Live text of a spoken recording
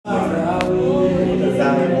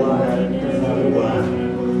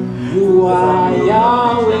You are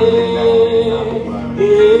Yahweh.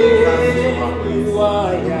 You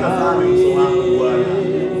are Yahweh.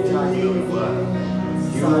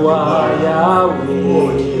 You are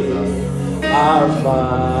Yahweh. Alpha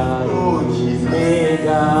and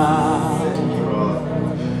Omega.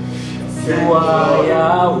 You are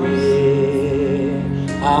Yahweh.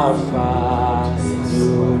 Alpha and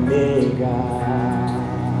Omega.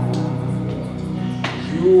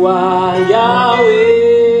 You are Yahweh.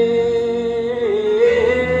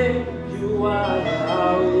 You are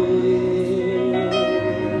Yahweh.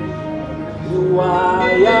 You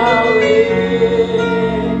are Yahweh.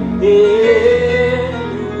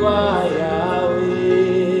 You are Yahweh.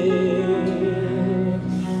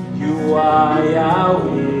 You are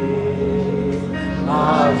Yahweh.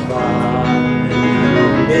 Alpha and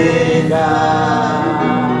Omega.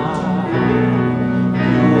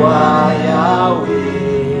 You are Yahweh.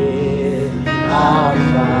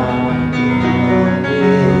 Alpha and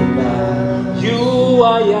Omega. You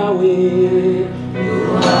are Yahweh. You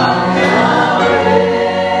are Yahweh.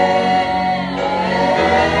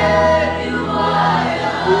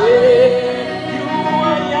 You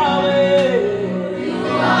are Yahweh. You are Yahweh.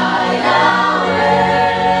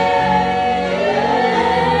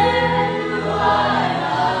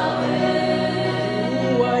 You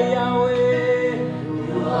are Yahweh.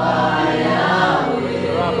 You are Yahweh.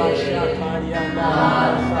 Rabashakarianda.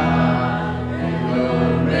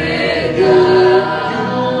 You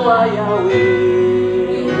are Yahweh.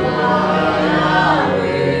 You are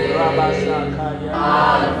Yahweh. Rabasakarianda.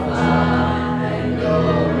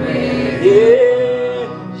 Yeah,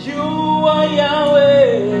 you are Yahweh.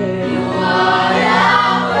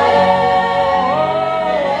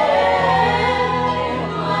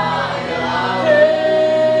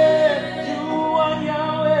 You are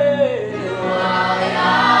Yahweh.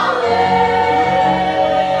 You are Yahweh.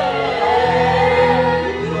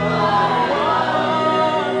 You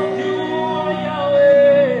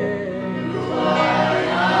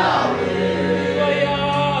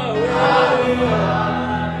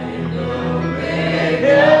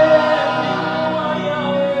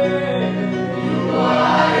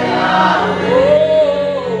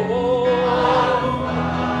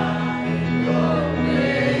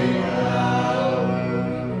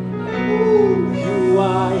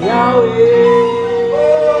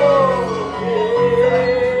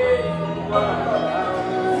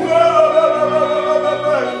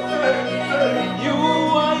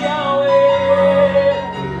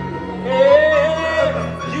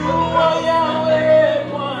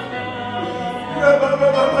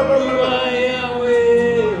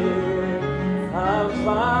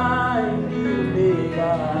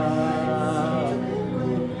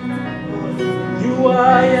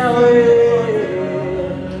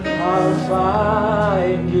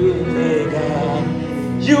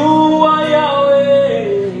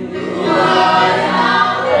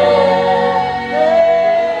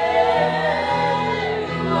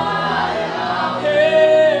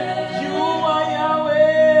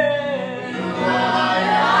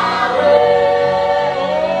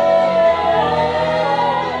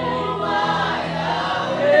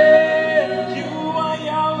are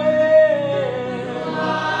Yahweh.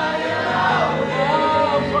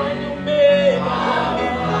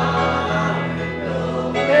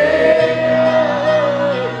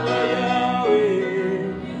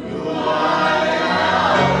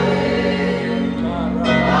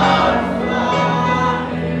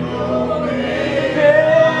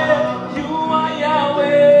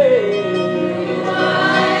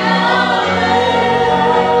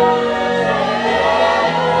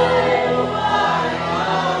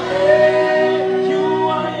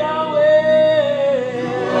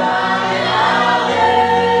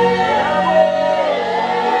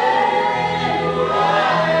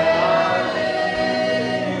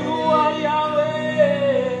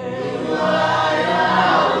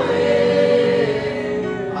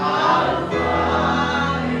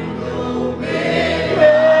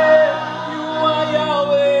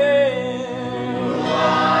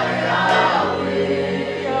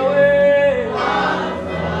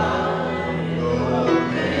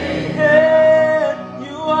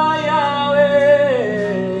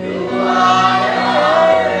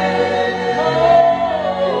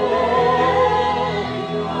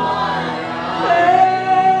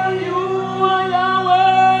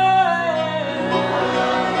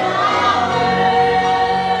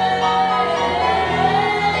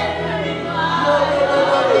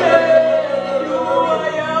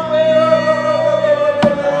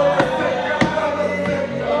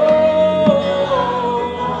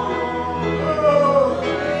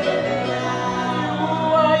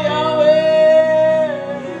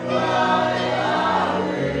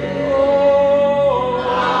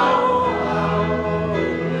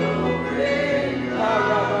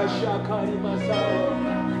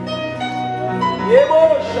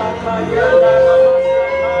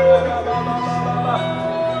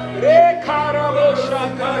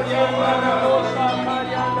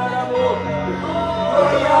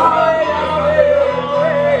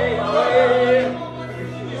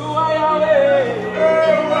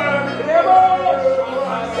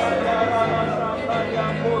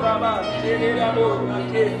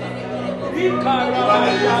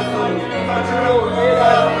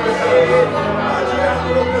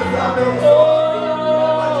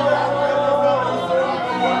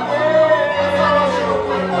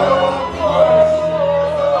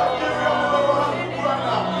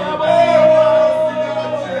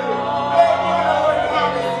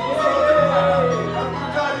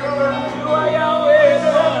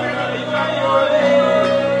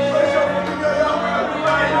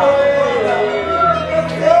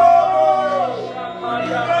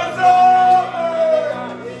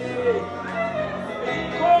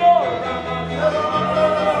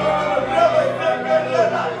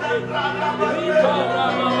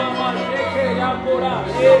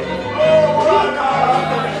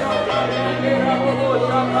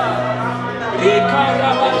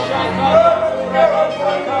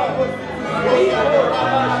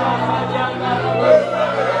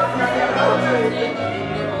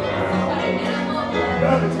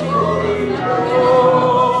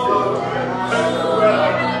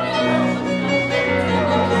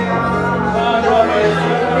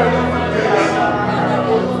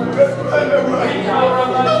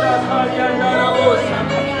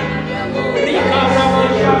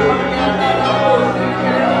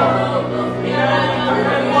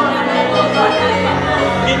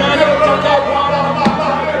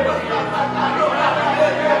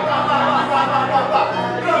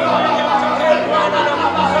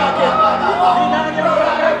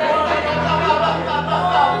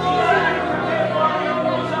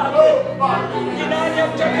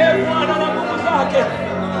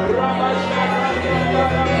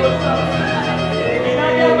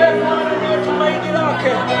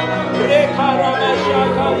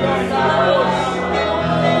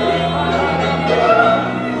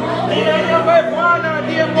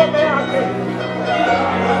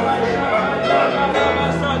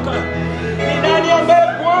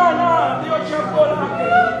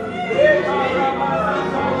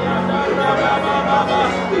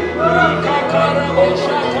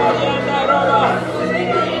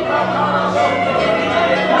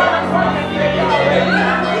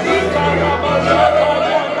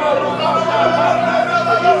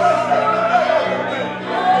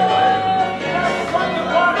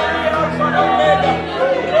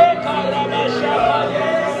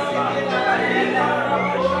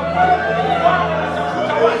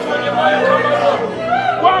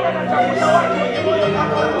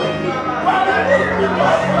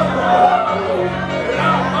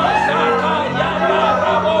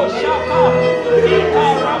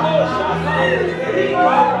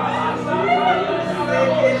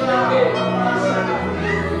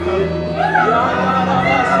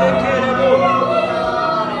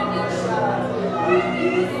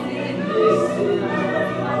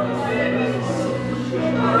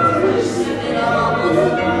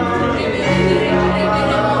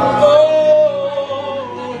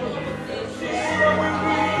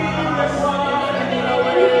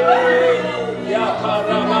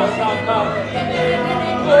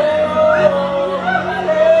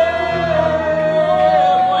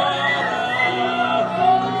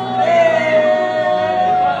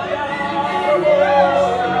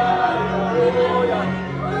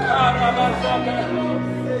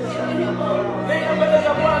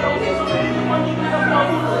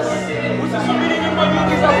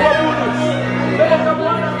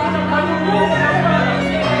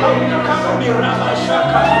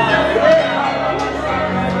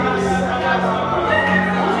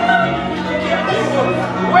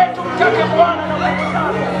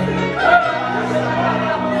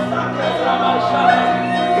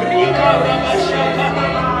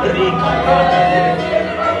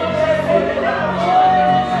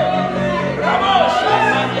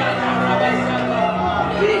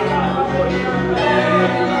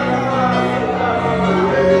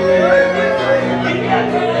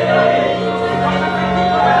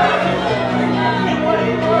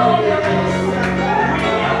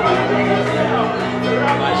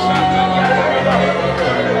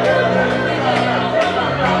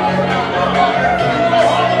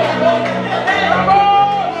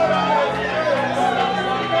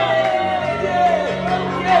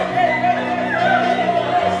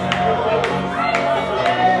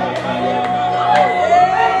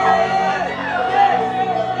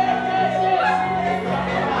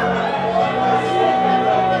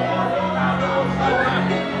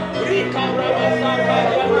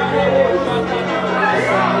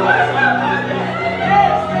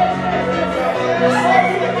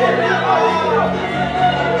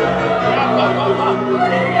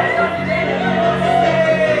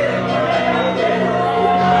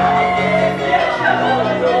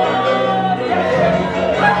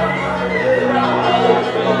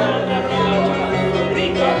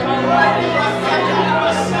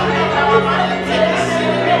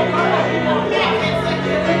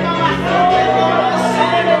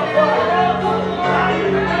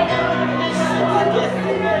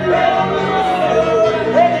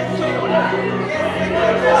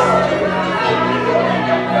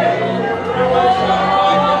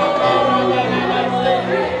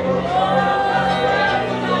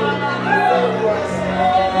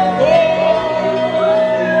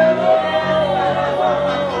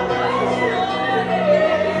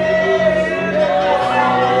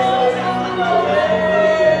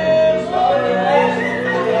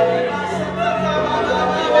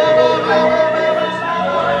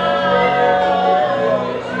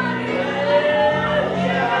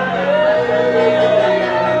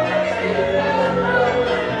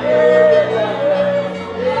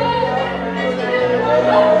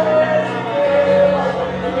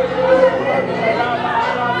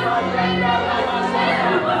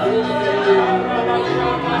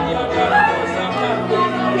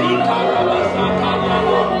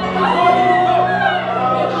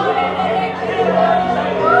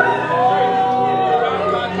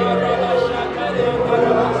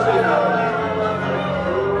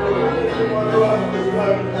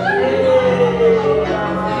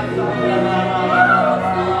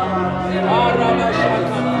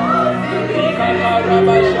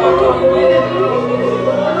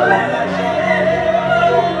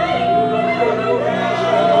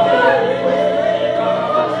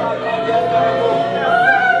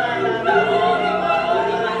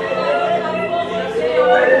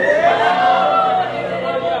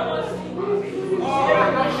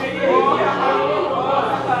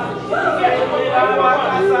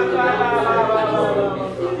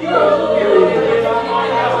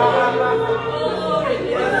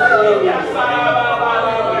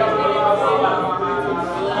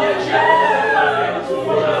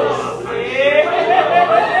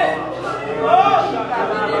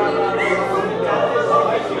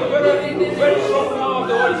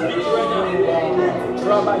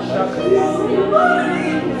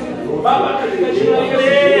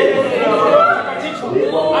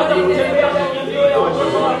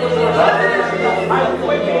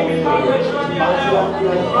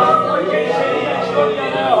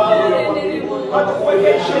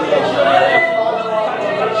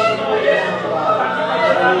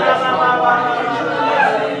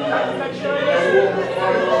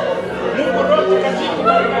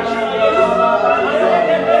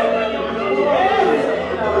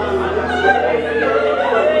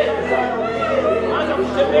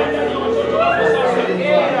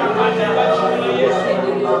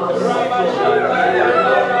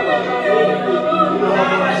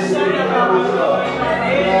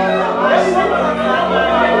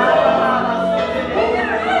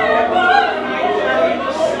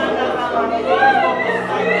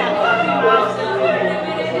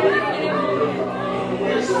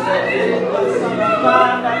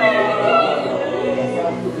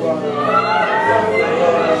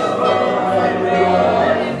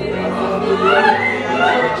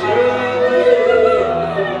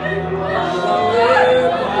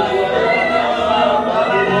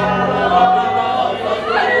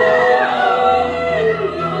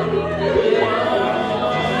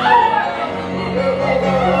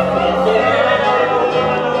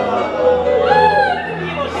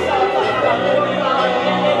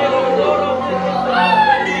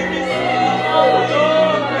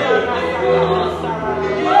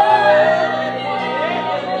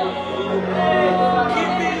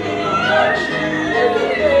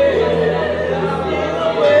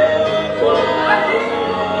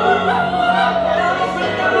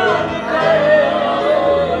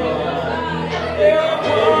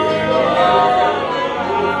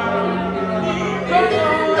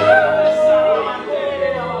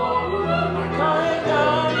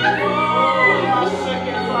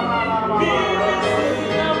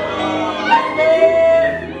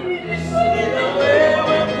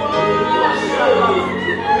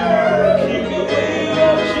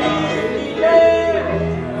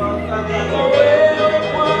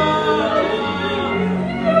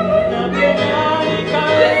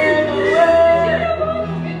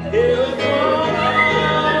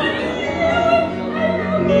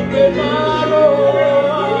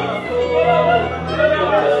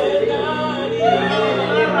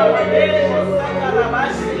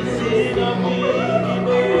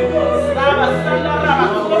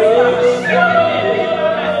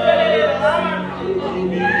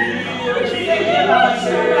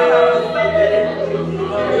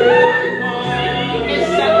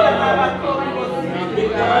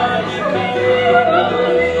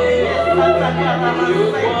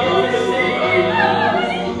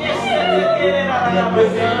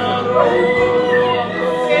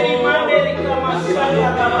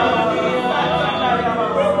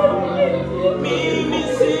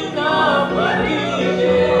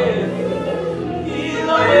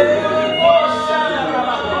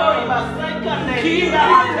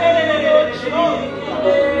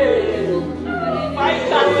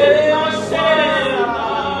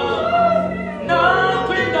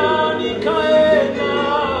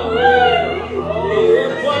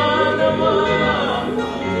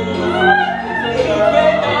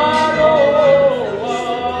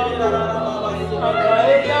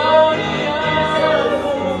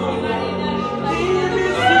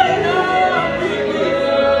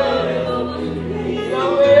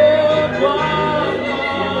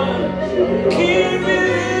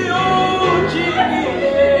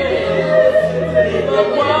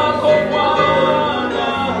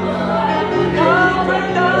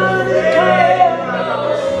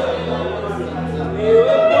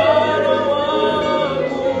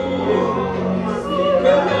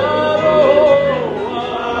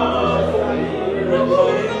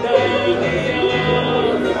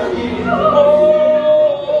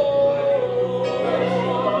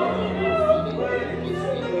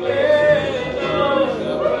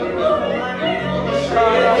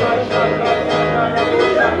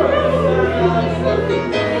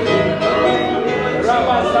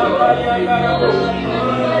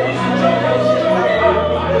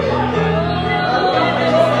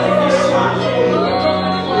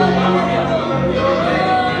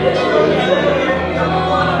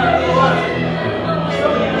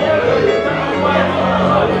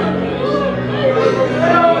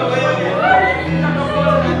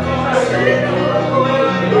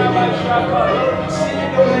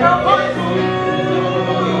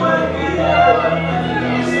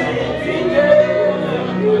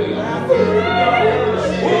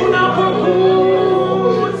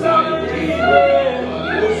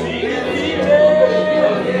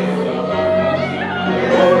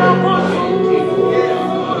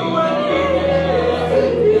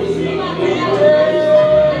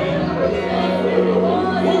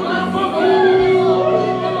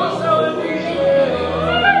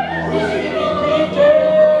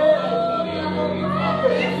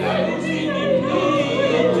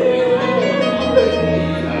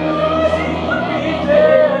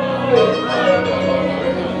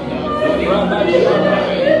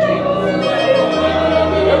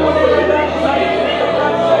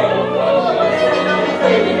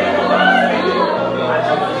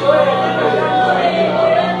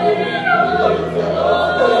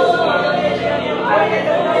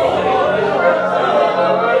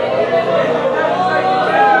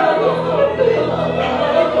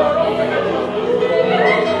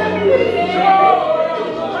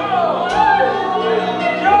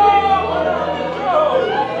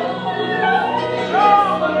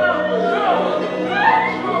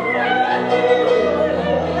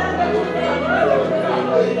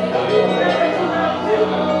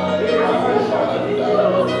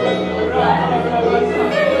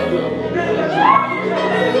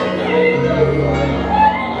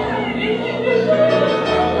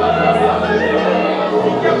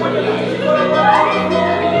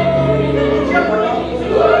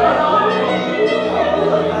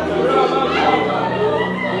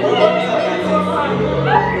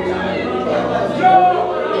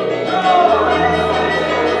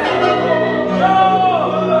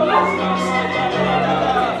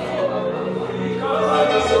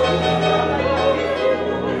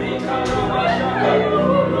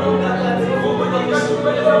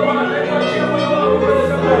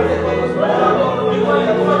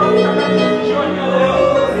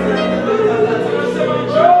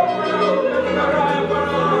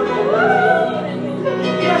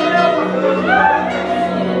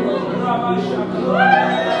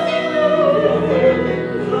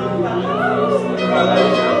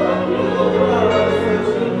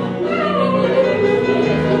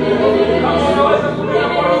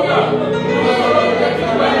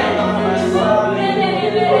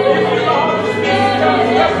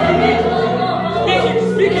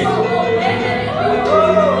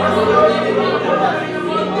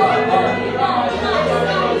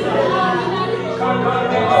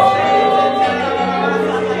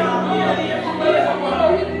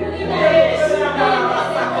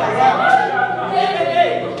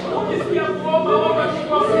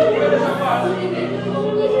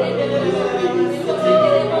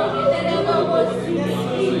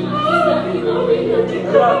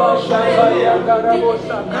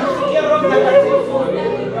 Namsikia Roho Mtakatifu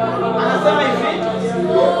anasema hivi,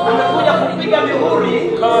 amekuja kupiga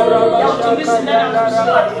mihuri ya utumishi ndani ya mtumishi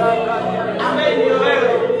wake ambaye ni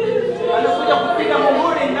wewe. Amekuja kupiga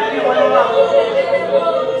muhuri ndani ya moyo wako.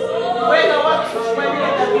 Weka wakfu kwa ajili ya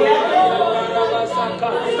kazi yake.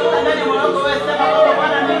 Toka ndani ya moyo wako wewe sema kwamba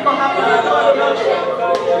Bwana niko hapa natoa yote.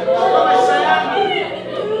 Kwa maisha yangu.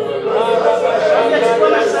 Chukua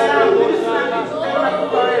maisha yangu.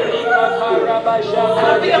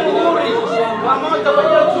 Anapiga muhuri wa moto kwa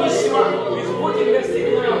ajili ya utumishi wako.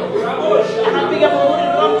 Anapiga muhuri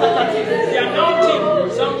Roho Mtakatifu.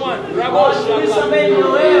 Utumishi ambaye ni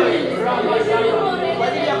wewe. Kwa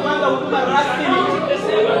ajili ya kuanza huduma rasmi.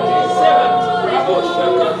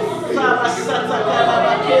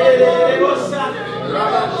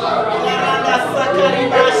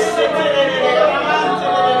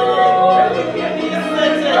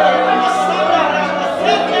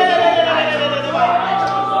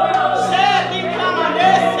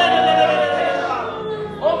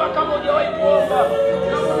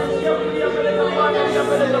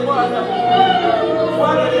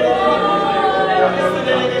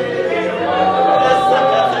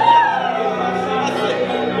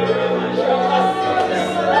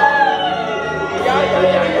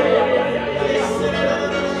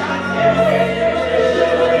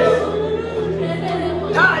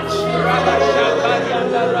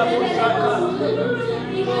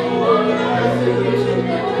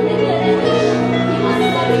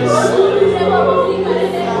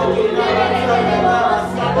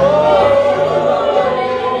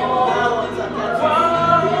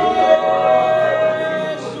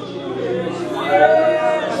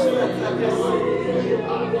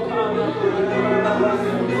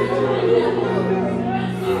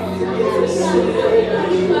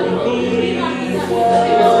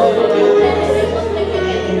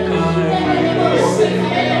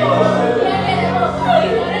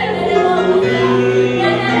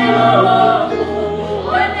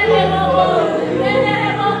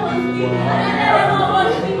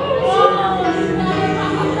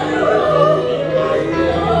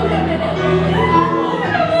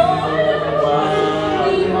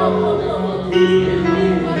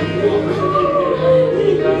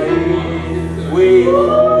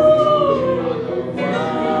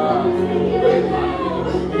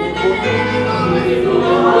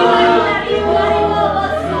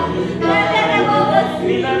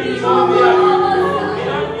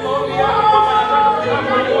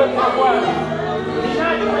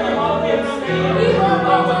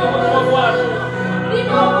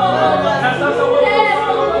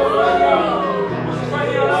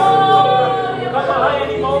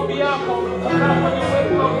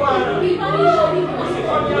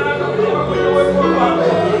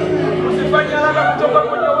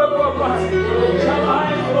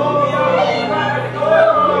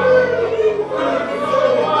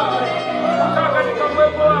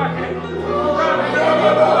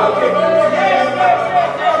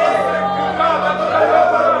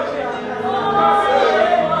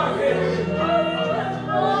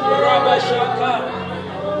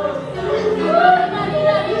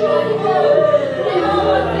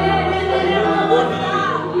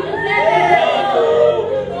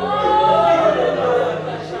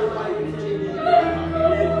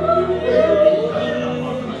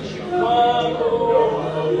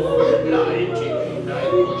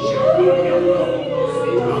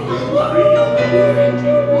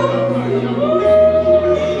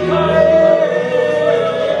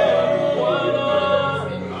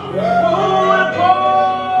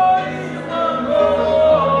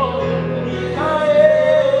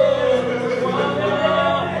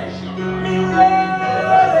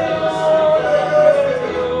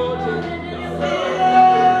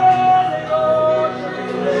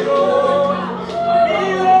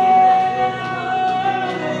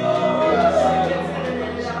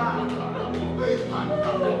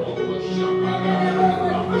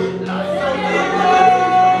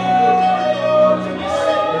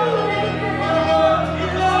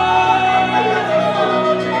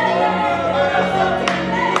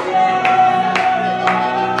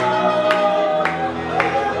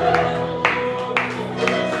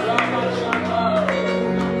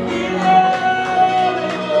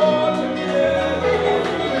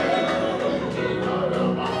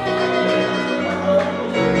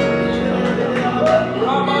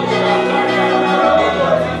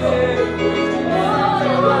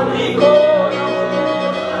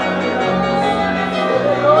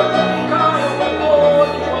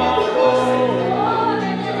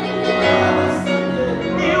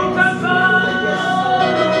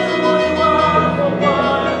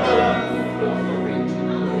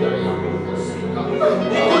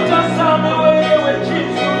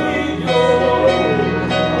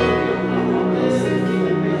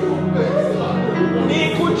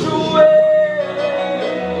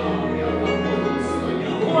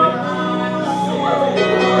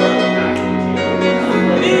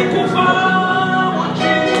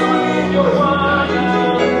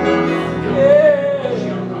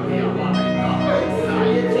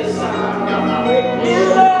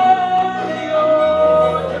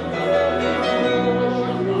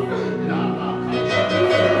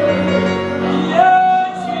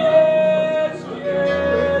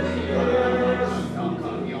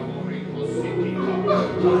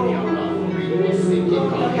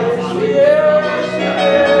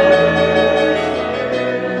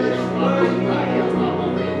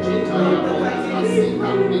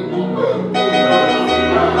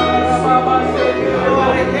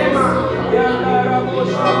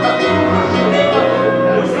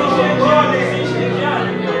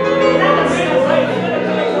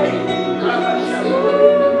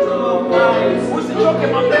 usichoke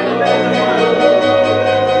mapema mbele za Bwana.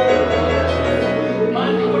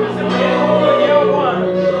 Maandiko yanasema yeye mwenyewe Bwana,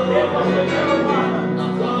 yeye mwenyewe Bwana.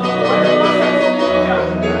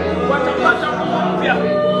 Watapata nguvu mpya.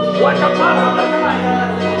 Watapata matunda.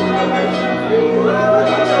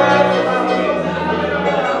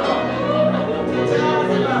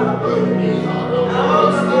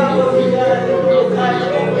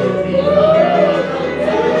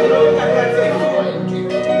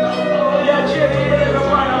 Niachie mbele za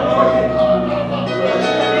Bwana.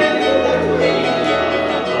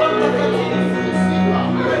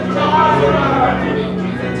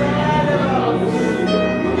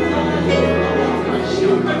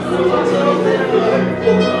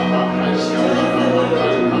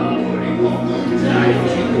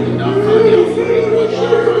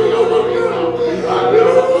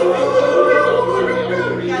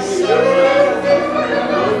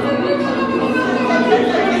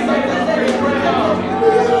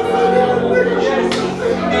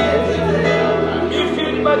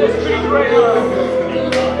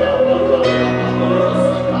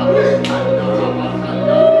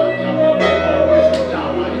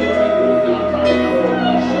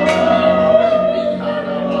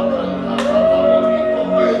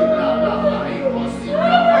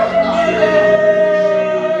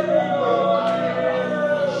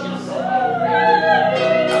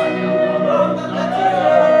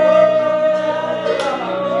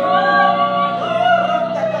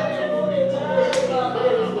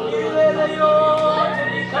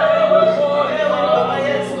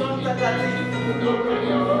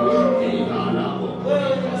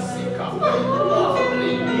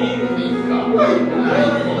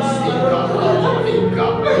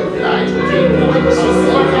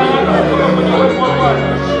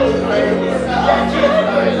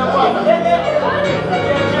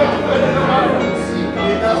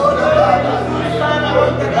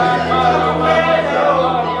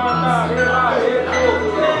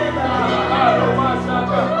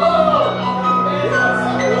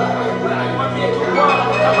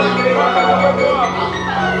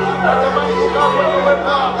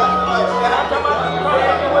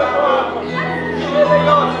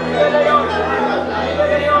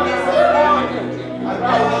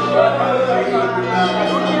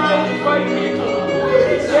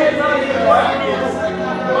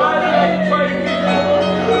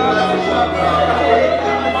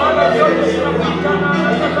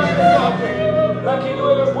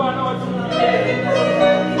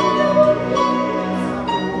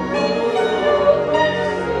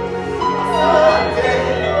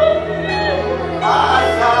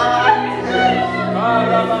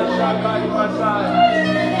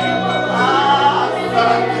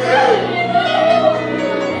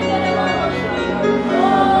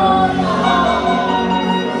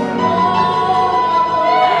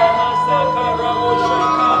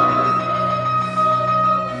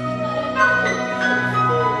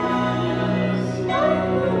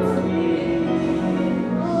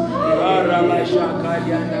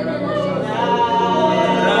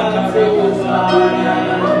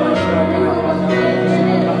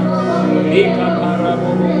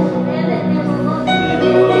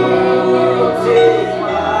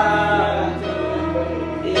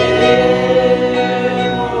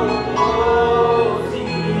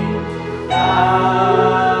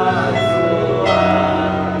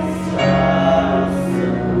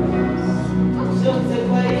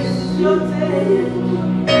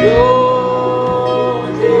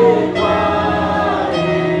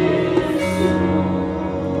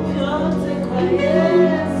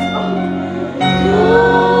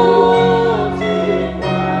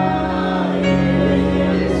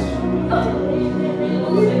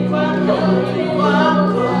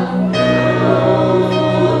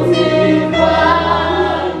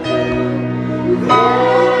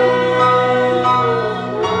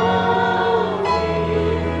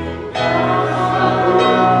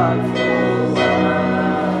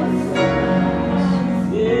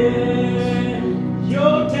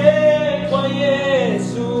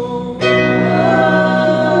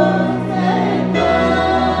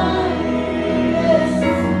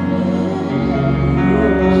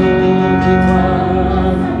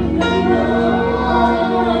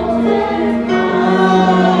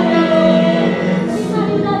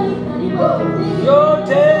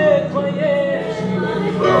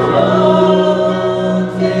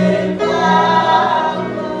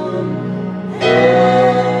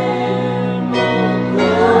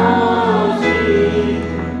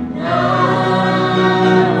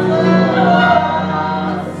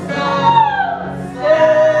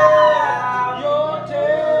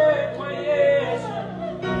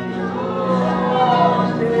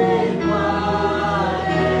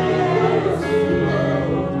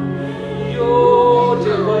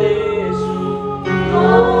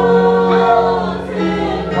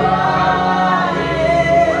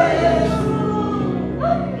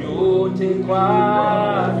 yote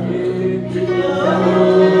kwake,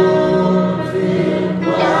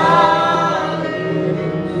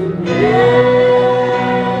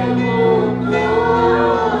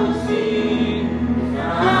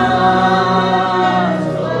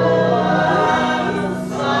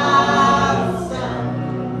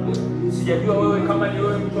 Sijajua wewe kama ni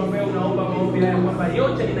wewe mtu ambaye unaomba maombi haya kwamba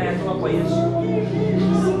yote ninayatoa kwa Yesu.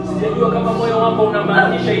 Sijajua kama moyo wako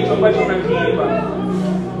unamaanisha hicho ambacho unakiimba.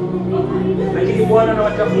 Lakini Bwana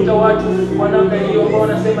anawatafuta watu kwa namna hiyo ambao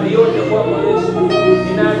wanasema yote kwako Yesu.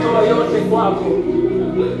 Ninayatoa yote kwako.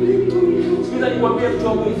 Sikiza nikwambie mtu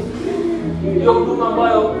wa Mungu. Hiyo huduma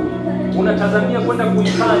ambayo unatazamia kwenda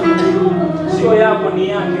kuifanya sio yako, ni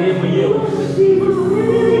yake yeye mwenyewe.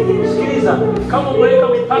 Sikiliza, kama umeweka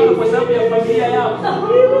mipaka kwa sababu ya familia yako,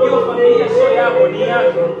 hiyo familia sio yako, ni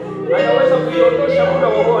yake. Anaweza kuiondosha muda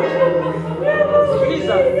wowote.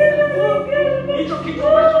 Sikiliza, hicho kitu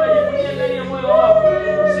ambacho unajivunia ndani ya moyo wako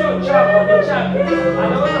sio chako, ni chake.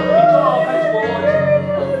 Anaweza kuitoa wakati wowote.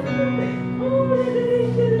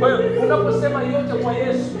 Kwa hiyo unaposema yote kwa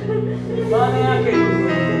Yesu, maana yake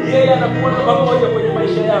yeye anakuona pamoja kwenye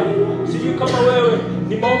maisha yako. Sijui kama wewe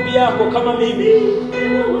ni maombi yako kama mimi,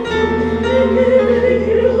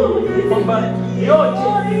 kwamba yote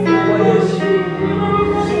kwa Yesu,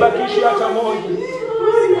 sibakishi hata moja.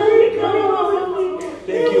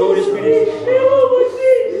 Thank you Holy Spirit.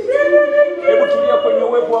 Hebu tulia kwenye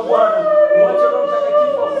uwepo wa Bwana. Mwache Roho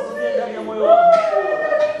Mtakatifu akuhudumie ndani ya moyo wako.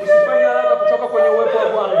 Usifanye haraka kutoka kwenye uwepo wa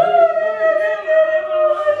Bwana.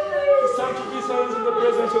 It's time to be silent in the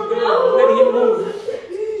presence of the Lord. Let him move.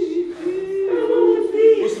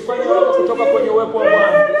 Usifanye haraka kutoka kwenye uwepo wa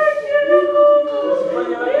Bwana.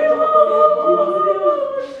 Usifanye haraka kutoka kwenye uwepo wa Bwana.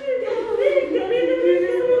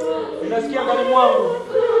 Ninasikia ndani mwangu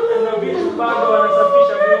kuna vitu bado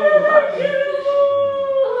wanasafisha viungo bado.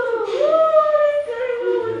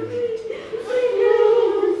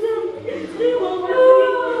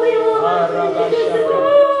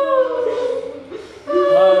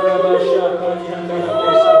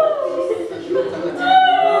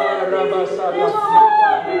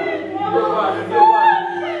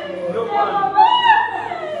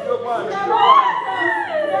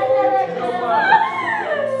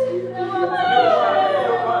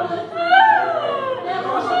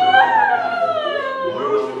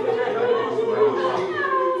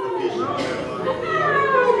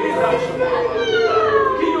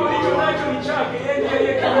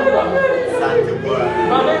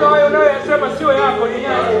 Maneno hayo unayosema sio yako, ni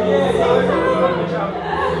yake.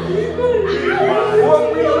 Huo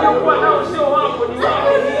mwili uliokuwa nao sio wako, ni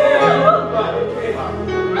wake.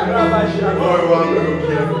 Moyo wangu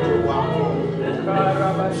ukia mtu wako.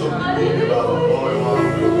 Subiri Baba, moyo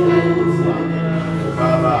wangu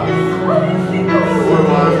Baba. Moyo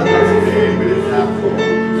wangu katika mbele zako.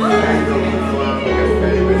 Katika moyo wangu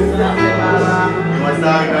katika mbele zako. Ni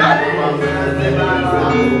wasanga moyo wangu katika mbele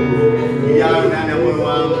zako. Niyawe ndani ya moyo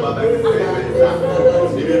wangu Baba katika mbele zako.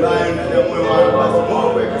 Nibebaye ndani ya moyo wangu basi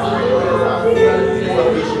Mungu katika mbele zako.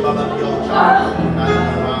 Wakishi Baba pia uchafu ndani ya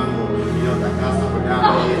moyo wangu. Ninatakasa kwa damu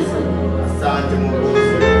ya Yesu. Asante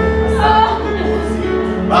Mwokozi. Asante Mwokozi.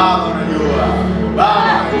 Baba unajua.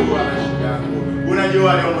 Baba unajua maisha yangu. Unajua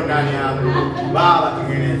leo ndani yangu. Baba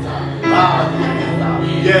tengeneza. Baba tengeneza.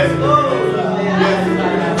 Yesu tengeneza. Yesu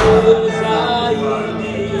tengeneza.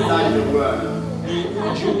 Asante Bwana.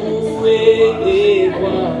 Nikujue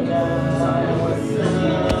Bwana.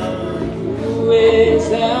 Uwe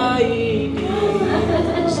zaidi,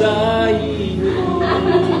 zaidi.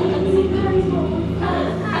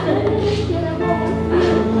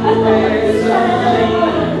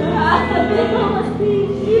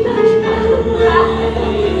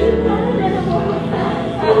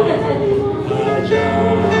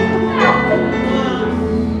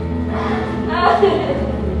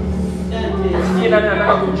 Sijui nani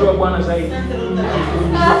anataka kumjua Bwana zaidi.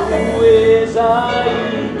 Nikujue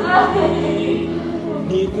zaidi,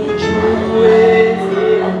 nikujue.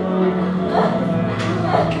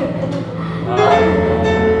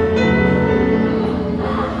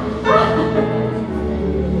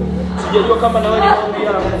 Sijajua kama na wewe ni maombi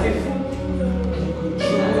yako.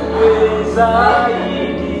 Nikujue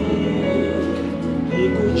zaidi,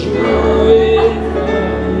 nikujue.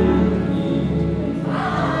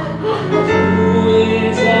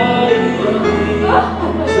 Nikujue zaidi,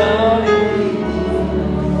 zaidi.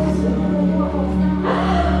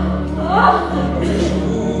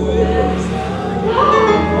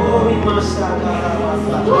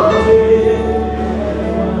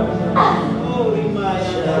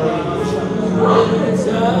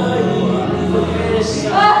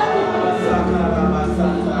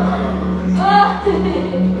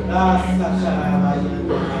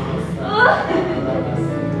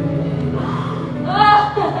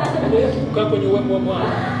 Kukaa kwenye uwepo wa Bwana.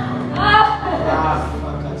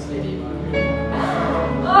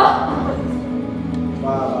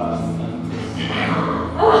 Baba.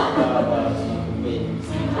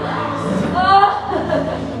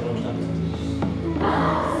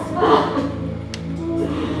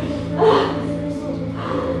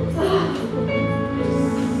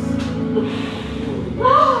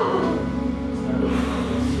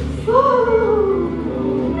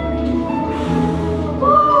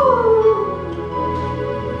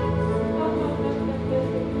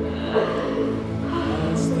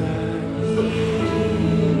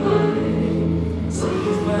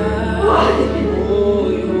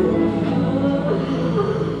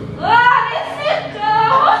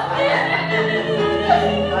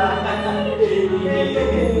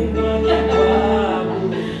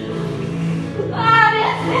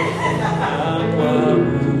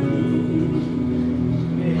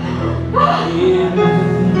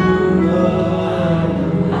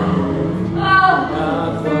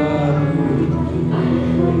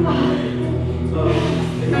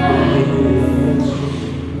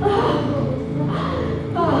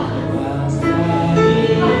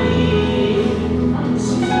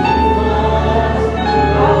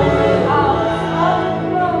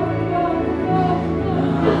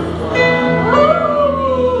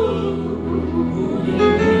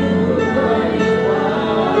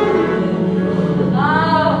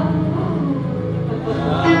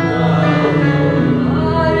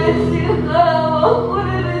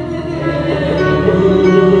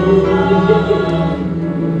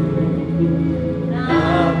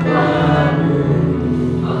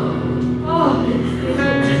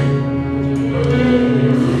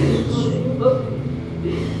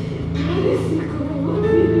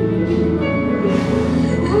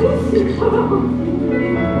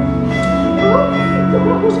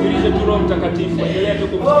 Sikilize tu Roho Mtakatifu, endelea tu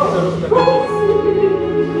kumsikiliza Roho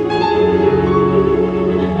Mtakatifu.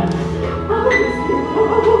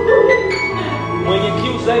 Mwenye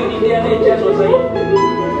kiu zaidi ndiye anayejazwa zaidi.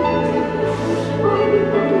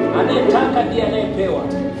 Anayetaka ndiye anayepewa.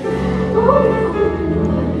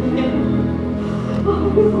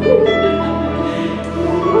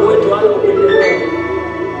 Wetu ana upendeleo.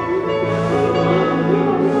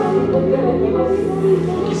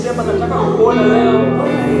 Ukisema nataka kuona leo,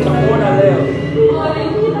 utamuona leo.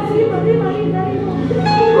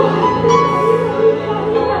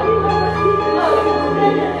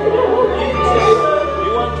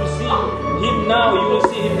 You want to see him now, you will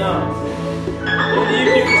see him now. And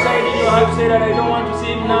if you decide in your heart to say that I don't want to see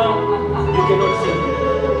him now, you cannot see him.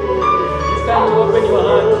 It's time to open your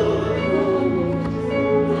heart.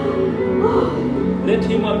 Let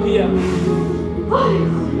him appear.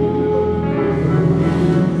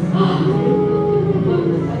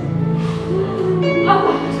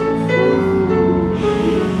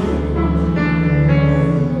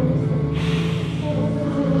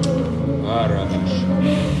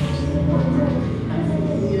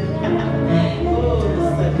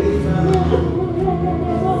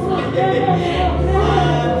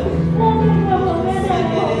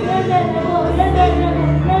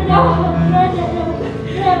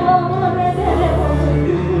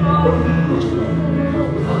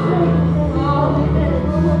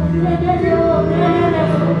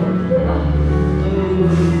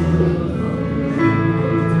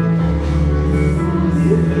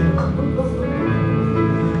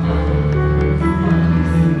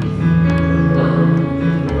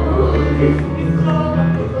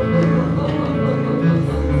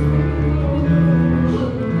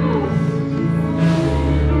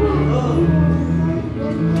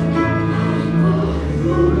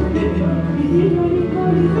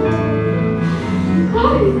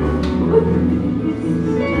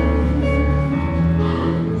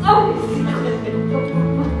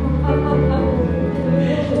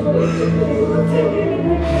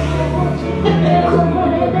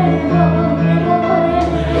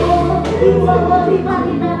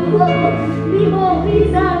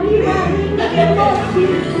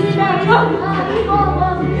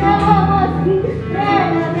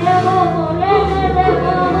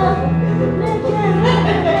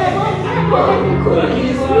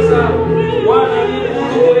 Lakini sasa Bwana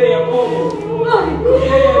aliyemuumba Yakobo,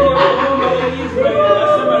 yeye aliyemuumba Israeli,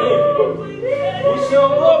 anasema hivi: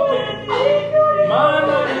 usiogope,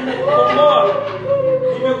 maana nimekukomboa,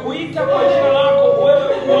 nimekuita kwa jina lako,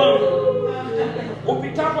 wewe wangu.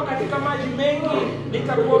 Upitapo katika maji mengi,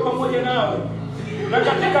 nitakuwa pamoja nawe, na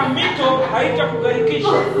katika mito haitakugharikisha.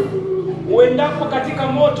 uendapo katika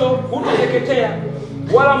moto hutateketea,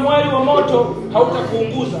 wala mwali wa moto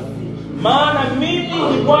hautakuunguza. Maana mimi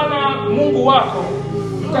ni Bwana Mungu wako,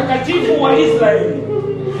 mtakatifu wa Israeli,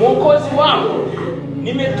 mwokozi wako.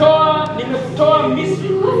 Nimekutoa Misri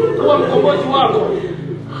kuwa mkombozi wako.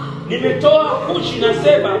 Nimetoa Kushi na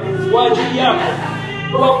Seba kwa ajili yako,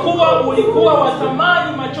 kwa kuwa ulikuwa wa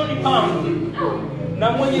thamani machoni pangu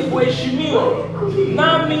na mwenye kuheshimiwa,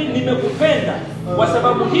 nami nimekupenda. Kwa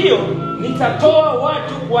sababu hiyo nitatoa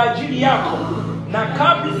watu kwa ajili yako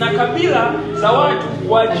na kabila za watu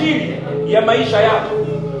kwa ajili ya maisha yako.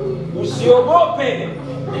 Usiogope,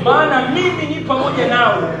 maana mimi ni pamoja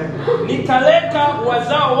nawe. Nitaleta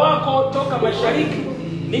wazao wako toka mashariki,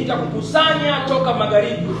 nitakukusanya toka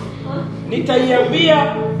magharibi.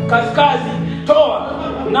 Nitaiambia kaskazi, toa,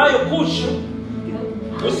 nayo Kushi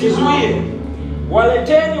usizuie.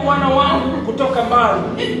 Waleteni wana wangu kutoka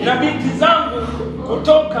mbali, na binti zangu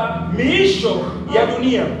kutoka miisho ya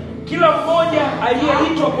dunia, kila mmoja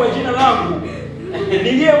aliyeitwa kwa jina langu,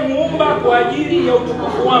 niliyemuumba kwa ajili ya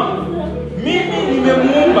utukufu wangu. Mimi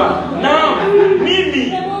nimemuumba, naam,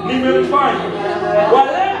 mimi nimemfanya.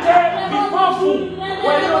 Walete vipofu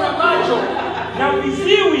walio na macho na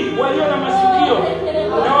viziwi walio na masikio,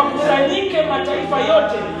 na wakusanyike mataifa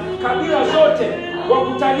yote, kabila zote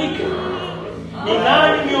wakutanike. Ni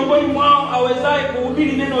nani miongoni mwao awezaye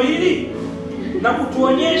kuhubiri neno hili na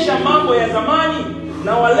kutuonyesha mambo ya zamani?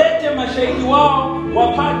 Na walete mashahidi wao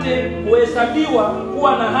wapate kuhesabiwa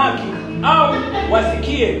kuwa na haki, au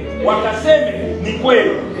wasikie wakaseme, ni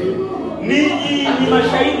kweli. Ninyi ni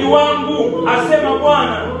mashahidi wangu, asema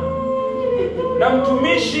Bwana, na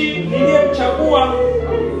mtumishi niliyemchagua,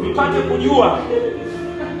 mpate kujua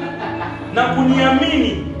na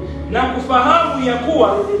kuniamini na kufahamu ya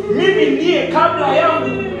kuwa mimi ndiye, kabla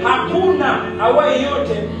yangu hakuna awaye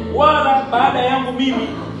yote, wala baada yangu mimi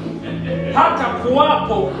hata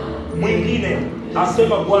kuwapo mwingine,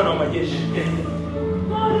 asema Bwana wa majeshi.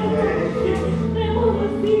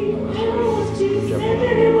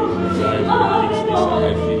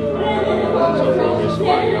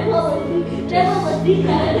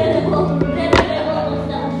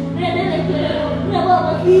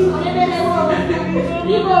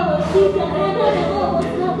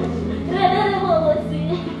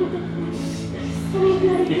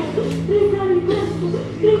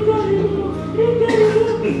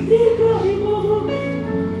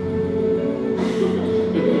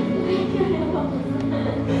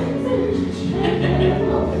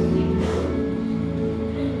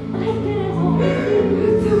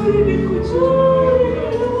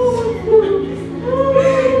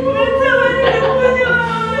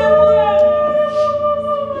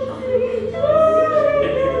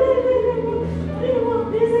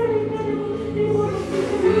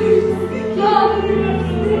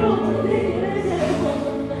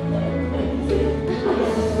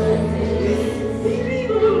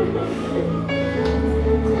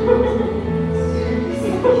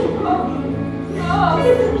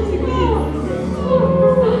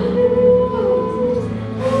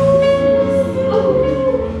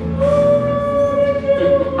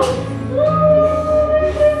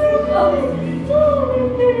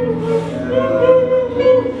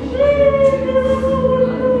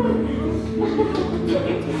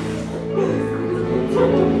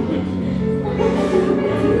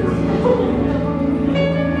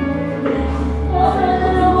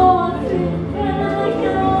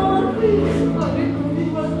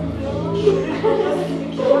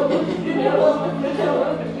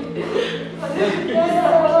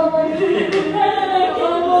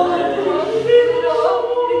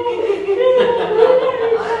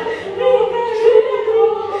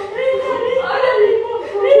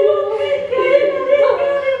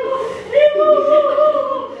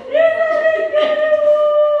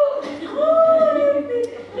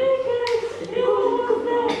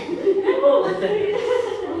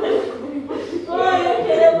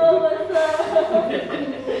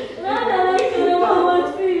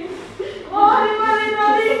 Oh,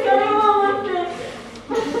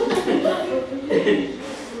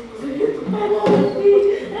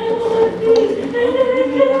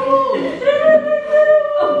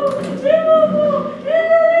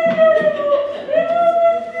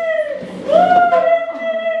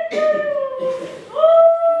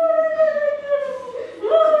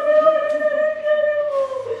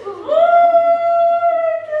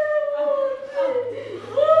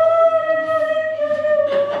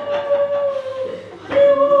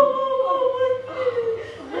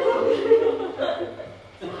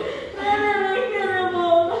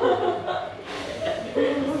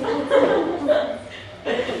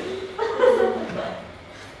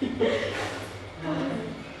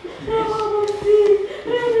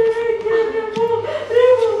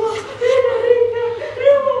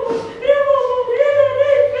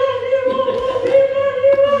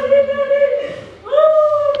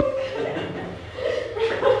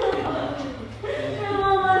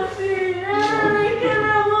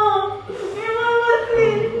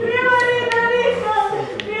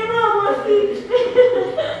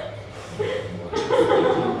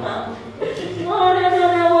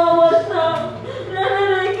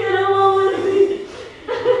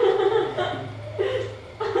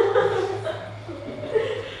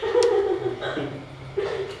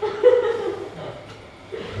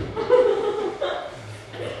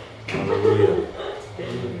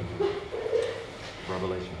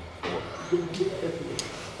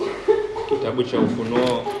 Kitabu cha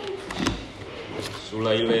Ufunuo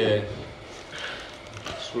sura ya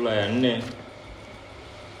 4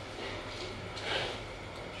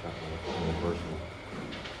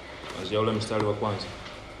 kuanzia ule mstari wa kwanza.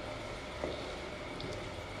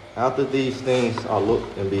 After these things I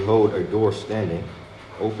looked, and behold, a door standing,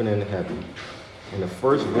 open in heaven. And the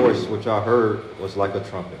first voice which I heard was like a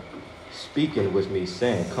trumpet, speaking with me,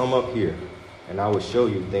 saying, Come up here, and I will show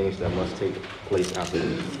you things that must take place after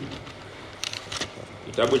these.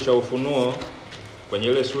 Kitabu cha Ufunuo kwenye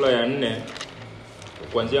ile sura ya 4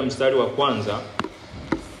 kuanzia mstari wa kwanza,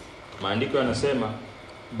 maandiko yanasema,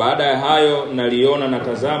 baada ya hayo naliona na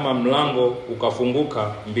tazama mlango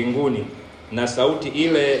ukafunguka mbinguni, na sauti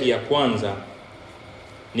ile ya kwanza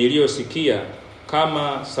niliyosikia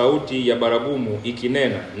kama sauti ya baragumu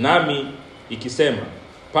ikinena nami ikisema,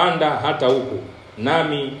 panda hata huku,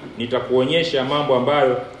 nami nitakuonyesha mambo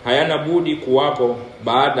ambayo hayana budi kuwapo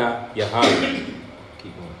baada ya hayo.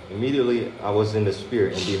 Immediately I was in the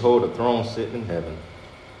spirit, and behold, a throne sitting in heaven,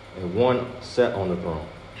 and one sat on the throne.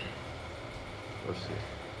 Verse 6.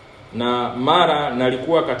 Na mara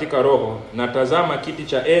nalikuwa katika roho, na tazama kiti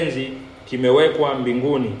cha enzi kimewekwa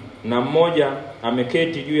mbinguni, na mmoja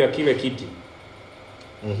ameketi juu ya kile kiti.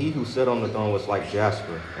 And he who sat on the throne was like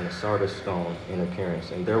jasper and a sardis stone in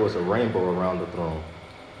appearance, and there was a rainbow around the throne,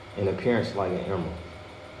 in appearance like an emerald.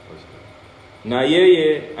 Na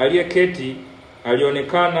yeye aliyeketi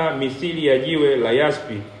alionekana mithili ya jiwe la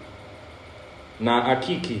yaspi na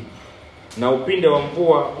akiki, na upinde wa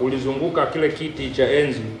mvua ulizunguka kile kiti cha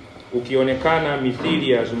enzi, ukionekana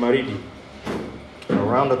mithili ya zumaridi.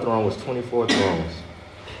 Around the throne was 24 thrones,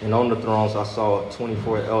 and on the thrones I saw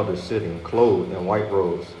 24 elders sitting, clothed in white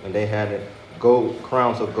robes, and they had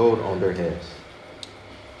crowns of gold on their heads.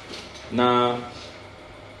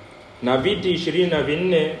 Na viti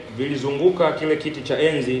 24 vilizunguka kile kiti cha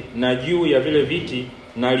enzi, na juu ya vile viti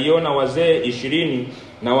naliona wazee 24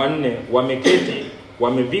 wameketi,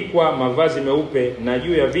 wamevikwa mavazi meupe, na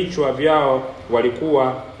juu ya vichwa vyao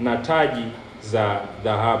walikuwa na taji za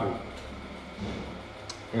dhahabu.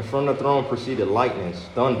 And from the throne proceeded lightnings,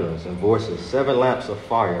 thunderings, and voices. 7 lamps of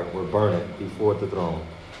fire were burning before the throne,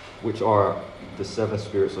 which are the 7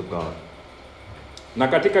 spirits of God. Na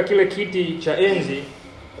katika kile kiti cha enzi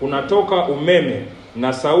kunatoka umeme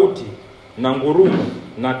na sauti na ngurumo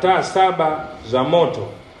na taa 7 za moto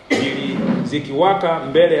zikiwaka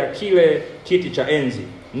mbele ya kile kiti cha enzi.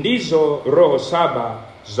 Ndizo roho 7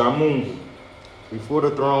 za Mungu. Before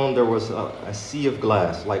the throne there was a sea of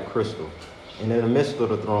glass like crystal. And in the midst of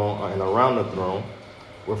the throne, and around the throne,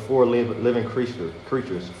 were 4 living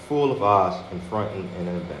creatures, full of eyes in front and in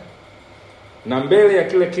the back. Na mbele ya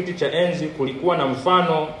kile kiti cha enzi kulikuwa na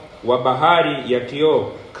mfano wa bahari ya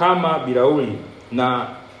kioo kama bilauri, na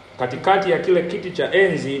katikati ya kile kiti cha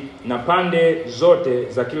enzi na pande zote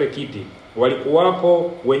za kile kiti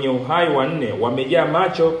walikuwako wenye uhai 4, wamejaa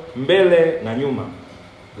macho mbele na nyuma.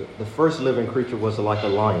 The first living creature was like a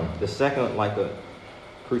lion, the second like a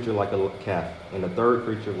creature like a calf, and the third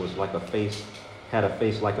creature was like had a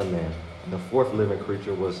face like a man, and the fourth living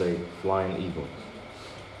creature was a flying eagle.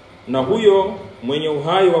 Na huyo mwenye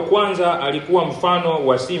uhai wa kwanza alikuwa mfano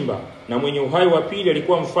wa simba, na mwenye uhai wa pili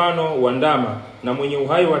alikuwa mfano wa ndama, na mwenye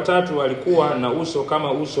uhai wa tatu alikuwa na uso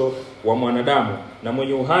kama uso wa mwanadamu, na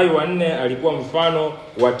mwenye uhai wa 4 alikuwa mfano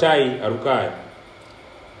wa tai arukaye.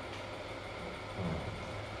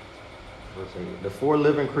 The 4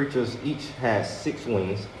 living creatures each had 6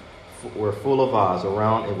 wings, were full of eyes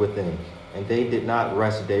around and within, and they did not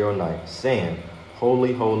rest day or night, saying,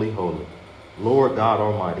 Holy, holy, holy, Lord God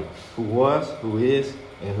Almighty, who was, who is,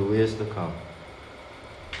 and who is to come.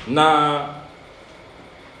 Na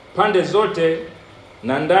pande zote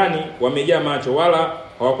na ndani wamejaa macho, wala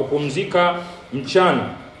hawakupumzika mchana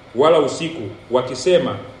wala usiku,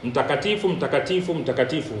 wakisema, Mtakatifu, mtakatifu,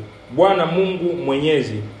 mtakatifu, Bwana Mungu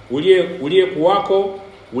Mwenyezi, uliyekuwako,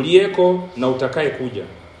 uliyeko na utakaye kuja.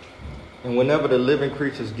 And whenever the living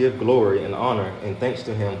creatures give glory and honor and thanks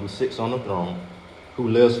to him who sits on the throne, who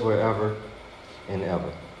lives forever and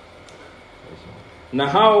ever. Na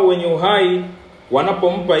hao wenye uhai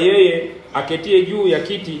wanapompa yeye aketie juu ya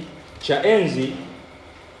kiti cha enzi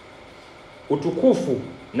utukufu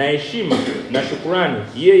na heshima na shukrani,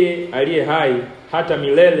 yeye aliye hai hata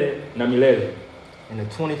milele na milele. And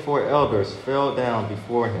the 24 elders fell down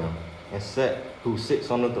before him who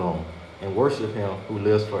sits on the throne, and worship him who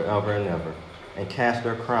lives forever and ever, and cast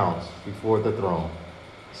their crowns before the throne,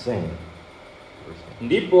 saying.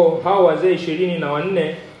 Ndipo hao wazee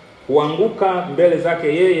 24 huanguka mbele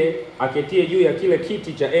zake yeye aketie juu ya kile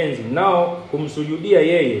kiti cha enzi, nao kumsujudia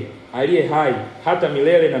yeye, aliye hai hata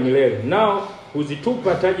milele na milele, nao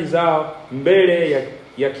huzitupa taji zao mbele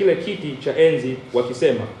ya kile kiti cha enzi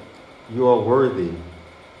wakisema, You are worthy,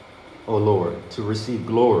 O Lord, to receive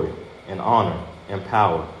glory and honor and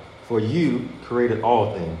power, for you created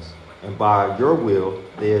all things, and by your will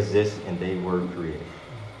they exist and they were created.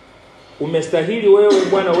 Umestahili wewe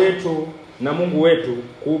Bwana wetu na Mungu wetu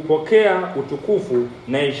kuupokea utukufu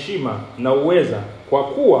na heshima na uweza, kwa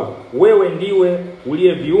kuwa wewe ndiwe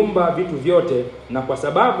uliyeviumba vitu vyote, na kwa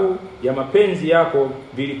sababu ya mapenzi yako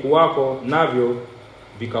vilikuwako navyo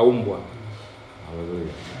vikaumbwa.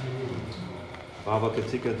 Hallelujah. Baba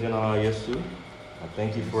katika jina la Yesu, I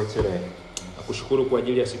thank you for today. Nakushukuru kwa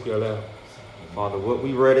ajili ya siku ya leo. Father, what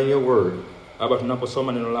we read in your word, Baba,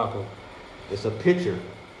 tunaposoma neno lako, it's a picture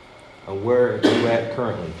of where you're at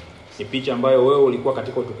currently. ni picha ambayo wewe ulikuwa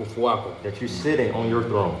katika utukufu wako. That you're sitting on your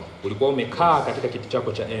throne. Ulikuwa umekaa katika kiti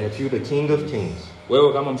chako cha That enzi. you're the King of Kings.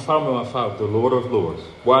 Wewe kama mfalme wa wafalme, The Lord of Lords.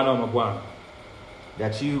 Bwana wa mabwana.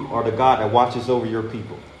 That you are the God that watches over your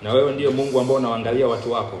people. Na wewe ndiye Mungu ambao unaangalia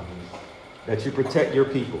watu wako. That you protect your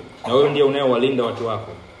people. Na wewe ndiye unayewalinda watu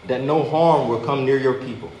wako. That no harm will come near your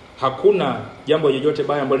people. Hakuna jambo lolote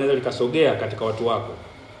baya ambalo linaweza likasogea katika watu wako.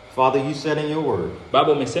 Father, you said in your word,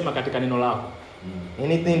 Baba, umesema katika neno lako,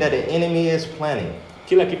 anything that the enemy is planning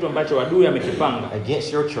kila kitu ambacho adui amekipanga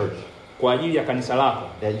against your church, kwa ajili ya kanisa lako,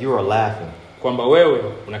 that you are laughing. kwamba wewe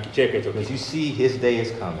unakicheka hicho Because kitu, you see his day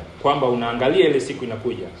is coming. kwamba unaangalia ile siku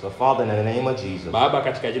inakuja. So Father, in the name of Jesus, Baba,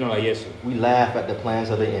 katika jina la Yesu, we laugh at the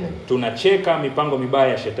plans of the enemy, tunacheka mipango mibaya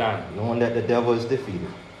ya shetani. knowing that the devil is defeated.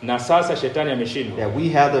 Na sasa shetani ameshindwa. That we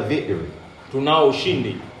have the victory. Tunao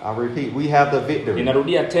ushindi. I repeat, we have the victory.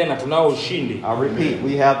 Ninarudia tena, tunao ushindi. I repeat,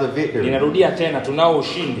 we have the victory. Ninarudia tena, tunao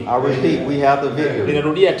ushindi. I repeat, we have the victory.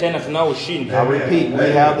 Ninarudia tena, tunao ushindi. I repeat,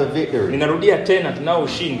 we have the victory. Ninarudia tena, tunao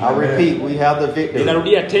ushindi. I repeat, we have the victory.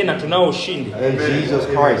 Ninarudia tena, tunao ushindi. In Jesus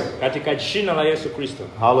Christ. Katika jina la Yesu Kristo.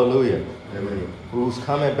 Hallelujah. Who's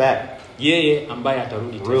coming back Yeye ambaye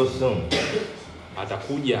atarudi real tena. soon.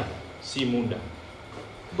 Atakuja si muda.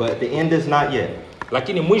 But the end is not yet.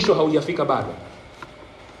 Lakini mwisho haujafika bado.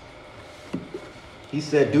 He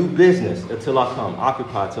said, do business until I come.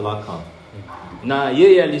 Occupy till I come. Na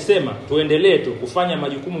yeye alisema tuendelee tu kufanya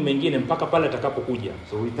majukumu mengine mpaka pale atakapokuja.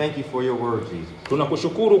 So we thank you for your word, Jesus.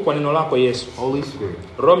 Tunakushukuru kwa neno lako Yesu. Holy Spirit,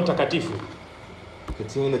 Roho Mtakatifu,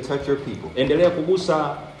 continue to touch your people. endelea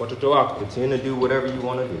kugusa watoto wako. Continue to do whatever you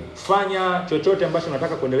want to do. Fanya chochote ambacho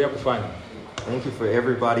unataka kuendelea kufanya. Thank you for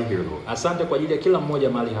everybody here, Lord. Asante kwa ajili ya kila mmoja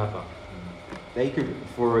mahali hapa. Thank you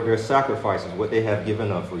for their sacrifices, what they have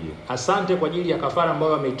given up for you. Asante kwa ajili ya kafara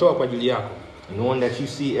ambayo wameitoa kwa ajili yako. Knowing that you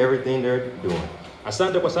see everything they're doing.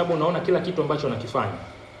 Asante kwa sababu unaona kila kitu ambacho wanakifanya.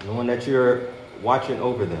 Knowing that you're watching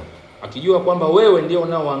over them. Akijua kwamba wewe ndio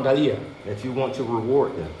unaoangalia That you want to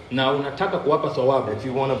reward them. na unataka kuwapa thawabu That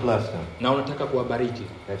you want to bless them. na unataka kuwabariki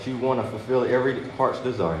That you want to fulfill every heart's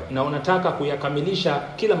desire. na unataka kuyakamilisha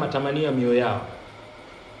kila matamanio ya mioyo yao.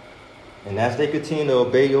 And as they continue to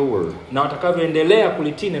obey your word, Na watakavyoendelea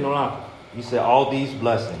kulitii neno lako, you said all these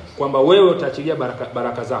blessings kwamba wewe utaachilia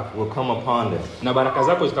baraka zako will come upon them na baraka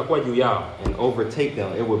zako zitakuwa juu yao and overtake them.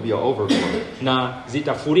 It will be an overflow na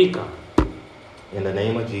zitafurika in the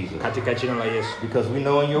name of Jesus. katika jina la Yesu. Because we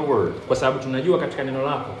know in your word, Kwa sababu tunajua katika neno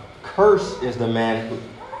lako, cursed is the man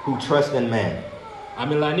who trusts in man,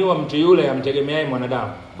 amelaaniwa mtu yule amtegemeaye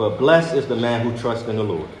mwanadamu, but blessed is the man who trusts in the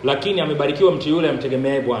Lord. lakini amebarikiwa mtu yule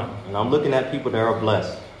amtegemeaye Bwana. And I'm looking at people that are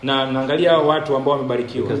blessed Na naangalia hao watu ambao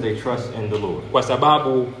wamebarikiwa because they trust in the Lord. kwa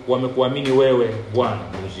sababu wamekuamini wewe Bwana,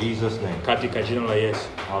 In Jesus' name. katika jina la Yesu.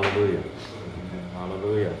 Hallelujah.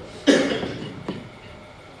 Hallelujah.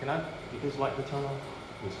 Can I get this light to turn on?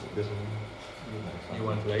 This one? You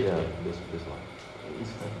want to light? Yeah, this light.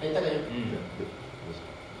 Naitaka Yeah,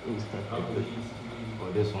 this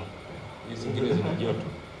or this one. Hizi zingine zina joto.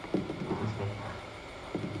 This one.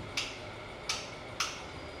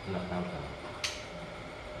 Not.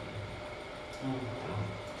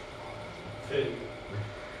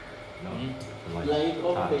 No. The Light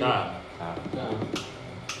off Top. the- Taa. Top. Yeah.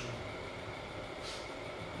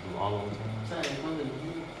 Do all of them. Sasa kwanza ni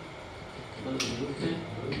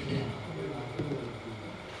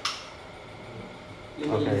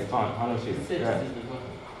Okay, fine. I don't see it. Yeah.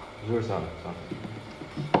 Yours son.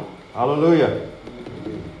 Hallelujah.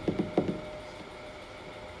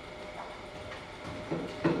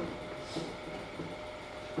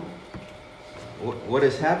 What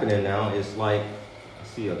is happening now is like I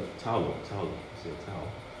see a towel. I see a towel.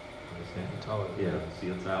 Understand? Towel. Yeah, I see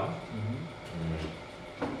a towel. Mhm.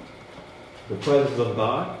 And the presence of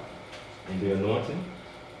God and the anointing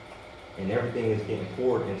and everything is getting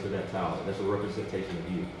poured into that towel. That's a representation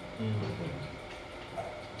of you.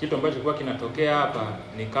 Kitu ambacho kwa kinatokea hapa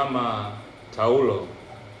ni kama taulo,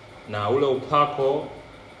 na ule upako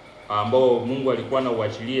ambao Mungu alikuwa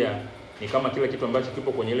anauachilia ni kama kile kitu ambacho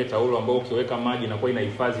kipo kwenye ile taulo, ambao ukiweka maji inakuwa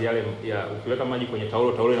inahifadhi yale ukiweka maji kwenye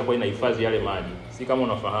taulo inakuwa inahifadhi yale maji. Si kama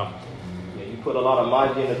unafahamu. You put a lot of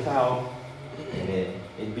maji in the towel and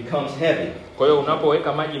it becomes heavy. Kwa hiyo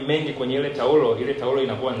unapoweka maji mengi kwenye ile taulo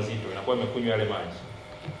inakuwa nzito, inakuwa imekunywa yale maji.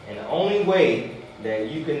 And the only way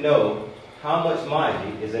that you can know how much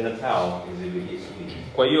maji is in the towel is if it gets sweet.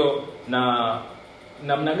 Kwa hiyo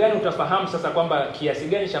namna gani utafahamu sasa kwamba kiasi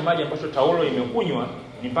gani cha maji ambacho taulo imekunywa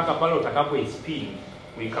ni mpaka pale utakapo spin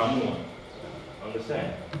kuikamua. Understand?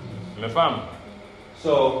 Umefahamu?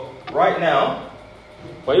 So right now,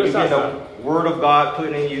 kwa hiyo you get sasa the word of God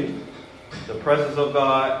put in you, the presence of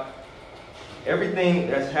God, everything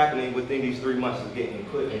that's happening within these 3 months is getting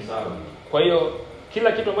put inside of you. Kwa hiyo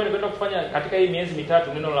kila kitu ambacho ninakwenda kufanya katika hii miezi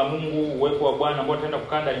mitatu, neno la Mungu, uwepo wa Bwana ambao utaenda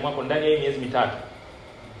kukaa ndani mwako ndani ya hii miezi mitatu.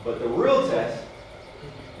 But the real test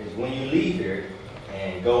is when you leave here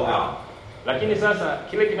and go out. Lakini sasa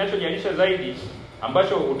kile kinachojalisha zaidi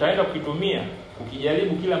ambacho utaenda kukitumia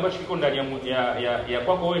ukijaribu kile ambacho kiko ndani ya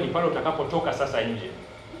kwako wewe ni pale utakapotoka sasa nje.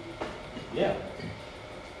 Yeah.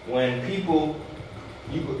 When people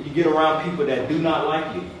you get around people that do not like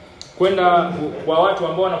you. Kwenda kwa watu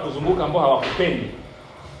ambao wanakuzunguka ambao hawakupendi.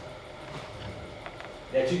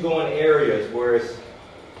 That you go in areas where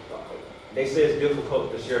they say it's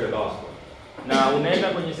difficult to share the gospel. Na unaenda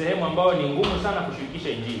kwenye sehemu ambayo ni ngumu sana kushirikisha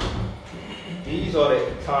injili. These are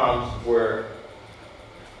the times where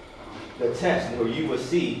the test where you will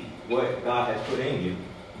see what God has put in you,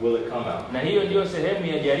 will it come out? Na hiyo ndio sehemu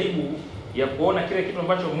ya jaribu ya kuona kile kitu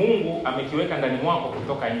ambacho Mungu amekiweka ndani mwako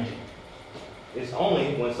kutoka nje. It's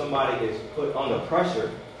only when somebody is put under pressure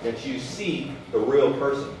that you see the real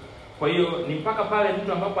person. Kwa hiyo ni mpaka pale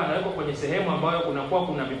mtu ambapo anawekwa kwenye sehemu ambayo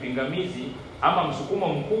kuna vipingamizi ama msukumo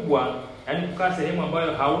mkubwa, yani kukaa sehemu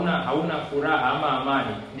ambayo hauna furaha ama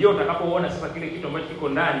amani, ndio utakapoona sasa kile kitu ambacho kiko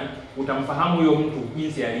ndani, utamfahamu huyo mtu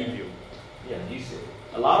jinsi alivyo. Yeah, you see.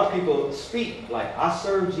 A lot of people speak like, I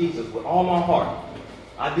serve Jesus with all my heart.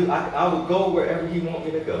 I will go wherever he wants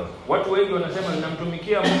me to go. Watu wengi wanasema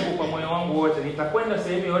ninamtumikia Mungu kwa moyo wangu wote, nitakwenda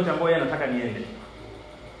sehemu yote ambayo yeye anataka niende.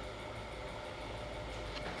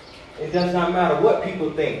 It does not matter what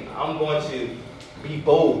people think. I'm going to be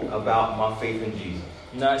bold about my faith in Jesus.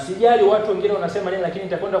 Na sijali watu wengine wanasema nini, lakini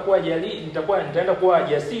nitaenda kuwa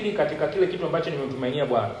jasiri katika kile kitu ambacho nimemtumainia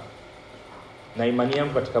Bwana na imani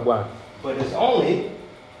yangu katika Bwana. But it's only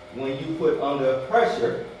when you put under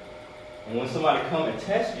pressure and when somebody come and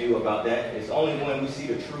test you about that, it's only when we see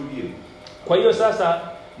the true you. Kwa hiyo sasa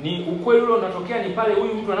ni ukweli ule unatokea ni pale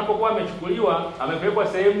huyu mtu anapokuwa amechukuliwa, amepelekwa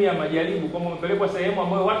sehemu ya majaribu, kama amepelekwa sehemu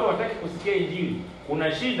ambayo watu hawataki kusikia injili.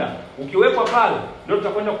 Kuna shida. Ukiwekwa pale ndio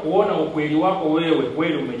tutakwenda kuona ukweli wako wewe,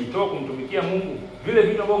 kweli umejitoa kumtumikia Mungu. Vile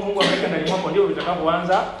vitu ambavyo Mungu ameweka ndani mwako ndio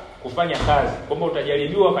vitakapoanza kufanya kazi. Kwamba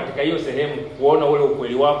utajaribiwa katika hiyo sehemu kuona ule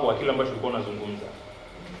ukweli wako wa kile ambacho ulikuwa unazungumza.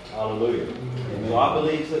 Hallelujah. So I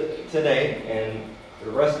believe today and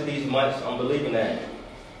the rest of these months, I'm believing that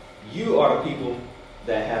you are the people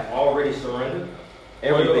that have already surrendered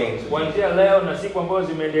everything to kuanzia leo na siku ambazo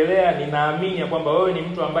zimeendelea, ninaamini ya kwamba wewe ni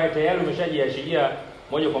mtu ambaye tayari umeshajiashiria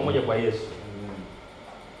moja kwa moja kwa Yesu.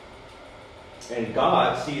 And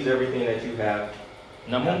God sees everything that you have.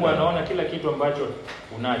 Na Mungu anaona kila kitu ambacho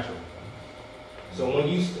unacho. So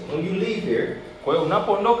when you leave here, kwa hiyo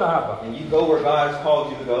unapoondoka hapa and you go where God has called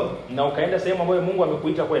you to go, na ukaenda sehemu ambayo Mungu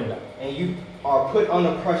amekuita kwenda, and you are put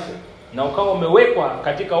under pressure, na ukawa umewekwa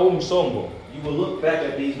katika huu msongo, you will look back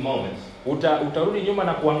at these moments. Utarudi nyuma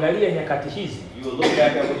na kuangalia nyakati hizi. You will look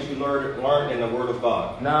back at what you learned in the Word of God.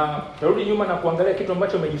 Na utarudi nyuma na kuangalia kitu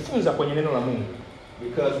ambacho umejifunza kwenye neno la Mungu.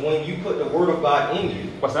 Because when you put the Word of God in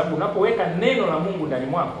you, kwa sababu unapoweka neno la Mungu ndani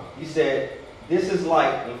mwako, He said, this is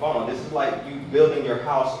like you building your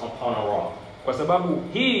house upon a rock. Kwa sababu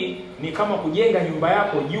hii ni kama kujenga nyumba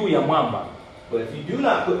yako juu ya mwamba. But if you do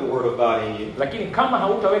not put the Word of God in you, lakini kama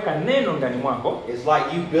hautaweka neno ndani mwako, it's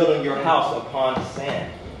like you building your house upon sand.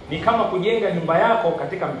 Ni kama kujenga nyumba yako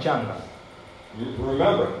katika mchanga.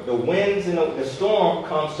 Remember, the winds and the storm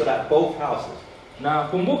comes to that both houses. Na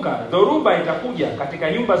kumbuka, dhoruba itakuja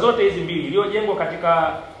katika nyumba zote hizi mbili, iliyojengwa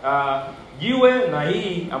katika jiwe na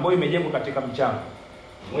hii ambayo imejengwa katika mchanga.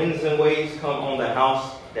 Winds and waves come on the house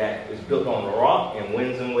that is built on the rock, and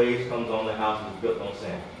winds and waves comes on the house that is built on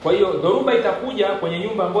sand. Kwa hiyo dhoruba itakuja kwenye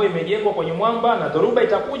nyumba ambayo imejengwa kwenye mwamba, na dhoruba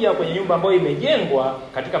itakuja kwenye nyumba ambayo imejengwa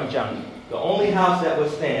katika mchanga. The only house that will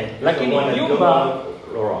stand is lakini the one that's built nyumba on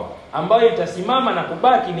the rock. ambayo itasimama na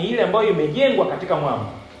kubaki ni ile ambayo imejengwa katika mwamba.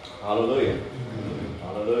 Hallelujah.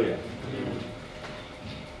 Hallelujah.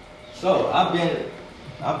 So I've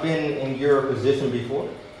been in your position before.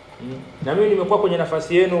 Na mimi nimekuwa kwenye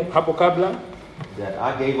nafasi yenu hapo kabla. That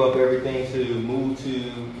I gave up everything to move to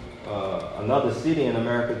another city in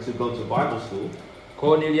America to go to Bible school.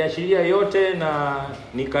 Kwa niliachilia yote na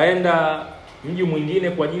nikaenda mji mwingine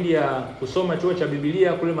kwa ajili ya kusoma chuo cha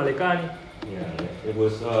Biblia kule Marekani. Yeah, it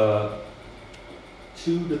was 2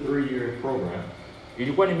 to 3 year program.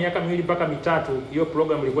 Ilikuwa ni miaka 2 mpaka 3 hiyo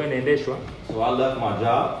program ilikuwa inaendeshwa. So I left my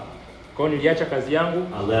job. Kwa niliacha kazi yangu.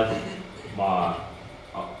 I left my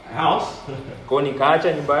house. Kwa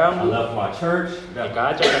nikaacha nyumba yangu. I left my church.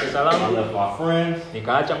 Nikaacha kanisa langu. I left my friends.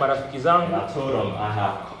 Nikaacha marafiki zangu. And I told them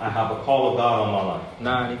I have a call of God on my life.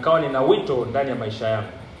 Na nikawa nina wito ndani ya maisha yangu.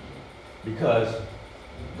 Because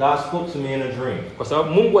God spoke to me in a dream. Kwa sababu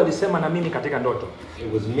Mungu alisema na mimi katika ndoto.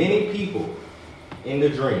 It was many people in the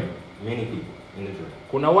dream. Many people in the dream.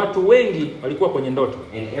 Kuna watu wengi walikuwa kwenye ndoto.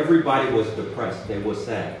 And everybody was depressed. They were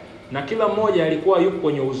sad. Na kila mmoja alikuwa yuko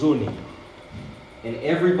kwenye huzuni. And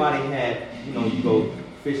everybody had, you go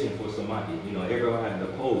fishing for samaki. Everyone had the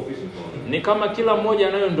pole, fishing pole. Ni kama kila mmoja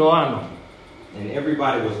anayo ndoano. And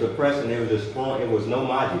everybody was depressed and they were just throwing, it was no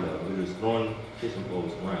maji though. They were just throwing fishing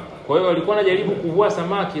poles around. Kwa hiyo walikuwa wanajaribu kuvua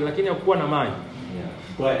samaki lakini hakukuwa na maji. Yeah.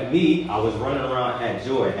 But me, I was running around, had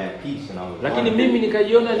joy, had peace, and I was Lakini mimi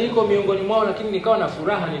nikajiona niko miongoni mwao lakini nikawa na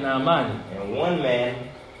furaha, nina amani. And one man,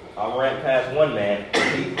 I ran past one man,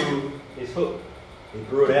 he threw his hook. He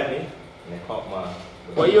threw it at me and it caught my.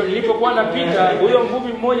 Kwa hiyo nilipokuwa napita, huyo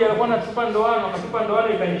mvuvi mmoja alikuwa anatupa ndoano, akatupa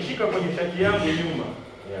ndoano ikanishika kwenye shati yangu nyuma.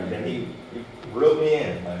 Yeah, then he reeled me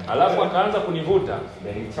in. Alafu akaanza kunivuta.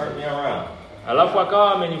 Then he turned me around. Alafu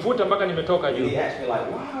akawa amenivuta mpaka nimetoka juu. He asked me like,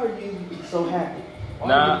 "Why are you so happy?"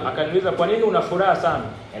 Na akaniuliza kwa nini una furaha sana?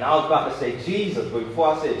 And I was about to say Jesus, but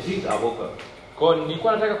before I said Jesus, I woke up. Kwa hiyo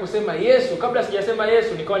nilikuwa nataka kusema Yesu, kabla sijasema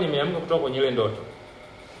Yesu nikawa nimeamka kutoka kwenye ile ndoto.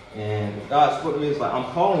 And God spoke to me, it's like, I'm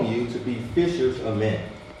calling you to be fishers of men.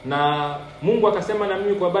 Na Mungu akasema na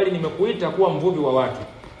mimi kwa bali nimekuita kuwa mvuvi wa watu.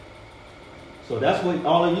 So that's what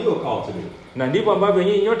all of you are called to do. Na ndivyo ambavyo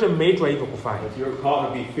nyinyi nyote mmeitwa hivyo kufanya. If you're called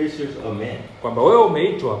to be fishers of men. Kwamba wewe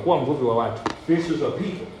umeitwa kuwa mvuvi wa watu. Fishers of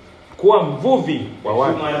people. Kuwa mvuvi wa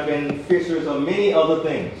watu. You might have been fishers of many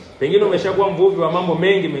other things. Pengine umeshakuwa mvuvi wa mambo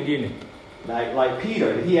mengi mengine. Like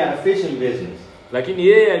Peter, he had a fishing business. Lakini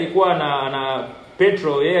yeye alikuwa na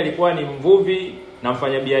Petro, yeye alikuwa ni mvuvi na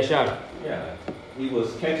mfanyabiashara. Yeah. He was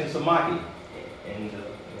catching samaki and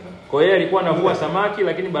Kwa hiyo alikuwa anavua samaki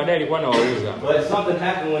lakini baadaye alikuwa anawauza. But something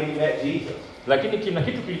happened when he met Jesus. Lakini kuna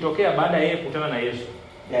kitu kilitokea baada ya yeye kukutana na Yesu.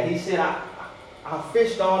 Yeah, he said I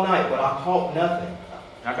fished all night but I caught nothing.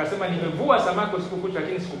 Akasema nimevua samaki usiku kucha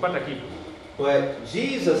lakini sikupata kitu. But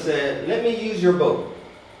Jesus said, "Let me use your boat."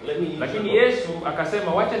 Lakini Yesu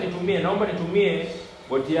akasema wacha naomba nitumie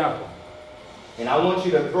boti yako. And I want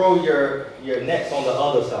you to throw your nets on the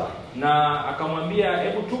other side. Na akamwambia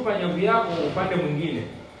hebu tupa nyavu yako upande mwingine.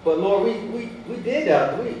 But Lord, we did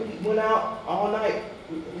that. We went out all night.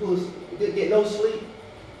 We didn't get no sleep.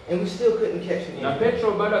 And we still couldn't catch anything. Na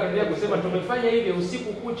Petro bado akaendelea kusema tumefanya hivyo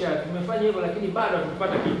usiku kucha, tumefanya hivyo lakini bado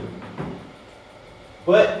hatukupata kitu.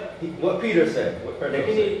 But what Peter said,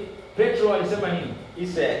 Lakini Petro alisema nini? He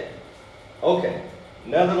said, "Okay,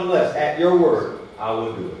 nevertheless, at your word, I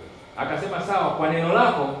will do it." Akasema sawa, kwa neno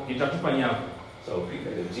lako nitatupa nyavu. So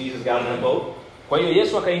Jesus got in the boat. Kwa hiyo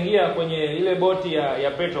Yesu akaingia kwenye ile boti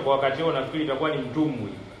ya Petro, kwa wakati huo nafikiri itakuwa ni mtumbwi.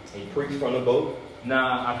 He preached from the boat.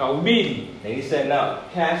 Na akahubiri. And he said, "Now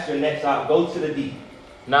cast your nets out, go to the deep."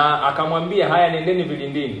 Na akamwambia haya, nendeni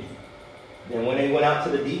vilindini. Then when they went out to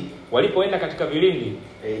the deep, walipoenda katika vilindi,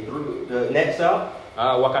 they threw the nets out.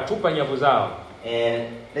 Wakatupa nyavu zao. And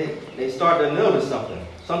they started to notice something.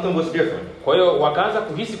 Something was different. Kwa hiyo wakaanza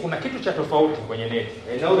kuhisi kuna kitu cha tofauti kwenye neti.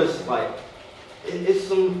 They noticed like it's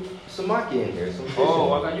some samaki in there, some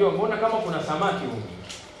fish. Wakajua mbona kama kuna samaki huko.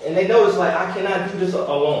 And they noticed like I cannot do this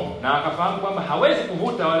alone. Na akafahamu kwamba hawezi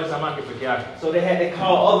kuvuta wale samaki peke yake. So they had to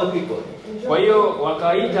call other people. Kwa hiyo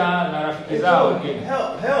wakaita na rafiki zao wengine.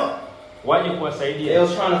 Help. Waje kuwasaidia. There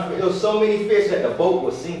was so many fish that the boat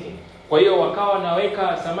was sinking. Kwa hiyo wakawa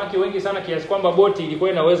naweka samaki wengi sana kiasi kwamba boti ilikuwa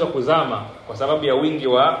inaweza kuzama kwa sababu ya wingi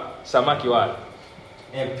wa samaki wale.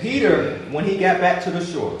 And Peter, when he got back to the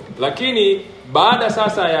shore, lakini baada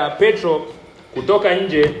sasa ya Petro kutoka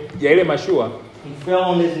nje ya ile mashua, he fell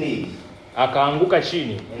on his knees. Akaanguka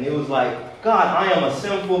chini. And it was like, "God, I am a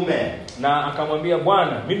sinful man." Na akamwambia,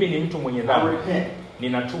 Bwana, mimi ni mtu mwenye dhambi. I repent.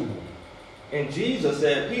 Ninatubu. And Jesus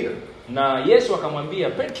said, "Peter, na Yesu akamwambia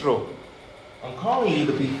Petro, I'm calling you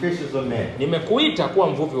to be fishers of men." Nimekuita kuwa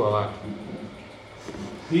mvuvi wa watu.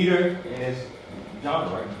 Peter and his John,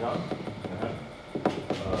 right? John.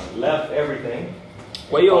 left everything.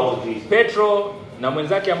 Kwa and hiyo followed Jesus. Petro na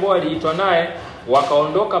mwenzake ambao aliitwa naye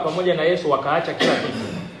wakaondoka pamoja na Yesu, wakaacha kila kitu.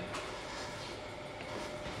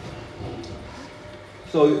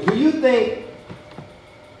 So do you think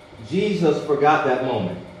Jesus forgot that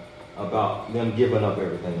moment about them giving up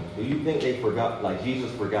everything? Do you think they forgot, like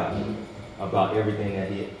Jesus forgot about everything that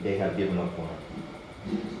they have given up for him?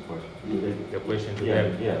 The question to Yeah,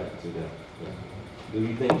 them. yeah, to them. Yeah. Do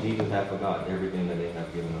you think Jesus had forgotten everything that they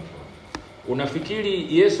have given up for him?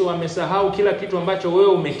 Unafikiri Yesu amesahau kila kitu ambacho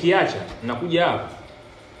wewe umekiacha? Nakuja hapo.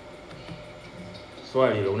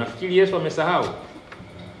 Swali hilo. Unafikiri Yesu amesahau?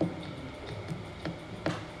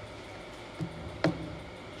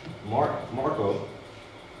 Marko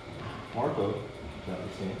chapter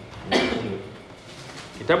 10.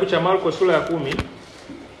 Kitabu cha Marko sura ya 10.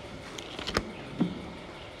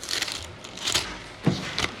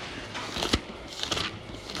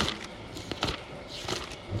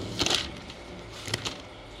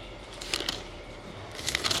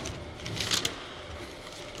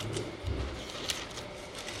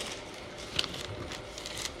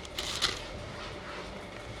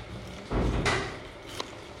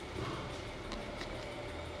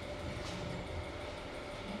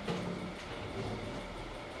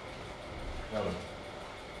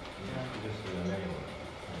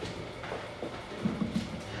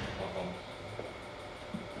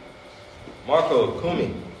 Marco,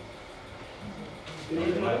 Kumi.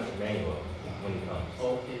 Emmanuel, when he comes.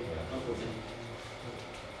 Okay.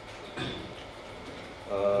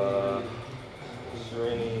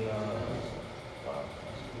 Serene,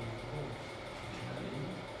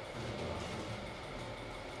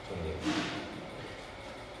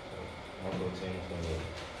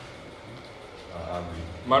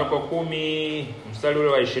 Marko 10 mstari ule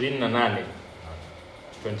wa 28.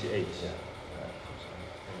 28.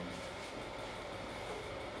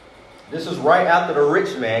 This is right after the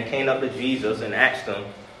rich man came up to Jesus and asked him,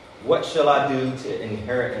 "What shall I do to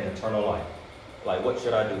inherit an eternal life?" Like, what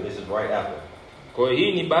should I do? This is right after. Kwa hiyo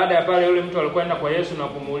hii ni baada ya pale yule mtu alikwenda kwa Yesu na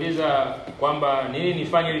kumuuliza kwamba nini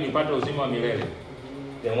nifanye ili nipate uzima wa milele.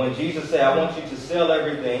 Then when Jesus said, "I want you to sell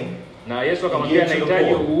everything," Na Yesu akamwambia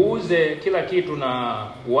nahitaji uuze kila kitu na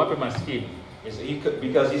uwape maskini.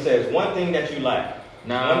 because he says one thing that you lack,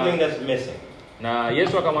 one thing that's missing. Na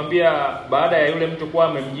Yesu akamwambia baada ya yule mtu kuwa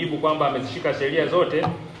amemjibu kwamba amezishika sheria zote,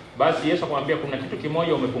 basi Yesu akamwambia kuna kitu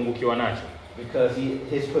kimoja umepungukiwa nacho. Because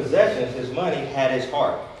his possessions, his money had his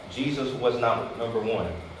heart. Jesus was not number one.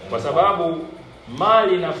 Kwa sababu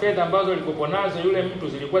mali na fedha ambazo alikuwa nazo yule mtu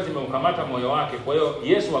zilikuwa zimeukamata moyo wake. Kwa hiyo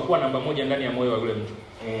Yesu hakuwa namba moja ndani ya moyo wa yule mtu.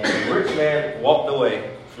 And the rich man walked away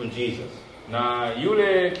from Jesus. Na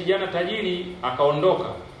yule kijana tajiri akaondoka.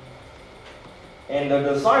 And the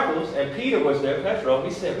disciples, and Peter was there, Petro,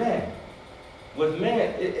 he said, "Man, with man,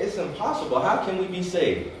 it's impossible. How can we be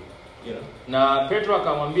saved?" You know. Na Petro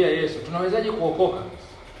akamwambia Yesu, tunawezaje kuokoka?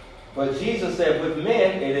 But Jesus said, "With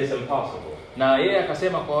men, it is impossible. Na yeye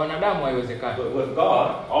akasema kwa wanadamu haiwezekani. But with God,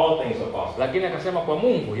 all things are possible." Lakini akasema kwa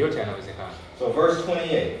Mungu yote yanawezekana. So verse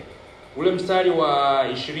 28. Ule mstari wa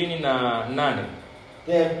 28.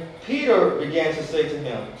 Then Peter began to say to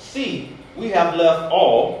him, "See, we have left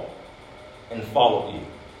all and followed you."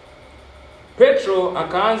 Petro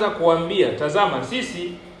akaanza kumwambia,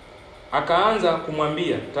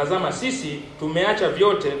 tazama sisi tumeacha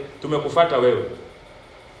vyote tumekufuata wewe.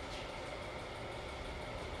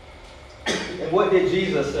 And what did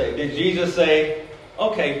Jesus say? Did Jesus say,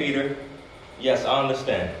 "Okay, Peter, yes, I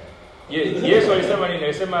understand"? Yesu alisema nini?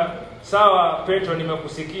 Alisema, sawa Petro,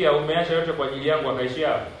 nimekusikia, umeacha yote kwa ajili yangu, akaishia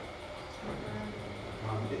hapo.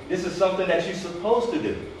 This is something that you're supposed to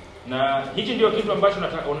do. Na hichi ndio kitu ambacho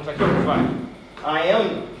unatakiwa kufanya. I am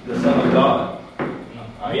the Son of God.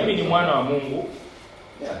 Mimi ni mwana wa Mungu.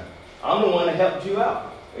 Yeah. I'm the one that helped you out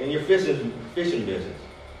in your fishing business.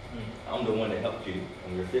 I'm the one that helped you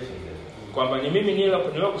in your fishing business. Kwamba ni mimi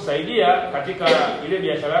nilokusaidia katika ile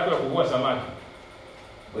biashara yako ya kuvua samaki.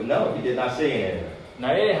 But no, he did not say anything.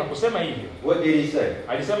 Na yeye hakusema hivyo. What did he say?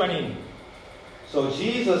 Alisema nini? So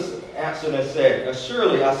Jesus answered and said,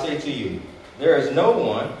 "Surely I say to you, there is no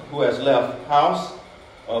one who has left house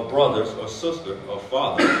or brothers or sister or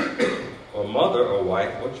father or mother or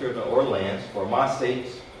wife or children or lands for my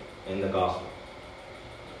sakes in the gospel."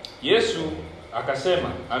 Yesu akasema,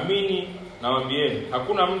 amini nawaambieni,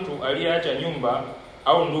 hakuna mtu aliyeacha nyumba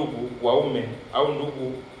au ndugu waume au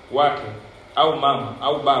ndugu wake au mama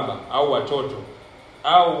au baba au watoto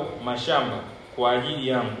au mashamba kwa ajili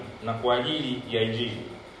yangu na kwa ajili ya Injili,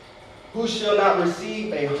 who shall not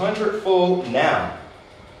receive 100-fold now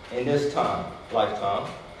in this lifetime,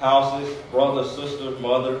 houses, brothers, sisters,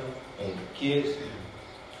 mother, and kids,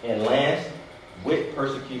 and lands with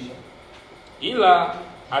persecution. Ila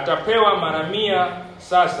atapewa mara 100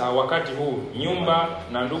 sasa wakati huu, nyumba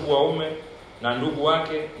na ndugu waume na ndugu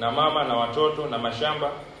wake na mama na watoto na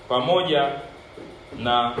mashamba pamoja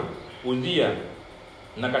na udhia,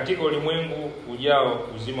 na katika ulimwengu ujao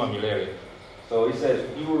uzima wa milele. So he says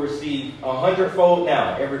you will receive 100-fold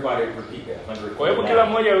now. Everybody repeat that. 100-fold. Kwa hiyo kila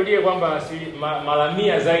mmoja arudie kwamba mara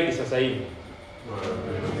 100 zaidi sasa hivi.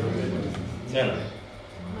 Tena.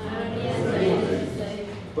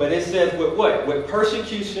 But it says with what? With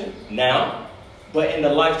persecution now, but in the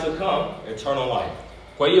life to come, eternal life.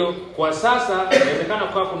 Kwa hiyo kwa sasa inawezekana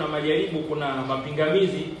kwa kuna majaribu, kuna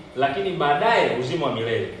mapingamizi, lakini baadaye uzima wa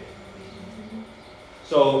milele.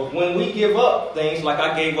 So when we give up things, like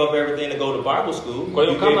I gave up everything to go to Bible school. Kwa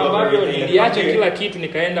hiyo kama ambavyo niliacha kila kitu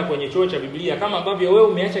nikaenda kwenye chuo cha Biblia, kama ambavyo wewe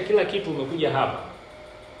umeacha kila kitu umekuja hapa.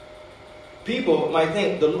 People might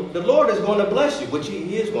think the Lord is going to bless you, which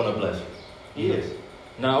he is going to bless you. He is.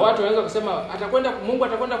 Na watu wanaweza kusema Mungu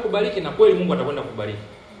atakwenda kubariki, na kweli Mungu atakwenda kubariki.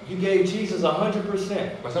 You gave Jesus 100%.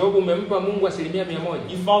 Kwa sababu umempa Mungu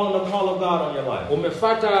 100%. You follow the call of God on your life.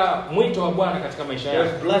 Umefuata mwito wa Bwana katika maisha yako.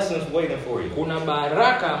 There's blessings waiting for you. Kuna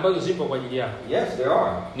baraka ambazo zipo kwa ajili yako. Yes, there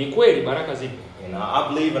are. Ni kweli baraka zipo. And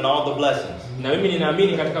I believe in all the blessings. Na mimi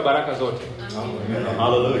ninaamini katika baraka zote.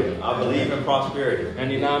 Hallelujah. I believe in prosperity. Na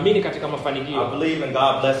ninaamini katika mafanikio. I believe in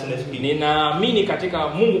God blessing his people. Ninaamini katika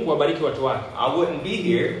Mungu kuwabariki watu wake. I wouldn't be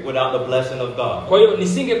here without the blessing of God. Kwa hiyo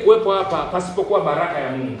nisingekuwepo hapa pasipokuwa baraka ya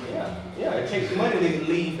Mungu. Yeah, it takes money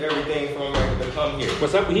to leave everything from America to come here. Kwa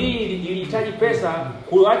sababu hii ilihitaji pesa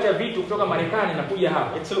kuacha vitu kutoka Marekani na kuja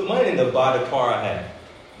hapa. It took money to buy the car I had.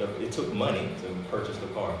 It took money to purchase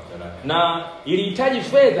the car that I had. Na ilihitaji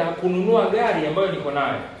fedha kununua gari ambayo niko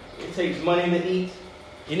nayo. It takes money to eat.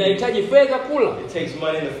 Inahitaji fedha kula. It takes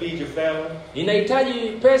money to feed your family. Inahitaji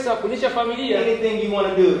pesa kulisha familia. Anything you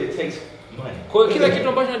want to do, it takes money. Kwa hiyo kila kitu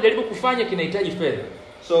ambacho unajaribu kufanya kinahitaji fedha.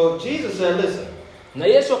 So Jesus said, listen. Na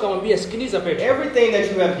Yesu akamwambia, sikiliza Petro. Everything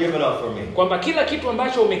that you have given up for me. Kwamba kila kitu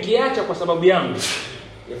ambacho umekiacha kwa sababu yangu.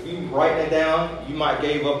 If you write it down, you might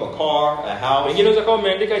give up a car, a house. Pengine unaweza kama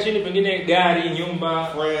umeandika chini, pengine gari, nyumba,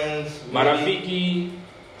 friends, marafiki.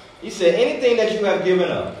 He said anything that you have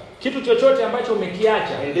given up. Kitu chochote ambacho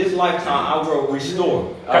umekiacha. In this lifetime I will restore.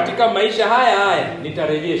 Katika maisha haya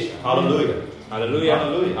nitarejesha. Hallelujah. Hallelujah.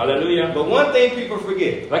 Hallelujah. Hallelujah. But one thing people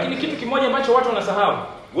forget. Lakini kitu kimoja ambacho watu wanasahau.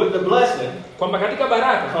 With the blessing, kwamba katika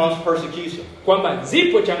baraka comes persecution. Kwamba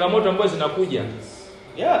zipo changamoto ambazo zinakuja.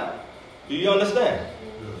 Yeah. Do you understand?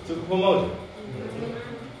 To promote it.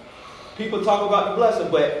 People talk about the blessing,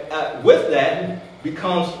 but with that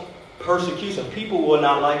becomes persecution. People will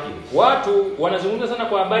not like you. Watu wanazungumza sana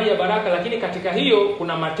kwa habari ya baraka, lakini katika hiyo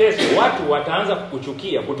kuna mateso. Watu wataanza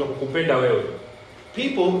kukuchukia, kutokukupenda wewe.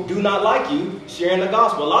 People do not like you sharing the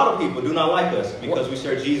gospel. A lot of people do not like us because we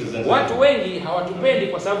share Jesus in Zanzibar. Watu wengi hawatupendi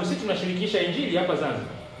kwa sababu sisi tunashirikisha injili hapa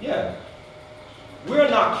Zanzibar. Yeah. We're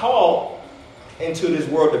not called into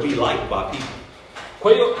this world to be liked by people.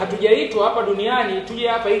 Kwa hiyo hatujaitwa hapa duniani tuje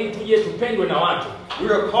hapa ili tuje tupendwe na watu.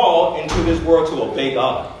 We are called into this world to obey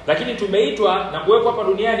God. Lakini tumeitwa na kuwekwa hapa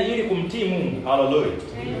duniani ili kumtii Mungu. Hallelujah.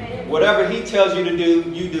 Whatever he tells you to do,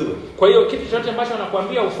 you do it. Kwa hiyo kitu chochote ambacho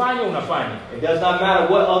anakuambia ufanye, unafanya. It does not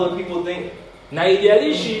matter what other people think. Na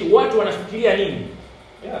haijalishi watu wanafikiria nini.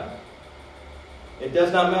 Yeah. It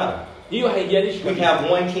does not matter. Hiyo haijalishi. We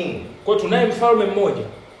have one king. Kwa tunaye mfalme mmoja.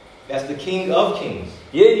 That's the King of Kings.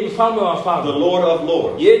 Yeye ni mfalme wa wafalme. The Lord of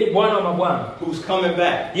Lords. Yeye ni Bwana wa mabwana. Who's coming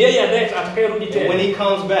back. Yeye atakayerudi tena. And when he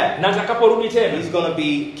comes back, na atakaporudi tena, he's going to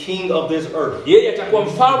be king of this earth. Yeye atakuwa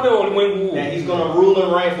mfalme wa ulimwengu huu. And he's going to rule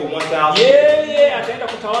and reign for 1,000 years. Yeye ataenda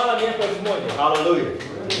kutawala miaka 1000. Hallelujah.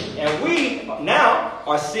 And we now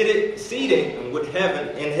are seated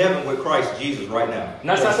in heaven with Christ Jesus right now.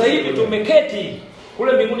 Na sasa hivi tumeketi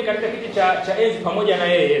kule mbinguni katika kiti cha enzi pamoja na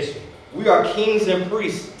yeye Yesu. We are kings and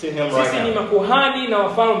priests to him right now. Sisi ni makuhani na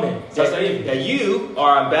wafalme sasa hivi. That you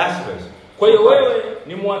are ambassadors. Kwa hiyo wewe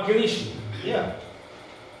ni mwakilishi. Yeah.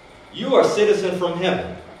 You are citizen from heaven.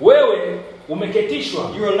 Wewe umeketishwa.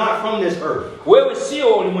 You are not from this earth. Wewe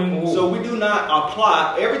sio ulimwengu huu. So we do not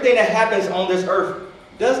apply everything that happens on this earth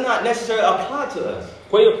does not necessarily apply to us.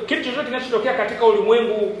 Kwa hiyo kitu chochote kinachotokea katika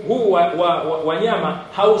ulimwengu huu wa nyama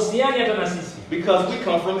hauhusiani hata na sisi. Because we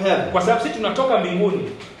come from heaven. Kwa sababu sisi tunatoka mbinguni.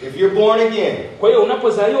 If you're born again, kwa hiyo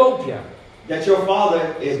unapozaliwa upya, that your father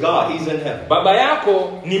is God, he's in heaven. Baba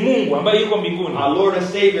yako ni Mungu ambaye yuko mbinguni. Our Lord and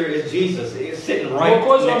Savior is Jesus. He is sitting right next to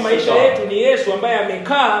God. Mwokozi wa maisha yetu ni Yesu ambaye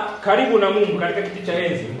amekaa karibu na Mungu katika kiti cha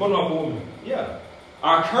enzi, mkono wa kuume. Yeah.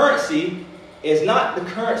 Our currency is not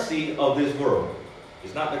the currency of this world.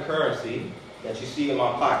 It's not the currency that you see in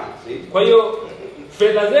my pocket, see? Kwa hiyo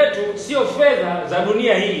fedha zetu sio fedha za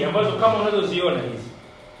dunia hii ambazo kama unazoziona hizi.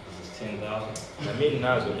 This is 10,000. Na mimi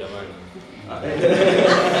ninazo jamani.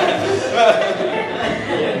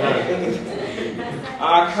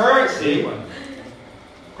 Our currency,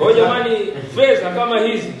 Kwa jamani, fedha kama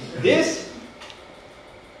hizi, this,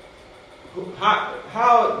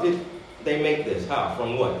 how did they make this? How?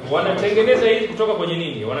 From what? wanatengeneza hizi kutoka kwenye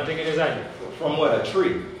nini? Wanatengenezaje? From what? A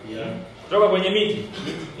tree. Kutoka kwenye miti.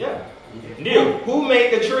 Yeah. Ndio. Who made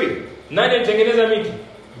the tree? Nani alitengeneza miti?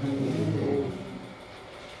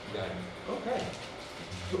 Okay.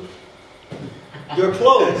 Your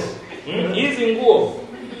clothes. Hizi nguo.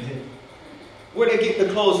 Where they get the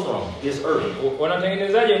clothes from? This earth.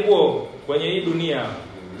 Wanatengenezaje nguo kwenye hii dunia? Yeah.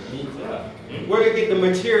 Where they get the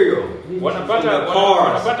material? Wanapata From the cars.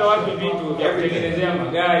 wanapata wapi vitu vya kutengenezea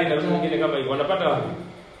magari na vitu vingine kama hivyo? Wanapata wapi?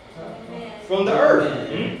 From the earth.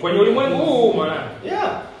 Kwenye ulimwengu huu maana.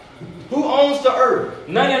 Yeah. Who owns the earth?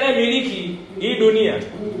 Nani anayemiliki hii dunia?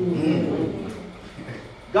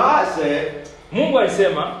 God said, Mungu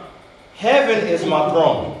alisema heaven is my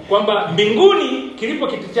throne. kwamba mbinguni kilipo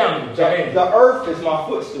kiti changu cha enzi. The earth is my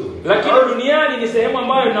footstool. Lakini duniani ni sehemu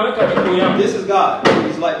ambayo ninaweka miguu yangu. This is God.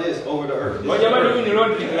 He's like this over the earth. This Kwa is the jamani, earth. huyu ni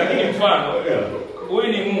Lord, lakini mfano Yeah. huyu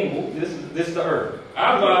ni Mungu. This is the earth.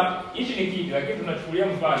 Hapa hichi ni kiti, lakini tunachukulia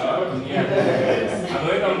mfano hapa duniani.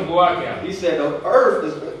 Ameweka mguu wake hapa. He said the earth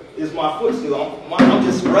is my footstool. I'm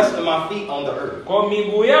just resting my feet on the earth. Kwa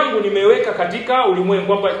miguu yangu nimeweka katika ulimwengu,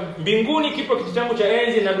 kwamba mbinguni kipo kiti changu cha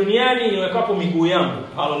enzi na duniani niwekapo miguu yangu.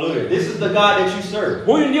 Hallelujah. This is the God that you serve.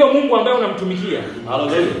 Huyu ndio Mungu ambaye unamtumikia.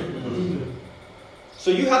 Hallelujah. So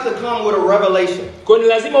you have to come with a revelation Kwa ni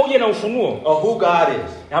lazima uje na ufunuo of who God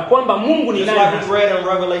is. na kwamba Mungu ni Just nani. like we read in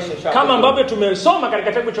Revelation chapter Kama 4, ambavyo tumesoma katika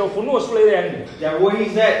kitabu cha Ufunuo sura ile ya 4. that where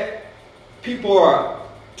he's at, people are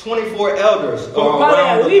 24 elders Kwa pale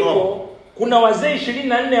around the throne. alipo kuna wazee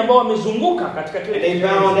 24 ambao wamezunguka katika kile And they kiti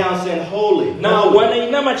cha bow enzi. down saying, holy, Na holy.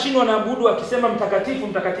 wanainama chini wanaabudu wakisema mtakatifu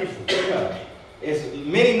mtakatifu. It's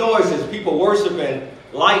many noises, people worshiping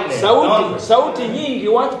lightning, thunder. Sauti nyingi,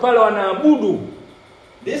 watu pale wanaabudu.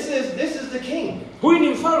 This is the king. Huyu ni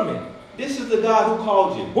mfalme. This is the God who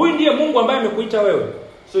called you. Huyu ndiye Mungu ambaye amekuita wewe.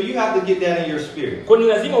 So you have to get that in your spirit. Kwa ni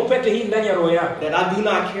lazima upete hii ndani ya roho yako. That I do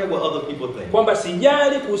not care what other people think. Kwamba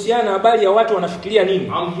sijali kuhusiana na habari ya watu wanafikiria nini.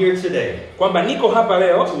 I'm here today Kwamba niko hapa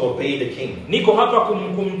leo to obey the king. niko hapa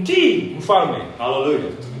kumtii mfalme. Hallelujah.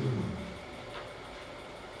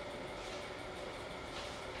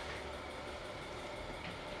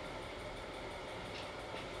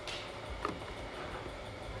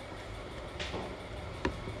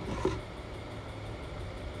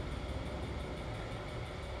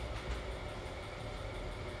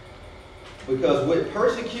 Because with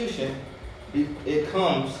persecution, it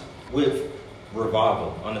comes with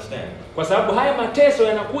revival. Understand? Kwa sababu haya mateso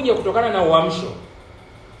yanakuja kutokana na uamsho.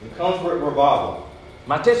 It comes with revival.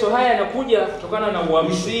 Mateso haya yanakuja kutokana na We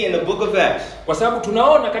uamsho. see in the book of Acts, Kwa sababu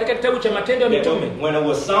tunaona katika kitabu cha Matendo ya Mitume when it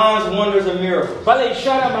was signs, wonders, and miracles, pale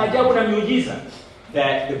ishara, maajabu na miujiza,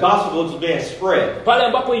 that the gospel was being spread. pale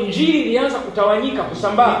ambapo injili ilianza kutawanyika,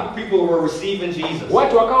 kusambaa, People were receiving Jesus.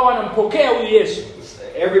 watu wakawa wanampokea huyu Yesu,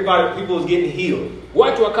 People was getting healed.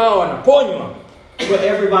 watu wakawa wanaponywa, But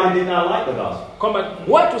everybody did not like the gospel. kwamba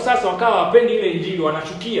watu sasa wakawa wapendi ile injili,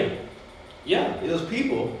 wanachukia. Yeah, it was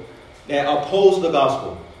people that opposed the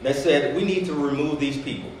gospel. That said, we need to remove these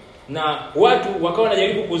people. Na watu wakawa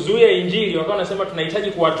wanajaribu kuzuia injili, wakawa wanasema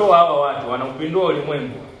tunahitaji kuwatoa hawa watu, wanaupindua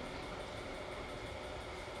ulimwengu.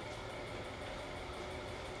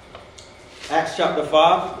 Acts chapter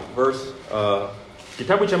 5, verse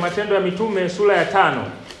Kitabu cha Matendo ya Mitume sura ya 5.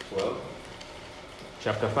 12.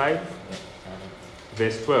 Chapter 5,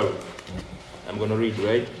 verse 12. I'm going to read,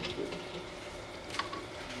 right?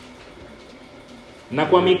 Na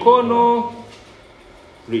kwa mikono,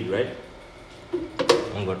 read, right?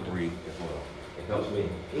 I'm going to read as well. It helps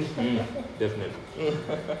me. Definitely.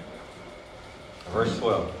 Verse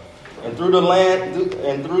 12. And through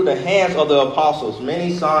the hands of the apostles,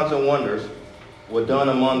 many signs and wonders were done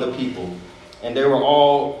among the people, and they were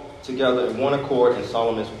all together in one accord in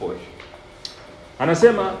Solomon's porch.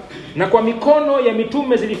 Anasema, na kwa mikono ya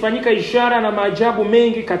mitume zilifanyika ishara na maajabu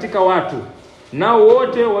mengi katika watu. Nao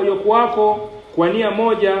wote waliokuwako kwa nia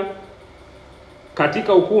moja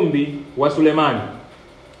katika ukumbi wa Sulemani.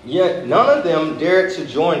 Yet none of them dared to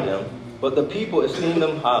join them, but the people esteemed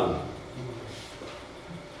them highly.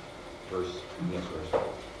 Next verse.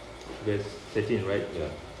 Verse 13, right? Yeah.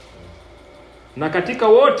 Na katika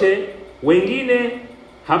wote wengine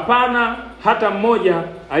hapana hata mmoja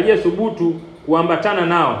aliyethubutu kuambatana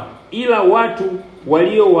nao, ila watu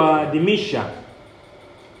waliowaadhimisha.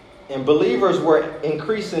 And believers were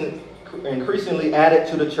increasingly added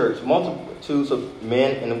to the church, multitudes of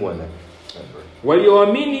men and women.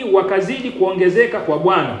 Walioamini wakazidi kuongezeka kwa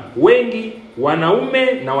Bwana, wengi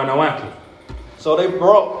wanaume na wanawake. So they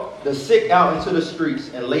brought the sick out into the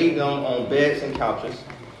streets and laid them on beds and couches.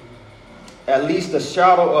 At least the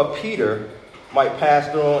shadow of Peter might pass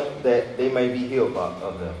through that they may be healed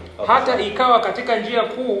of them. Hata ikawa katika njia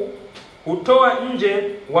kuu hutoa nje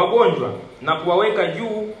wagonjwa na kuwaweka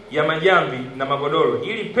juu ya majamvi na magodoro,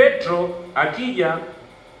 ili Petro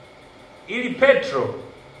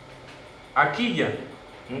akija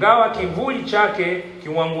ngawa kivuli chake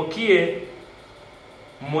kimwangukie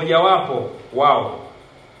mmojawapo wao.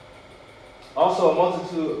 Also a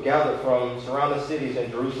multitude gathered from surrounding cities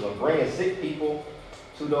in Jerusalem, bringing sick people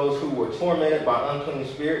to those who were tormented by unclean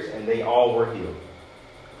spirits, and they all were healed.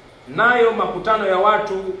 Nayo makutano ya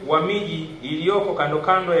watu wa miji iliyoko kando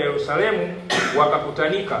kando ya Yerusalemu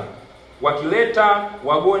wakakutanika, wakileta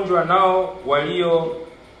wagonjwa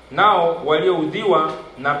nao walioudhiwa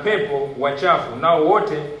na pepo wachafu, nao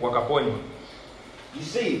wote wakaponywa. You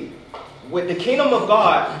see, with the kingdom of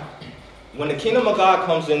God, when the kingdom of God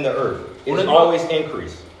comes in the earth, it's always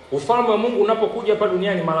increase. Ufalme wa Mungu unapokuja hapa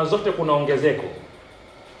duniani mara zote kuna ongezeko.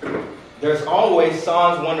 There's always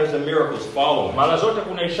signs, wonders and miracles following. Mara zote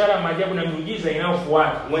kuna ishara, maajabu na miujiza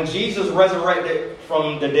inayofuata. When Jesus resurrected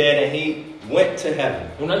from the dead and he went to heaven.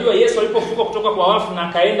 Unajua Yesu alipofufuka kutoka kwa wafu na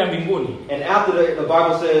akaenda mbinguni. And after the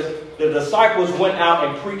Bible says the disciples went out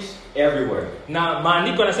and preached everywhere. Na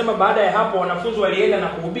maandiko yanasema baada ya hapo wanafunzi walienda na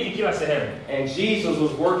kuhubiri kila sehemu. And Jesus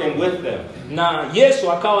was working with them. Na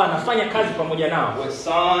Yesu akawa anafanya kazi pamoja nao. With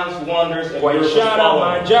signs, wonders and kwa miracles ishara,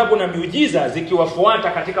 maajabu na miujiza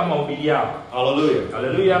zikiwafuata katika mahubiri yao. Hallelujah.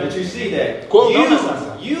 Hallelujah. Did you see that? Kwa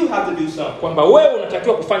You have to do something. Kwamba wewe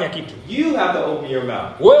unatakiwa kufanya kitu. You have to open your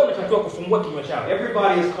mouth. Wewe unatakiwa kufungua kinywa chako.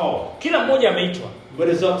 Everybody is called. Kila mmoja ameitwa. But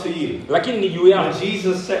it's up to you. Lakini ni juu yako. When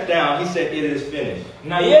Jesus sat down, he said it is finished.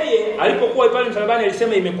 Na yeye alipokuwa pale msalabani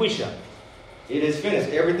alisema imekwisha. It is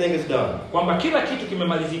finished. Everything is done. Kwamba kila kitu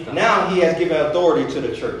kimemalizika. Now he has given authority to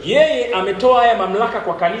the church. Yeye ametoa haya mamlaka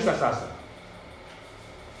kwa kanisa sasa.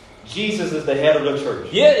 Jesus is the head of the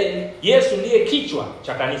church. Yesu ndiye kichwa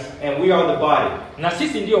cha kanisa. And we are the body. Na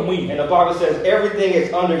sisi ndio mwili. And the Bible says everything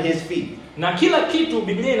is under his feet. Na kila kitu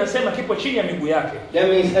Biblia inasema kipo chini ya miguu yake. That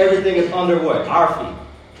means everything is under what? Our feet.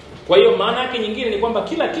 Kwa hiyo maana yake nyingine ni kwamba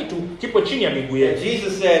kila kitu kipo chini ya miguu yetu.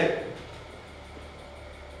 Jesus said,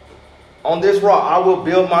 on this rock I will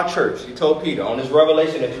build my church. He told Peter, on this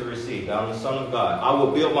revelation that you received, I'm the Son of God, I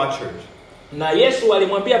will build my church. Na Yesu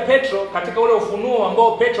alimwambia Petro katika ule ufunuo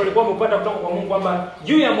ambao Petro alikuwa amepata kutoka kwa Mungu kwamba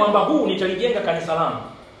juu ya mwamba huu nitalijenga kanisa langu.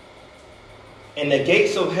 And the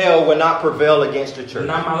gates of hell will not prevail against the church.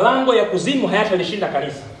 Na malango ya kuzimu hayatalishinda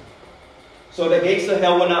kanisa. So the gates of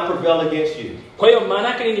hell will not prevail against you. Kwa hiyo maana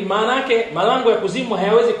yake nini? Maana yake malango ya kuzimu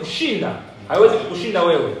hayawezi kushinda. Haiwezi kukushinda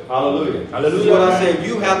wewe. Hallelujah. Hallelujah. What I said,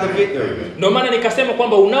 you have the victory. Ndio maana nikasema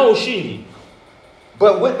kwamba unao ushindi.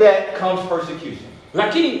 But with that comes persecution.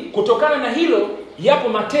 Lakini kutokana na hilo yapo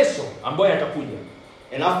mateso ambayo yatakuja.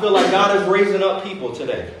 And I feel like God is raising up people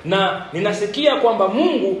today. Na ninasikia kwamba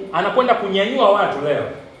Mungu anakwenda kunyanyua watu leo.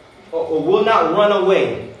 Or will not run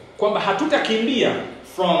away. Kwamba hatutakimbia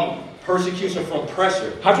from persecution, from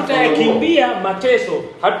pressure. Hatutakimbia mateso,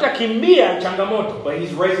 hatutakimbia changamoto. But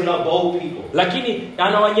he's raising up bold people. Lakini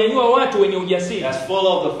anawanyanyua watu wenye ujasiri. That's full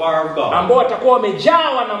of the fire of God. Ambao watakuwa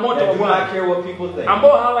wamejawa na moto wa Bwana. That do not care what people think.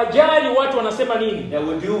 Ambao hawajali watu wanasema nini. That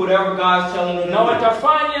will do whatever God's telling them to do. Na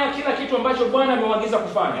watafanya kila kitu ambacho Bwana amewaagiza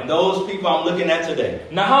kufanya. And those people I'm looking at today.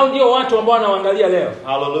 Na hao ndio watu ambao anawaangalia leo.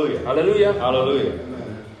 Hallelujah. Hallelujah. Hallelujah.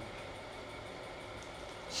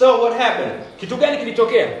 So what happened? Kitu gani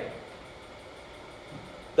kilitokea?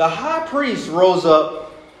 The high priest rose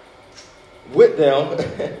up with them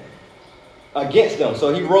against them.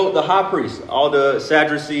 So he wrote, the high priest, all the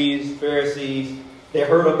Sadducees, Pharisees, they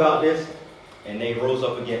heard about this and they rose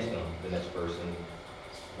up against them. The next verse,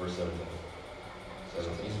 verse 17.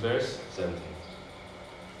 17. Verse 17.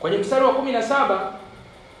 Kwenye mstari wa 17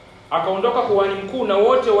 akaondoka kuhani mkuu na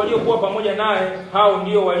wote waliokuwa pamoja naye, hao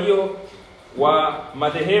ndio walio wa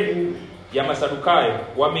madhehebu ya Masadukayo,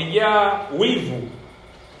 wamejaa wivu.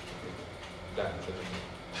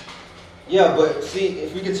 Yeah, but see,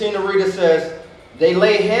 if we continue to read, it says, they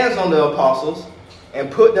laid hands on the apostles and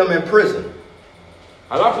put them in prison.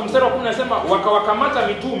 Alafu mstari wa 10 unasema wakawakamata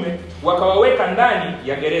mitume wakawaweka ndani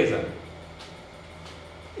ya gereza.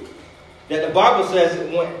 That the Bible says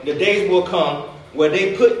when the days will come where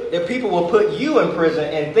the people will put you in prison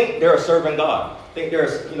and think they're serving God. think they're,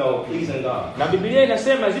 pleasing God. Na Biblia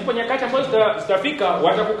inasema zipo nyakati ambazo zitafika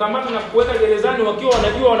watakukamata na kukuweka gerezani wakiwa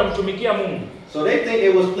wanajua wanamtumikia Mungu. So they think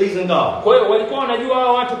it was pleasing God. Kwa hiyo walikuwa wanajua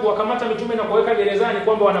hao watu kuwakamata mitume na kuweka gerezani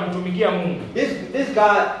kwamba wanamtumikia Mungu. This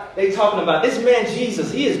God they talking about, this man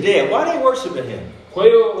Jesus, he is dead. Why are they worshiping him? Kwa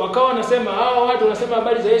hiyo wakawa wanasema hao watu wanasema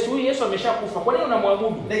habari za Yesu, huyu Yesu ameshakufa. Kwa nini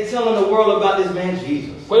unamwabudu? They telling the world about this man Jesus.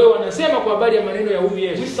 Kwa hiyo wanasema kwa habari ya maneno ya huyu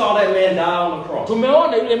Yesu. We saw that man die on the cross.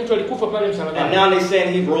 Tumeona yule mtu alikufa pale msalabani. And now they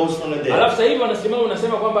saying he rose from the dead. Alafu sasa hivi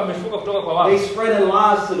wanasema kwamba amefufuka kutoka kwa wafu. They spreading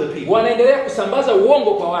lies to the people. Wanaendelea kusambaza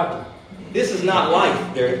uongo kwa watu. This is not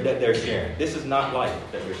life that they're sharing. This is not life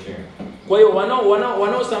that they're sharing. Kwa hiyo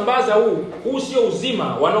wanaosambaza huu sio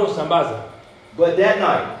uzima wanaosambaza. But that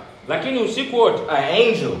night, lakini usiku wote an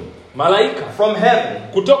angel, malaika from heaven,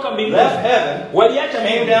 kutoka mbinguni, left heaven, waliacha came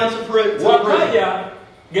mbingu, down to prison, wakaja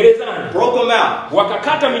gerezani, broke them out,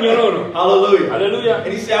 wakakata minyororo. Hallelujah. Hallelujah.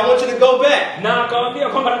 And he said, I want you to go back Na akawaambia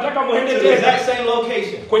kwamba nataka muende to the tena exact same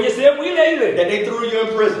location kwenye sehemu ile ile that they threw you in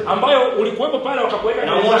prison. ambayo ulikuwepo pale wakakuweka And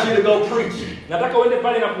I want you gerezani. to go preach Nataka uende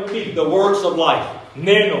pale na kuhubiri the words of life.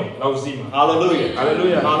 neno la uzima. Hallelujah.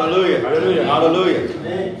 Hallelujah. Hallelujah. Hallelujah. Hallelujah.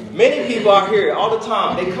 Many people are here all the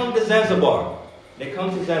time. They come to Zanzibar. They come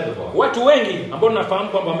to Zanzibar. Watu wengi ambao nafahamu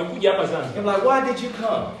kwamba wamekuja hapa Zanzibar. They're like, why did you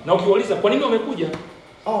come? Na ukiwauliza kwa nini wamekuja?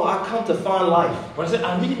 Oh, I come to find life.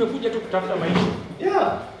 Wanasema mimi nimekuja tu kutafuta maisha.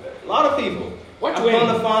 Yeah, a lot of people. What I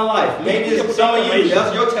come to find life. Maybe it's some of you.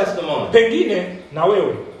 That's your testimony. Pengine na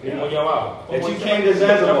wewe ni mmoja wao. That you came to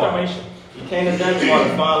Zanzibar. You came to Zanzibar to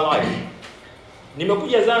find life.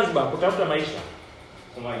 Nimekuja Zanzibar kutafuta maisha.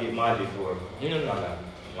 Somebody get Maji for No.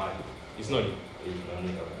 Maji. It's not you.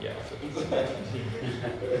 Yeah.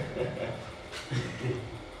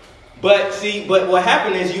 But what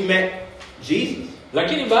happened is you met Jesus.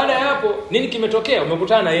 Lakini baada ya hapo nini kimetokea?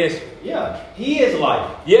 Umekutana na Yesu. Yeah, he is life.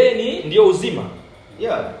 Yeye ndio uzima.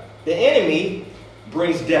 Yeah. The enemy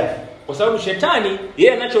brings death. Kwa sababu shetani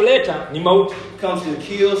yeye anacholeta ni mauti. Comes to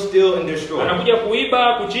kill, steal and destroy. Anakuja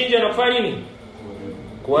kuiba, kuchinja na kufanya nini?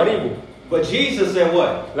 Kuharibu. But Jesus said what?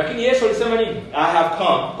 Lakini Yesu alisema nini? I have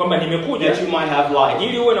come Kwamba nimekuja that you might have life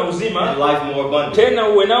ili uwe na uzima and life more abundant. tena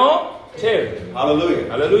uwe nao tele. Hallelujah.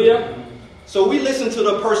 Hallelujah. So we listen to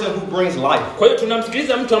the person who brings life. Kwa hiyo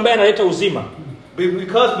tunamsikiliza mtu ambaye analeta uzima.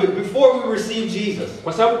 Because before we received Jesus,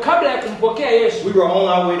 Kwa sababu kabla ya kumpokea Yesu, we were on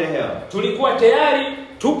our way to hell. tulikuwa tayari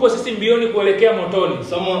tupo sisi mbioni kuelekea motoni.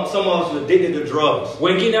 Some of us were addicted to drugs.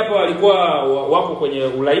 Wengine hapa walikuwa wako kwenye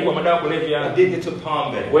ulaibu wa madawa kulevya. Addicted to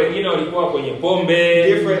palm bay. Wengine walikuwa kwenye pombe.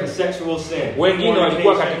 Different sexual sin. Wengine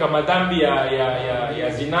walikuwa katika madhambi ya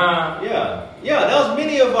zinaa. Yeah, that was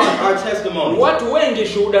many of our testimonies. Watu wengi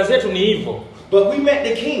shuhuda zetu ni hivyo. But we met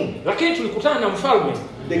the King. Lakini tulikutana na mfalme.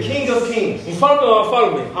 The King of Kings. Mfalme wa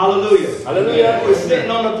wafalme. Hallelujah. Hallelujah. Who is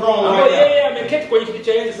sitting on the throne Ambaye right now. yeye ameketi kwenye kiti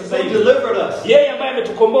cha enzi sasa He hivi. delivered us Yeye ambaye by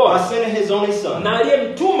ametukomboa sending his only son. na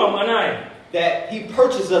aliyemtuma mwanae. That he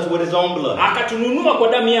purchased us with his own blood. Akatununua kwa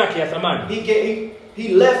damu yake ya thamani. He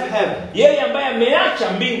left heaven. Yeye ambaye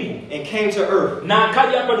ameacha mbingu And came to earth. na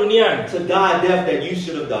akaja hapa duniani. To die a death that you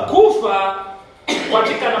should have died. Kufa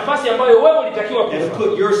katika nafasi ambayo wewe ulitakiwa And kufa.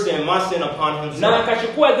 put your sin, my sin upon Na himself.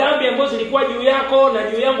 akachukua dhambi ambazo zilikuwa juu yako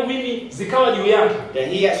na juu yangu mimi zikawa juu yake. That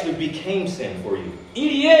he actually became sin for you.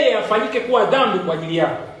 Ili yeye afanyike kuwa dhambi kwa ajili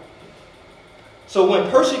yako. So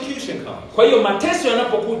when persecution comes, Kwa hiyo mateso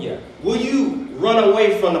yanapokuja, will you run away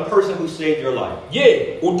from the person who saved your life?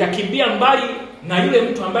 je, utakimbia mbali na yule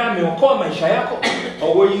mtu ambaye ameokoa maisha yako?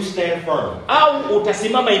 Or will you stand firm? Au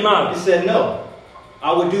utasimama imara? He said, no.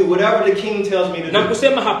 I will do whatever the king tells me to Na do.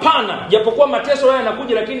 kusema hapana, japokuwa mateso haya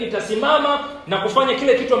yanakuja lakini nitasimama na kufanya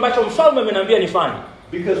kile kitu ambacho mfalme ameniambia nifanye.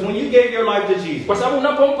 Because when you gave your life to Jesus, Kwa sababu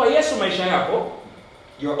unapompa Yesu maisha yako,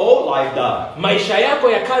 your old life died. maisha yako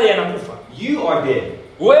ya kale yanakufa. You are dead.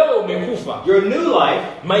 Wewe umekufa. Your new life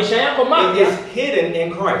Maisha yako is mapya hidden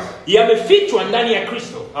in Christ. yamefichwa ndani ya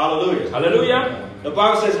Kristo. Hallelujah. Hallelujah. The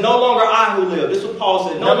Bible says, no longer I who live. This is what Paul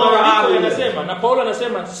said. No Na longer I maandiko who live. yanasema, na Paulo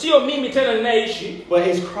anasema, sio mimi tena ninayeishi, But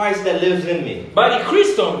it's Christ that lives in me. bali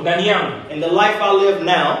Kristo ndani yangu. And the life I live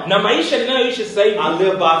now, Na maisha ninayoishi sasa hivi, I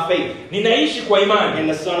live by faith ninaishi kwa imani in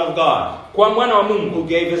the Son of God kwa mwana wa Mungu who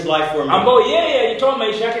gave his life for me. ambao yeye alitoa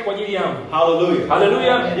maisha yake kwa ajili yangu. Hallelujah.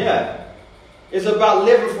 Hallelujah. Yeah. It's about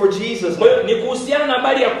living for Jesus Kwa hiyo now. ni kuhusiana na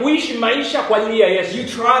habari ya kuishi maisha kwa ajili ya Yesu. You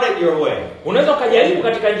tried it your way. Unaweza ukajaribu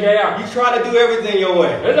katika njia yako. You try to do everything your way.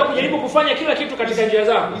 Unaweza kujaribu kufanya kila kitu katika njia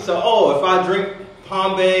zako. You say, oh, if I drink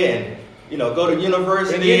palm bay and go to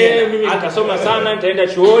university, Pengine mimi nitasoma sana, nitaenda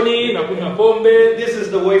chuoni na kunywa pombe. This is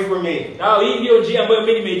the way for me. Hii ndio njia ambayo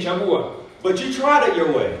mimi nimeichagua. But you tried it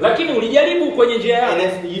your way. Lakini ulijaribu kwenye njia yako. And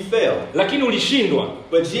if you failed. Lakini ulishindwa.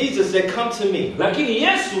 But Jesus said, come to me. Lakini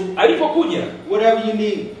Yesu alipokuja, whatever you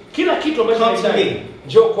need, kila kitu ambacho unahitaji,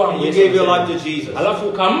 njoo kwangu. You gave your life to Jesus. Alafu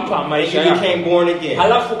ukampa maisha yako. You became born again.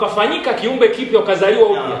 Alafu ukafanyika kiumbe kipya, ukazaliwa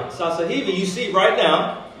upya. Sasa hivi you see right now,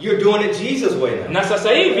 you're doing it Jesus way now. Na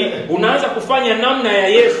sasa hivi unaanza kufanya namna ya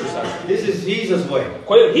Yesu sasa. This is Jesus way.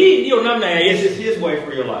 Kwa hiyo hii ndio namna ya Yesu. This is his way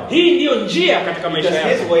for your life. Hii ndio njia katika maisha yako.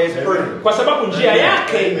 His way is perfect. Kwa sababu njia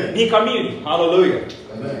yake ni kamili. Hallelujah.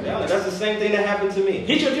 Yeah, that's the same thing that happened to me.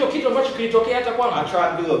 Hicho ndio kitu ambacho kilitokea hata kwangu. I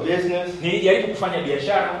tried to do a business. Nilijaribu kufanya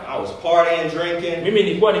biashara. I was partying, drinking. Mimi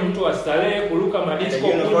nilikuwa ni mtu wa starehe, kuruka madisco,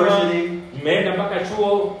 nimeenda mpaka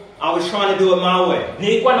chuo. I was trying to do it my way.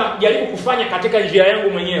 Nilikuwa najaribu kufanya katika njia yangu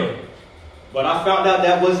mwenyewe. But I found out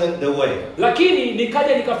that wasn't the way. Lakini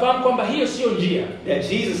nikaja nikafahamu kwamba hiyo sio njia. That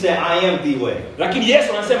Jesus said, I am the way. Lakini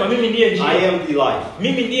Yesu anasema mimi ndiye njia. I am the life.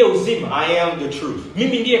 Mimi ndiye uzima. I am the truth.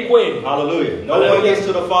 Mimi ndiye kweli. Hallelujah. No one gets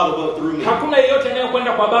to the Father but through me. Hakuna yeyote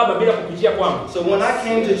anayekwenda kwa Baba bila kupitia kwangu. So when I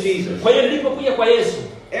came to Jesus, kwa hiyo nilipokuja kwa Yesu,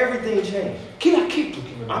 everything changed. Kila kitu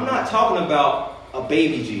kimebadilika. I'm not talking about a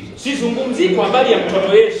baby Jesus. Sizungumzi kwa habari ya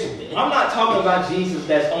mtoto Yesu. I'm not talking about Jesus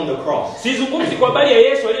that's on the cross. Sizungumzi kwa habari ya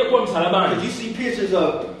Yesu aliyekuwa msalabani. You see pictures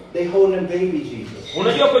of they holding baby Jesus.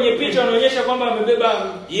 Unajua kwenye picha wanaonyesha kwamba amebeba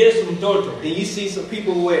Yesu mtoto. Then you see some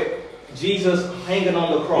people with Jesus hanging on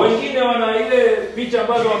the cross. Wengine wana ile picha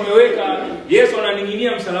ambazo wameweka Yesu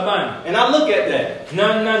ananing'inia msalabani. And I look at that.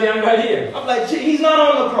 Na naziangalia. I'm like, he's not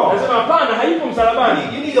on the cross. Nasema hapana, hayupo msalabani.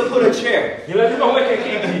 You need to put a chair. Ni lazima uweke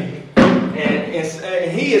kiti.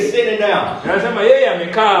 And he is sitting down. Anasema yeye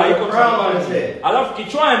amekaa yuko crown on his head. Alafu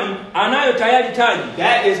kichwani anayo tayari taji.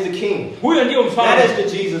 That is the king. Huyo ndio mfalme. That is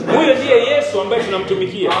the Jesus. Huyo ndiye Yesu ambaye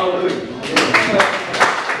tunamtumikia. Hallelujah.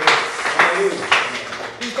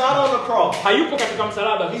 He's not on the cross. Hayupo katika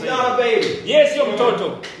msalaba. He's not a baby. Yeye sio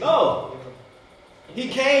mtoto. No. He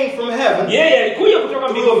came from heaven. Yeye alikuja kutoka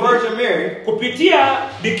mbinguni Virgin Mary kupitia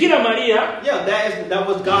Bikira Maria. Yeah, that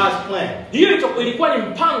was God's plan. Hiyo ilikuwa ni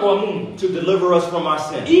mpango wa Mungu to deliver us from our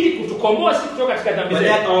sin. Ili kutukomboa sisi kutoka katika dhambi zetu.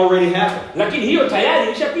 But that already happened. Lakini hiyo tayari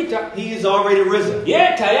ilishapita. He is already risen. Yeye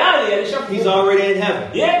tayari alishafufuka. He's already in heaven.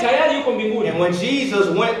 Yeye tayari yuko mbinguni. And when Jesus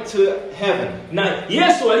went to heaven, na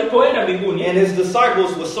Yesu alipoenda mbinguni, and his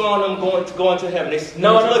disciples were saw him going to heaven.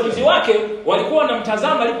 Na wanafunzi wake walikuwa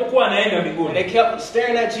wanamtazama alipokuwa anaenda mbinguni. And they kept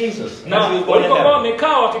staring at Jesus. Na walipokuwa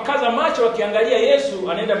wamekaa wakikaza macho wakiangalia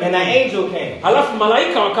Yesu anaenda mbinguni. And an angel came. Halafu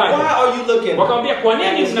malaika wakaja. Why are you looking? Wakamwambia kwa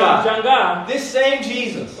nini mnamshangaa? This same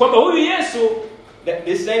Jesus. Kwamba huyu Yesu,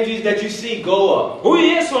 this same Jesus that you see go up. Huyu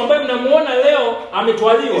Yesu ambaye mnamuona leo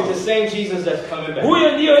ametwaliwa. It's the same Jesus that's coming back.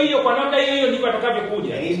 Huyo ndio hiyo kwa namna hiyo ndivyo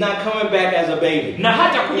atakavyokuja. And he's not coming back as a baby. Na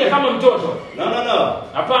hata kuja kama mtoto. No.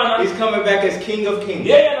 Hapana. He's coming back as King of Kings.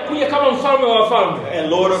 Yeye anakuja kama mfalme wa wafalme. And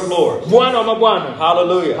Lord of Lords. Bwana wa mabwana.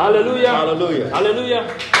 Hallelujah. Hallelujah. Hallelujah. Hallelujah.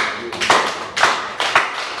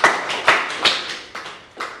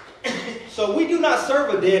 So we do not serve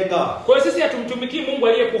a dead God. Kwa sisi hatumtumikii Mungu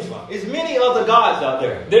aliyekufa. There's many other gods out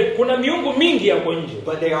there. Kuna miungu mingi hapo nje.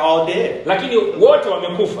 But they are all dead. Lakini wote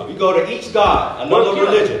wamekufa. You go to each god, another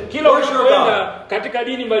religion. Kila unapoenda katika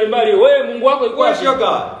dini mbalimbali, wewe Mungu wako yuko wapi? Where's your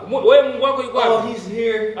God? Wewe Mungu wako yuko wapi? Oh, he's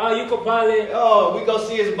here. Yuko pale. Oh, we go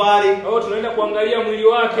see his body. Tunaenda kuangalia mwili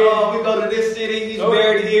wake. Oh, we go to this city, he's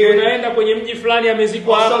buried here. Tunaenda kwenye mji fulani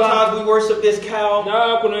amezikwa hapa. Sometimes we worship this cow.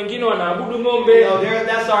 Na kuna wengine wanaabudu ng'ombe.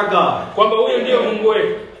 That's our God. Kwamba huyo ndio Mungu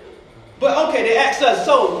wetu. But okay, they ask us,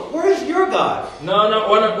 so where is your God? Na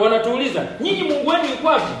wanatuuliza, nyinyi Mungu wenu yuko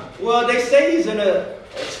wapi? Well, they say he's in a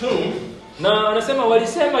tomb. Na wanasema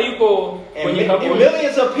walisema yuko kwenye kaburi. And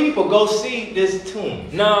millions of people go see this tomb.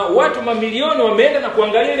 Na watu mamilioni wameenda na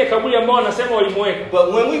kuangalia ile kaburi ambao wanasema walimweka.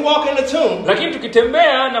 But when we walk in the tomb, lakini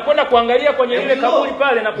tukitembea na kwenda kuangalia kwenye ile kaburi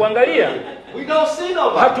pale na kuangalia, we don't see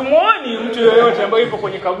nobody. Hatumuoni mtu yoyote ambaye yupo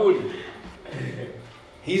kwenye kaburi.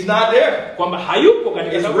 He's not there. Kwamba hayupo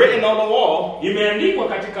katika kaburi. It's written on the wall. Imeandikwa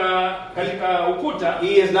katika ukuta. He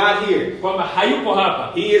is not here. Kwamba hayupo hapa.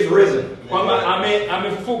 He is risen. Kwamba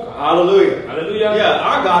amefufuka. Hallelujah. Hallelujah. Yeah,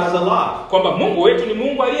 our God is alive. Kwamba Mungu wetu ni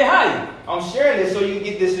Mungu aliye hai. I'm sharing this so you can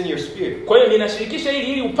get this in your spirit. Kwa hiyo ninashirikisha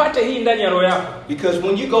hili ili upate hii ndani ya roho yako. Because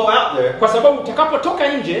when you go out there, kwa sababu utakapotoka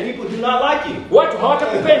nje, people do not like you. Watu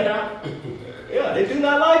hawatakupenda. Yeah, they do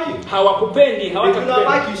not like you. Hawakupendi, They do not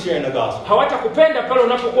hawatakupenda. like you sharing the gospel. Hawatakupenda pale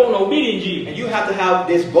unapokuwa unahubiri injili. And you have to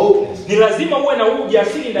have this boldness Ni lazima uwe na huu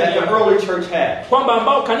ujasiri ndani that the yako. early church had. Kwamba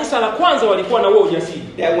ambao kanisa la kwanza walikuwa na huo ujasiri.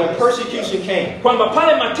 That when persecution came, Kwamba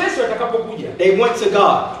pale mateso yatakapokuja, they went to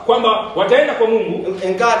God. kwamba wataenda kwa Mungu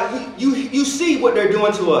And God, you see what they're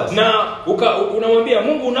doing to us. na unamwambia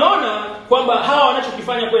Mungu, unaona kwamba hawa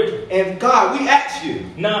wanachokifanya kwetu. And God, we ask you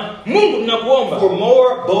Na Mungu tunakuomba for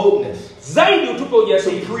more boldness zaidi utupe to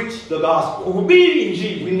ujasiri preach the gospel. kuhubiri We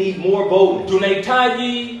injili. need more boldness.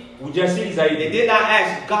 Tunahitaji ujasiri They zaidi. did not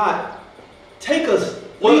ask God, take us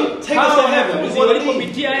to Hawa heaven. wanafunzi We want to leave.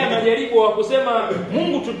 walipopitia haya majaribu wa kusema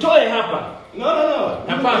Mungu tutoe hapa, No.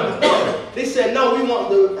 Hapana. They said, no, we want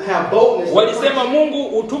to have boldness. to walisema preach.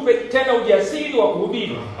 Mungu utupe tena ujasiri wa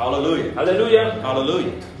kuhubiri. Hallelujah. Haleluya.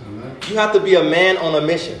 Hallelujah. You have to be a man on a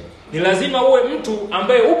mission. Ni lazima uwe mtu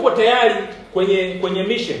ambaye upo tayari kwenye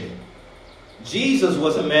mission. Jesus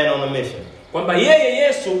was a man on a mission. Kwamba yeye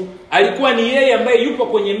Yesu alikuwa ni yeye ambaye yupo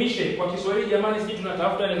kwenye mission. Kwa Kiswahili jamani, sisi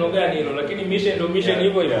tunatafuta neno gani hilo, lakini mission ndio mission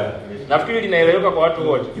hivyo hivyo. Nafikiri linaeleweka kwa watu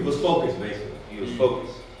wote. He was focused, basically. He was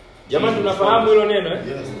focused. Jamani, tunafahamu hilo neno eh?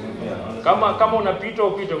 Yes. Yeah. Kama unapita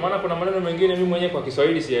upite, maana kuna maneno mengine mimi mwenyewe kwa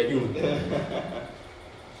Kiswahili siyajui.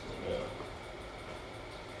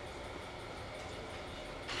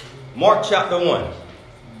 Mark chapter 1.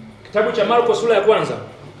 Kitabu cha Marko sura ya kwanza.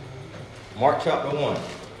 Mark chapter 1.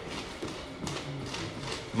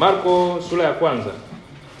 Marko sura ya kwanza.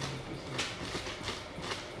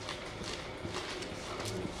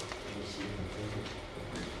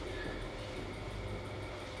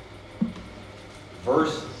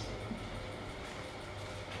 Verse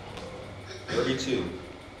 32.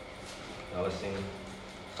 Now let's sing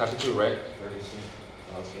 32, right? 32.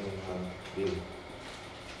 Now let's sing Billy.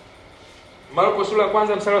 Marko sura ya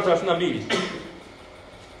kwanza mstari wa 32.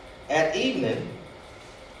 At evening,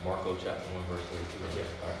 Marko chapter 1 verse 32. Yeah.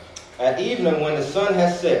 All right. At evening, when the sun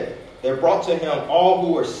has set, they brought to him all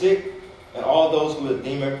who were sick and all those who were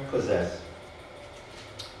demon possessed.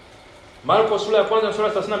 Marko sura ya kwanza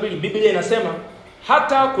mstari wa 32, Biblia inasema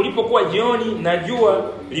hata kulipokuwa jioni na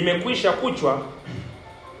jua limekwisha kuchwa,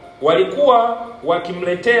 walikuwa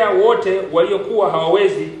wakimletea wote waliokuwa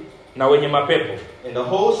hawawezi na wenye mapepo. And the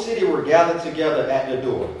whole city were gathered together at the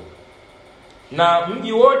door. Na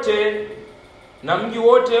mji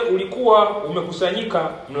wote ulikuwa umekusanyika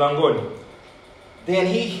mlangoni. Then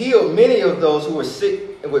he healed many of those who were sick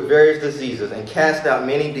with various diseases and cast out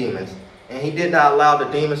many demons. And he did not allow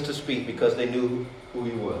the demons to speak because they knew who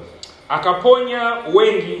he was. Akaponya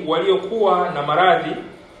wengi waliokuwa na maradhi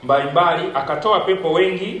mbalimbali, akatoa pepo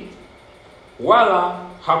wengi, wala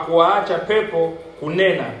hakuwaacha pepo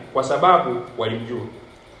kunena kwa sababu walimjua.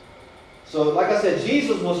 So like I said,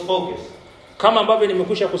 Jesus was focused. Kama ambavyo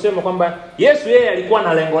nimekwisha kusema kwamba Yesu yeye alikuwa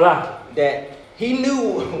na lengo lake. That he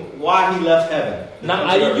knew why he left heaven. Na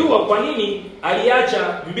alijua kwa nini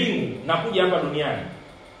aliacha mbingu na kuja hapa duniani.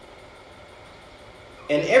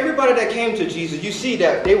 And everybody that came to Jesus, you see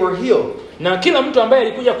that they were healed. Na kila mtu ambaye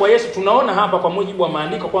alikuja kwa Yesu tunaona hapa kwa mujibu wa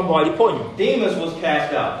maandiko kwamba waliponywa. Demons was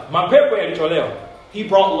cast out. Mapepo yalitolewa. He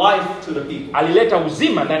brought life to the people. Alileta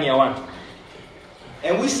uzima ndani ya watu.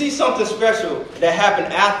 And we see something special that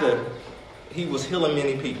happened after he was healing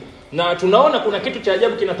many people. Na tunaona kuna kitu cha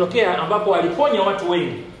ajabu kinatokea ambapo aliponya watu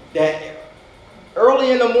wengi. That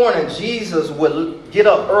early in the morning, Jesus would get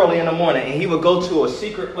up early in the morning and he would go to a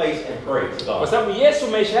secret place and pray to Kwa God. sababu Yesu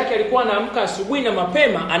maisha yake alikuwa anaamka asubuhi na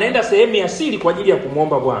mapema, anaenda sehemu ya siri kwa ajili ya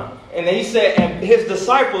kumwomba Bwana. And then he said, and his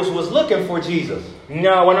disciples was looking for Jesus.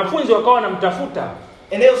 Na wanafunzi wakawa wanamtafuta,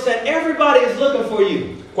 And they said, everybody is looking for you.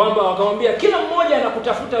 kwamba wakamwambia kila mmoja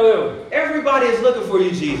anakutafuta wewe. Everybody is looking for you,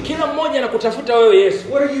 Jesus. Kila mmoja anakutafuta wewe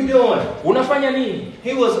Yesu. What are you doing? Unafanya nini?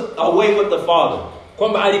 He was away with the Father.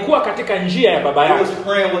 Kwamba alikuwa katika njia ya baba He yake. was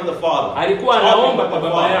praying with the Father. Alikuwa Talking anaomba with kwa the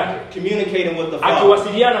baba Father. yake. Communicating with the Father.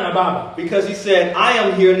 Akiwasiliana na baba. Because he said, I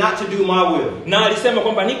am here not to do my will. Na alisema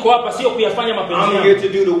kwamba niko hapa sio kuyafanya mapenzi I'm here yangu, to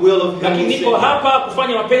do the will of him lakini who niko sent me. hapa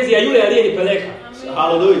kufanya mapenzi ya yule aliyenipeleka.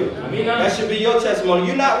 Hallelujah. Amina. That should be your testimony.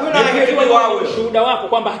 We're not here to do our will. Ushuhuda wako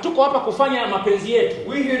kwamba hatuko hapa kufanya mapenzi yetu,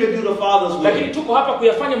 We're here to do the Father's lakini will. tuko hapa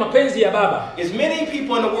kuyafanya mapenzi ya baba. There's many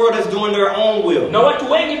people in the world that's doing their own will. Na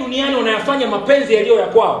watu wengi duniani wanayafanya mapenzi yaliyo ya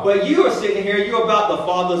kwao, But you are sitting here, you're about the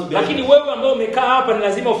Father's lakini business. wewe ambao umekaa hapa ni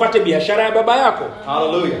lazima ufuate biashara ya baba yako.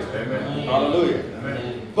 Hallelujah. Amen. Hallelujah.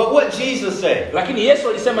 But what Jesus said, Lakini Yesu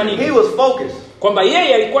alisema he nini? was focused. Kwamba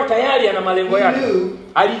yeye alikuwa tayari ana malengo He yake. knew.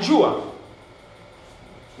 Alijua.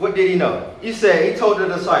 What did he know? He said, he told the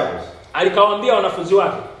disciples, Alikawaambia wanafunzi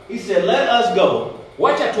wake, he said, let us go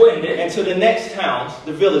wacha tuende into the next towns,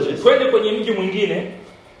 the villages, twende kwenye mji mwingine,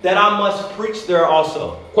 that I must preach there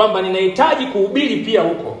also. kwamba ninahitaji kuhubiri pia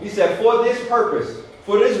huko. He said, for this purpose,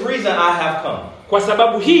 for this reason I have come. Kwa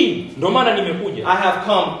sababu hii ndio maana nimekuja. I have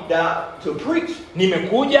come to preach.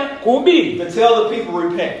 Nimekuja kuhubiri. To tell the people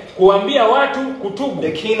repent. Kuambia watu kutubu.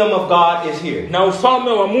 The kingdom of God is here. Na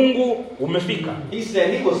ufalme wa Mungu umefika. He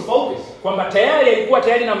said he was focused. Kwamba tayari alikuwa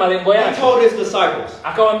tayari na malengo yake. He told his disciples.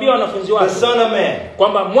 Akawaambia wanafunzi wake. The Son of Man.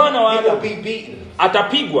 Kwamba mwana wa Adamu will be beaten.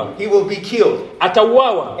 Atapigwa. He will be killed.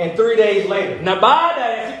 Atauawa. And 3 days later. Na baada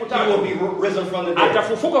ya siku 3 he will be risen from the dead.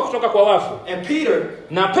 Atafufuka kutoka kwa wafu. And Peter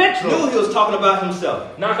na Petro knew he was talking about himself.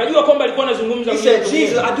 Na akajua kwamba alikuwa anazungumza. He said,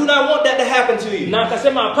 Jesus, I do not want that to happen to you. Na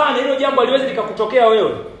akasema hapana, hilo jambo haliwezi likakutokea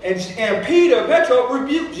wewe. And Petro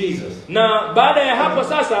rebuked Jesus. Na baada ya hapo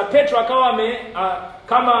sasa Petro akawa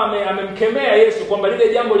amemkemea Yesu kwamba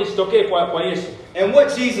lile jambo lisitokee kwa Yesu. And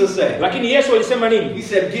what Jesus said? Lakini Yesu alisema nini? He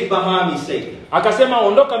said, get behind me, Satan. Akasema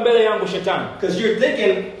ondoka mbele yangu shetani. Because you're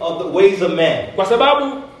thinking of the ways of man. Kwa sababu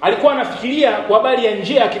alikuwa anafikiria kwa habari ya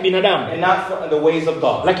njia ya kibinadamu. And not the ways of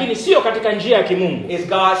God. Lakini sio katika njia ya kimungu. It's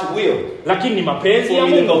God's will. Lakini ni mapenzi ya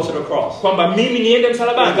Mungu. For me to Mungu. go to the cross. Kwamba mimi niende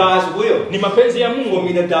msalabani. It's God's will. Ni mapenzi ya Mungu. For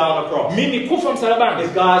me to die on the cross. Mimi kufa msalabani.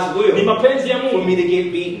 It's God's will. Ni mapenzi ya Mungu. For me to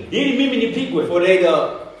get beaten. Ili mimi nipigwe. For they to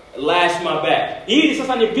lash my back. Ili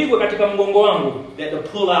sasa nipigwe katika mgongo wangu. That to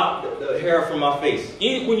pull out the hair from my face.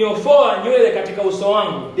 Ili kunyofoa nywele katika uso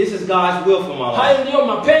wangu. This is God's will for my life. Hayo ndio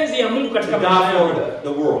mapenzi ya Mungu katika maisha yangu. The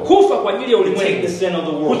world. Kufa kwa ajili ya ulimwengu. Take the sin of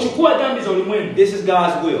the world. Kuchukua dhambi za ulimwengu. This is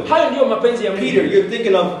God's will. Hayo ndio mapenzi ya Mungu. Peter, you're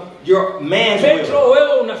thinking of your man's Petro, will.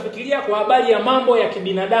 wewe unafikiria kwa habari ya mambo ya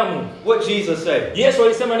kibinadamu. What Jesus said. Yesu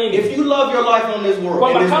alisema nini? If you love your life on this world,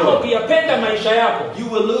 kwamba kama ukiyapenda maisha yako,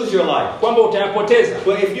 you will lose your life. Kwamba utayapoteza.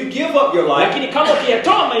 But if you give up your life, lakini kama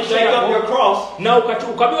ukiyatoa maisha take yako, up your cross, na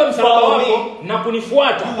ukabeba msalaba wako na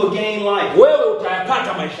kunifuata, you will gain life. Wewe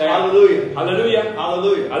utayapata maisha yako. Hallelujah. Hallelujah.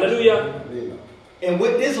 Hallelujah. Hallelujah. And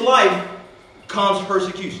with this life comes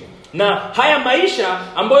persecution. Na haya maisha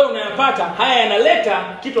ambayo unayapata, haya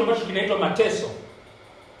yanaleta kitu ambacho kinaitwa mateso.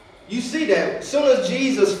 You see that as soon as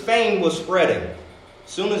Jesus' fame was spreading,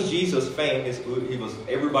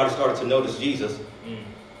 everybody started to notice Jesus,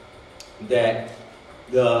 that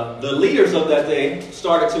the leaders of that day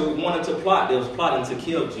wanted to plot. They was plotting to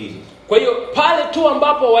kill Jesus. Kwa hiyo pale tu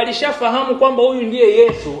ambapo walishafahamu kwamba huyu ndiye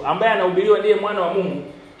Yesu ambaye anahubiriwa ndiye mwana wa Mungu,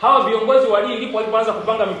 hawa viongozi wa dini ndipo walipoanza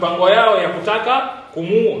kupanga mipango yao ya kutaka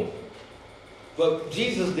kumuua. But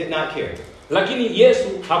Jesus did not care. Lakini Yesu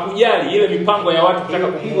hakujali ile mipango ya watu kutaka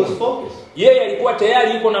kumuua. He was focused. Yeye alikuwa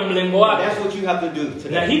tayari yuko na mlengo wake. That's what you have to do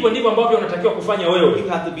today. Na hivyo ndivyo ambavyo unatakiwa kufanya wewe. You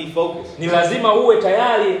have to be focused. Ni lazima uwe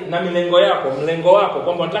tayari na milengo yako, mlengo wako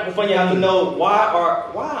kwamba unataka kufanya nini. You have to know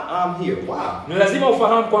why I'm here. Why? Ni lazima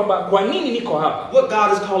ufahamu kwamba kwa nini niko hapa. What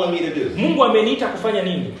God is calling me to do. Mungu ameniita kufanya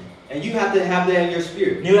nini? And you have to have that in your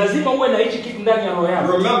spirit. Ni lazima uwe na hichi kitu ndani ya roho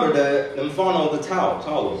yako. Remember the mfano of the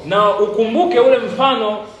towel. Na ukumbuke ule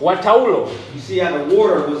mfano wa taulo. You see how the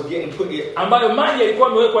water was getting put in. Ambayo maji yalikuwa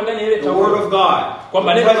yamewekwa ndani ya ile taulo. The word of God.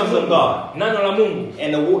 Kwamba the presence of God. Neno la Mungu.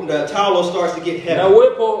 And the towel starts to get heavy. Na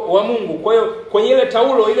uwepo wa Mungu. Kwa hiyo kwenye ile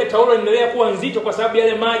taulo inaendelea kuwa nzito kwa sababu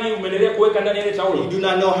yale maji umeendelea kuweka ndani ya ile taulo. You do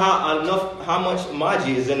not know how much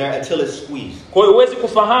maji is in there until it's squeezed. Kwa hiyo huwezi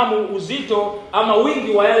kufahamu uzito ama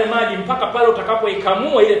wingi wa yale maji mpaka pale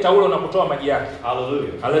utakapoikamua ile taulo na kutoa maji yake.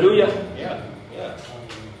 Hallelujah. Hallelujah. Yeah.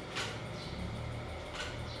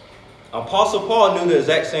 Apostle Paul knew the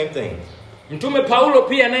exact same thing. Mtume Paulo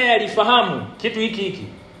pia naye alifahamu kitu hiki.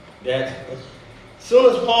 That as soon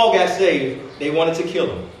as Paul got saved, they wanted to kill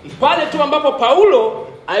him. Pale tu ambapo Paulo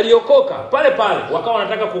aliokoka, pale wakawa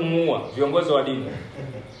wanataka kumuua viongozi wa dini.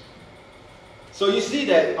 So you see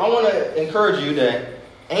that I want to encourage you that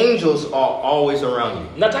angels are always around you.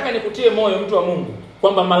 Nataka nikutie moyo mtu wa Mungu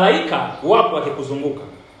kwamba malaika wapo wakikuzunguka.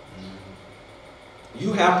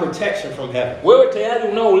 You have protection from heaven. Wewe tayari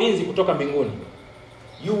unao ulinzi kutoka mbinguni.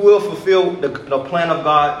 You will fulfill the plan of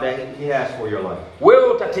God that He has for your life. Wewe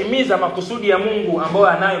utatimiza makusudi ya Mungu ambayo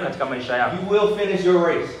anayo katika maisha yako. You will finish your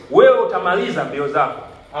race. Wewe utamaliza mbio zako.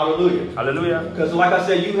 Hallelujah. Hallelujah. Because like I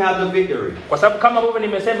said, you have the victory. Kwa sababu kama ambavyo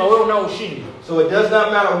nimesema wewe unao ushindi. So it does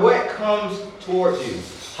not matter what comes towards you.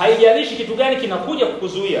 Haijalishi kitu gani kinakuja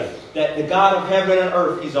kukuzuia. That the God of heaven and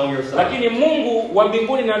earth is on your side. Lakini Mungu wa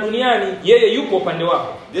mbinguni na duniani yeye yuko upande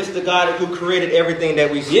wako. This is the God who created everything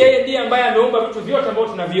that we see. Yeye ndiye ambaye ameumba vitu vyote ambavyo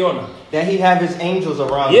tunaviona. That He have His angels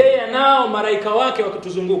around. Yeye anao malaika wake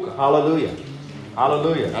wakituzunguka. Hallelujah.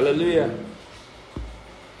 Hallelujah. Hallelujah.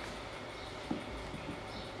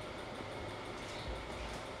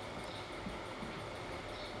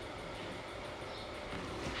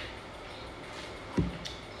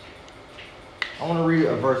 I want to read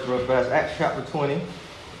a verse real fast. Acts chapter 20.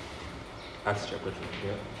 Acts chapter 2.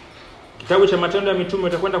 Yeah. Kitabu cha Matendo ya Mitume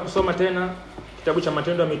utakwenda kusoma tena. Kitabu cha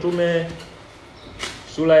Matendo ya Mitume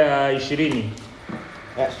sura ya 20.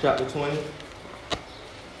 Acts chapter 20.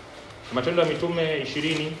 Matendo ya Mitume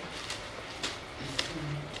 20.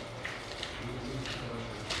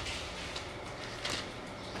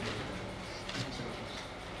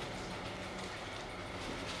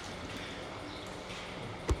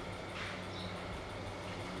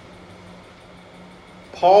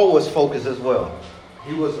 Paul was focused as well.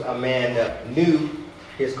 He was a man that knew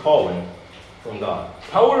his calling from God.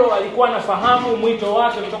 Paulo alikuwa anafahamu mwito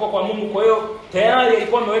wake kutoka kwa Mungu, kwa hiyo tayari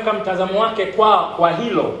alikuwa ameweka mtazamo wake kwa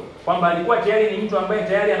hilo, kwamba alikuwa tayari ni mtu ambaye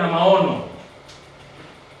tayari ana maono.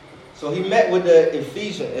 So he met with the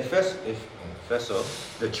Ephesus,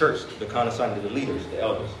 the church, the consigned, the leaders, the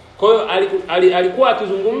elders. Kwa hiyo alikuwa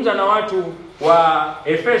akizungumza na watu wa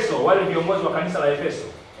Efeso, wale viongozi wa kanisa la Efeso.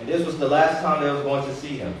 And this was the last time they was going to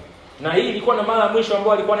see him. Na hii ilikuwa na mara mwisho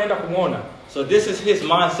ambao alikuwa anaenda kumuona. So this is his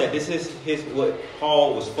mindset. This is what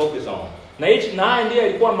Paul was focused on. Na haya ndiyo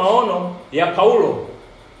ilikuwa maono ya Paulo.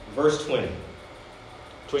 Verse 20.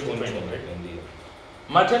 20.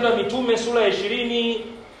 Matendo ya Mitume sura ya 20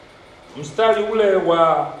 mstari ule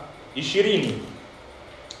wa 20.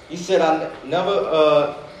 He said, I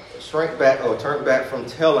never shrank back or turned back from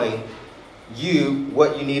telling you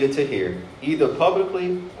what you needed to hear, either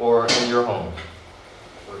publicly or in your home.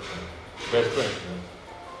 Verse 20.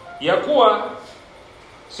 Ya kuwa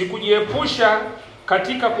sikujiepusha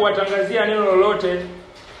katika kuwatangazia neno lolote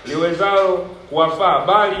liwezalo kuwafaa,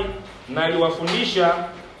 bali naliwafundisha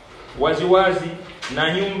waziwazi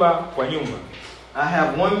na nyumba kwa nyumba. I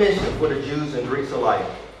have one mission for the Jews and Greeks alike,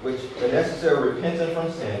 which the necessary repentance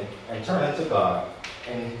from sin and turning to God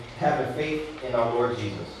and having faith in our Lord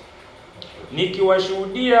Jesus.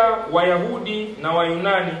 Nikiwashuhudia Wayahudi na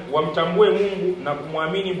Wayunani wamtambue Mungu na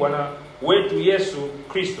kumwamini Bwana wetu Yesu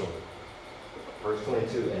Kristo. Verse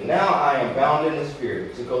 22. And now I am bound in the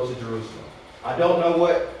Spirit to go to Jerusalem. I don't know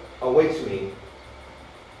what awaits me.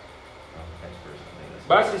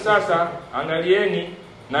 Basi sasa angalieni,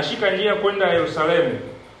 nashika njia kwenda Yerusalemu.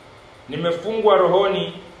 Nimefungwa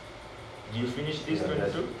rohoni. Do you finish this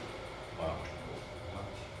 22? Wow.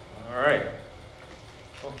 All right.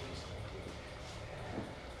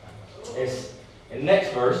 It's in the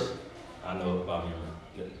next verse. I know about you.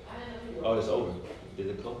 Oh, it's over. Did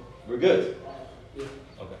it close? We're good.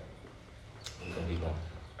 Okay. I'm gonna keep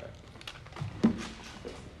going.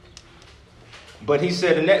 But he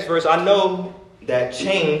said the next verse, I know that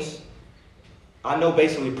chains, I know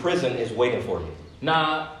basically prison is waiting for you.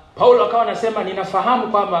 Na Paulo akawa anasema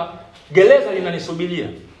ninafahamu kwamba gereza linanisubiria.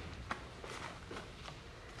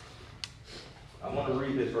 I want to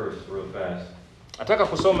read this verse real fast. Nataka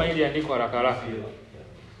kusoma hili andiko haraka haraka. Can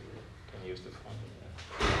you use the phone?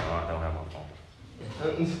 No, I don't have my phone.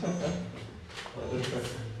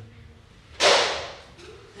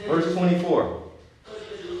 Verse 24.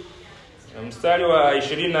 Mstari wa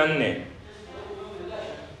 24.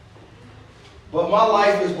 But my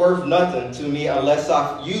life is worth nothing to me unless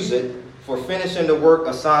I use it for finishing the work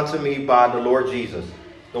assigned to me by the Lord Jesus.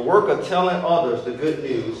 The work of telling others the good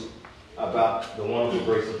news about the wonderful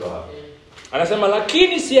grace of God. Anasema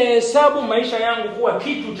lakini siyahesabu maisha yangu kuwa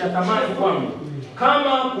kitu cha thamani kwangu,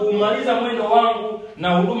 kama kuumaliza mwendo wangu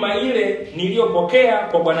na huduma ile niliyopokea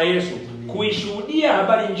kwa Bwana Yesu, kuishuhudia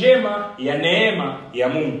habari njema ya neema ya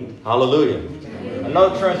Mungu. Hallelujah.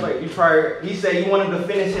 Another translation, he said he wanted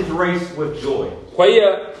to finish his race with joy. Kwa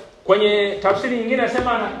hiyo kwenye tafsiri nyingine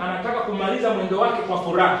anasema anataka kumaliza mwendo wake kwa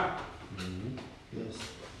furaha.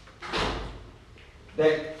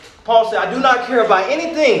 That Paul said, I do not care about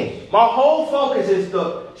anything. My whole focus is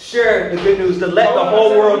to share the good news, to let the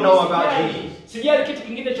whole world know about Jesus. Sijali kitu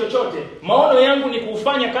kingine chochote. Maono yangu ni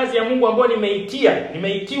kufanya kazi ya Mungu ambayo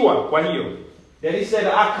nimeitiwa kwa hiyo. That he said,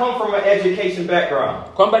 I come from an education background.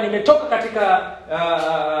 Kwamba nimetoka katika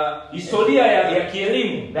historia ya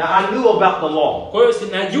kielimu. Now I knew about the law. Kwa hiyo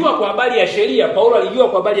sinajua kwa habari ya sheria. Paulo alijua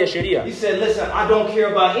kwa habari ya sheria. He said, listen, I don't care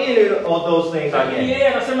about any of those things again. Yeye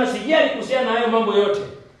anasema sijali kuhusiana na hayo mambo yote.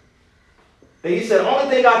 He said,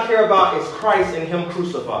 only thing I care about is Christ and him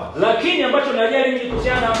crucified. Lakini ambacho najali mimi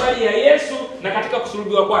kuhusiana na habari ya Yesu na katika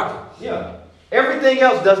kusulubiwa kwake. Yeah. Everything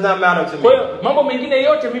else does not matter to me. Kwa hiyo mambo mengine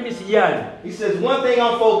yote mimi sijali. He says, one thing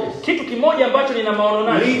I'm focused. Kitu kimoja ambacho nina maono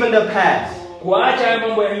nacho. Leaving the past. Kuacha hayo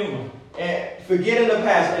mambo ya nyuma. And forgetting the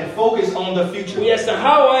past and focus on the future.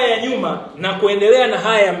 Kuyasahau haya ya nyuma na kuendelea na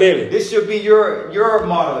haya ya mbele. This should be your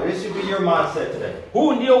motto. This should be your mindset today.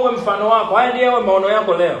 Huu ndio uwe mfano wako. Haya ndio yawe maono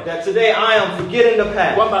yako leo. That today I am forgetting the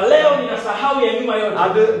past. Kwamba leo ninasahau ya nyuma yote.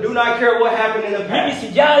 I do not care what happened in the past. Mimi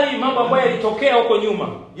sijali mambo ambayo yalitokea huko nyuma.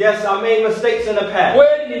 Yes, I made mistakes in the past.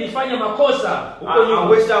 Kweli nilifanya makosa huko nyuma. I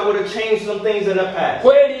wish I would have changed some things in the past.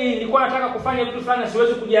 Kweli nilikuwa nataka kufanya vitu fulani,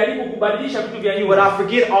 siwezi kujaribu kubadilisha vitu vya nyuma. But I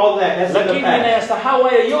forget all that. That's in the Lakini past. ninayasahau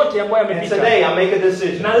haya yote ambayo And yamepita. today I make a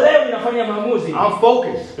decision. Na leo ninafanya maamuzi. I'm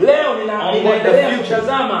focused. Leo ninaendelea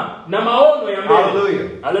kutazama na maono ya mbele. Hallelujah.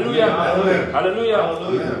 Hallelujah. Hallelujah. Hallelujah.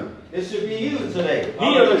 Hallelujah. It should be you today.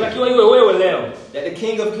 Hiyo inatakiwa iwe wewe leo. That the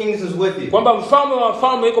King of Kings is with you. Kwamba mfalme wa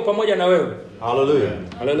wafalme yuko pamoja na wewe. Hallelujah.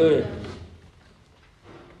 Hallelujah.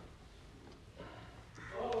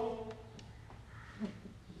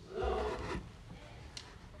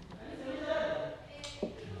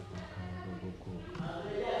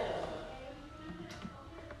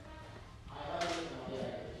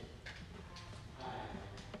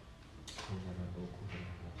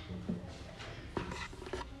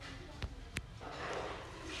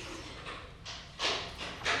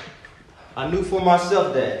 I knew for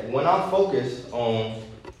myself that when I'm focused on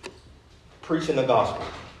preaching the gospel,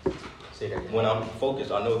 say that when I'm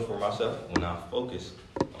focused, I know for myself, when I focus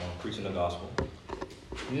on preaching the gospel,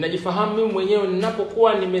 Ninajifahamu mimi mwenyewe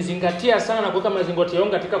ninapokuwa nimezingatia sana kuweka mazingatio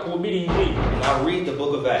yangu katika kuhubiri Injili. and I read the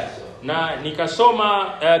book of Acts, Na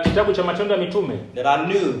nikasoma kitabu cha Matendo ya Mitume. that I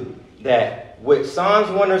knew that with signs,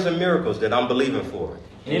 wonders, and miracles that I'm believing for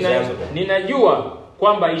in Zanzibar. Ninajua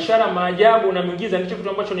kwamba ishara, maajabu na miujiza ndicho kitu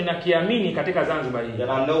ambacho ninakiamini katika Zanzibar hii. That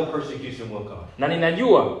I know persecution will come. Na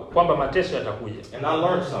ninajua kwamba mateso yatakuja. And I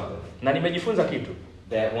learned something. Na nimejifunza kitu.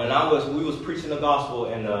 That when we was preaching the gospel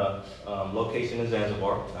in the location in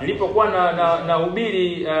Zanzibar. Nilipokuwa na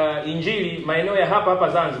hubiri Injili maeneo ya hapa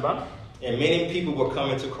Zanzibar. And many people were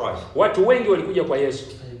coming to Christ. Watu wengi walikuja kwa Yesu.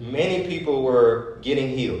 Many people were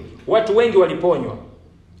getting healed. Watu wengi waliponywa.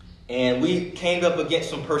 And we came up against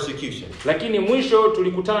some persecution. Lakini mwisho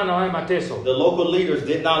tulikutana na haya mateso. The local leaders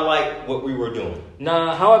did not like what we were doing.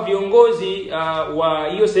 Na hawa viongozi wa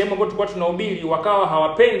hiyo sehemu ambayo tulikuwa tunahubiri wakawa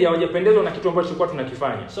hawajapendezwa na kitu ambacho tulikuwa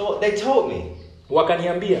tunakifanya. So they told me,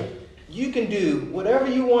 wakaniambia, you can do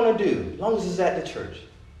whatever you want to do, as long as it's at the church.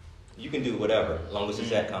 You can do whatever, as long as it's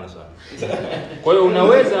that kind of stuff. Kwa hiyo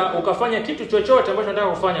unaweza ukafanya kitu chochote ambacho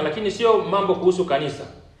unataka kufanya, lakini sio mambo kuhusu kanisa.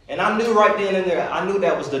 And I knew right then and there, I knew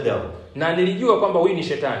that was the devil. Na nilijua kwamba huyu ni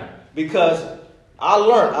shetani. Because I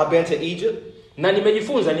learned, I've been to Egypt. Na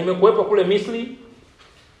nimejifunza, nimekuwepo kule Misri.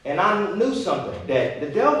 And I knew something, that the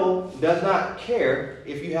devil does not care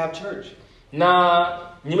if you have church. Na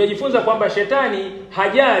nimejifunza kwamba shetani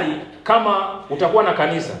hajali kama utakuwa na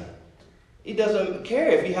kanisa. He doesn't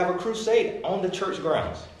care if you have a crusade on the church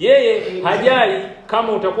grounds. Yeye hajali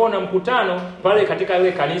kama utakuwa na mkutano pale katika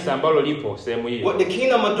ile kanisa ambalo lipo sehemu hiyo. What the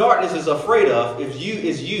kingdom of darkness is afraid of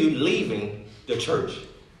is you leaving the church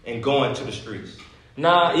and going to the streets.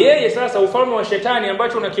 Na yeye sasa ufalme wa shetani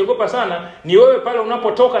ambacho unakiogopa sana ni wewe pale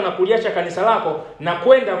unapotoka na kuliacha kanisa lako na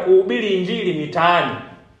kwenda kuhubiri Injili mitaani.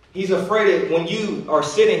 He's afraid when you are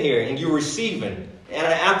sitting here and you're receiving,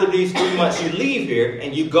 and after these 3 months you leave here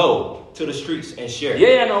and you go to the streets and share.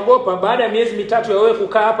 Yeye anaogopa baada ya miezi mitatu ya wewe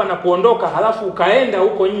kukaa hapa na kuondoka, halafu ukaenda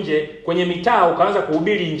huko nje kwenye mitaa ukaanza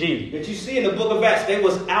kuhubiri Injili. That you see in the book of Acts, they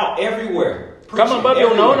was out everywhere. Kama ambavyo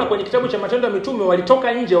unaona kwenye kitabu cha Matendo ya Mitume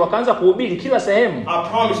walitoka nje wakaanza kuhubiri kila sehemu. I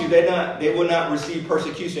promise you they would not receive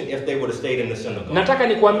persecution if they would have stayed in the synagogue. Nataka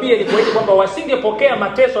nikuambie kwamba wasingepokea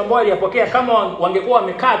mateso ambayo waliyapokea kama wangekuwa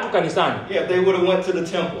wamekaa tu kanisani. Yeah, they would have went to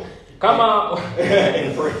the temple. Kama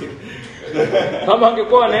and prayed. kama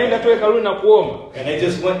wangekuwa wanaenda tu hekaluni na kuomba. And they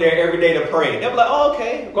just went there every day to pray. They'd be like, oh,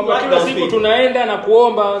 okay. Kwamba kila siku tunaenda na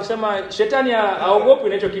kuomba, wakisema shetani haogopi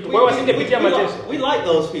na hicho kitu. Kwa hiyo wasingepitia mateso. We like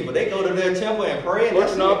those people. They go to their temple and pray. Kwa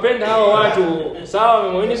tunawapenda hao watu. Sawa,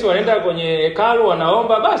 wamemuinisi wanaenda kwenye hekalu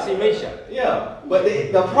wanaomba, basi imeisha. Yeah, but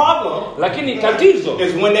the problem Lakini tatizo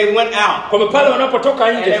is when they went out. Kwamba pale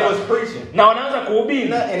wanapotoka nje and was preaching. Na wanaanza kuhubiri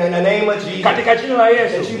In the name of Jesus. katika jina la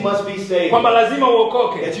Yesu. That you must be saved. Kwamba lazima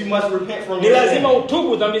uokoke. That you must repent from ni lazima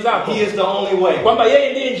utubu dhambi zako. He is the only way. Kwamba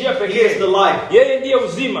yeye ndiye njia pekee. He is the life. Yeye ndiye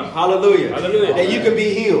uzima. Hallelujah. Hallelujah. That you can be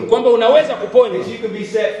healed. Kwamba unaweza kuponywa. That you can be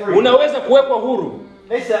set free. Unaweza kuwekwa huru.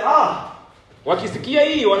 They said, wakisikia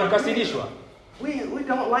hii wanakasirishwa. We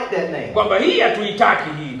don't like that name. Kwamba hii hatuitaki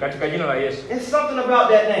hii katika jina la Yesu. There's something about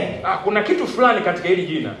that name. Kuna kitu fulani katika hili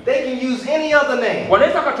jina. They can use any other name.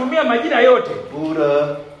 Wanaweza kutumia majina yote.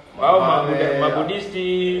 Buddha, au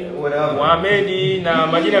Mabudisti, Muhamedi na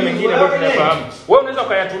majina mengine ambayo tunafahamu. Wewe unaweza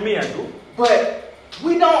ukayatumia tu. But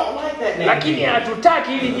We don't like that name. lakini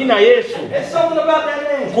hatutaki hili jina Yesu. There's something about that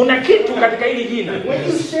name. Kuna kitu katika hili jina. When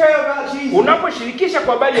you share about Jesus, Unaposhirikisha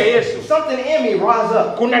kwa habari ya Yesu, something in me rise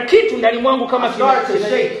up. kuna kitu ndani mwangu kama I started to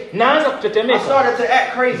shake. naanza I kutetemeka. started to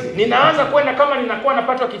act crazy. Ninaanza kwenda kama ninakuwa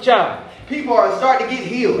napatwa kichaa. People are starting to get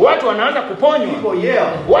healed. Watu wanaanza kuponywa. People yell.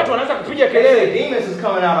 Watu wanaanza kupiga They say kelele. demons is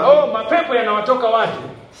coming out of me. Oh, mapepo yanawatoka watu.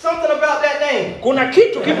 Something about that name. Kuna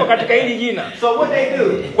kitu kipo katika hili jina. So what they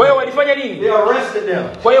do? Kwa hiyo walifanya nini? They arrested them.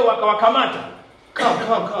 Kwa hiyo wakawakamata. Come.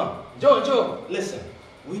 Njoo. Listen,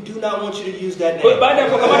 we do not want you to use that Kwa hiyo name. baada ya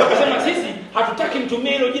kukamata wakasema sisi hatutaki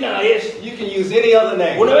mtumie hilo jina la Yesu. You can use any other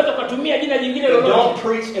name. Unaweza kutumia jina jingine But lolote. don't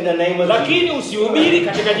preach in the name of Jesus. Lakini usihubiri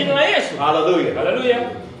katika jina la Yesu. Hallelujah. Haleluya.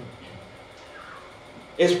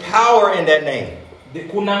 There's power in that name.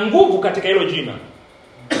 Kuna nguvu katika hilo jina.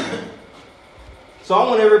 So I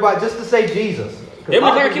want everybody just to say Jesus. Hebu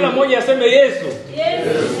nataka kila mmoja aseme Yesu.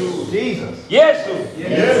 Jesus. Yesu.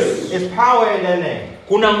 There's power in that name.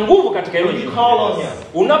 Kuna nguvu katika hilo When you jina. call on him,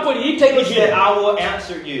 Unapoliita hilo he said, jina I will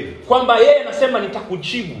answer you. kwamba yeye anasema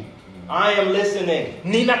nitakujibu. I am listening,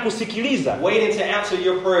 Ninakusikiliza. waiting to answer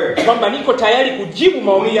your prayer. Kwamba niko tayari kujibu When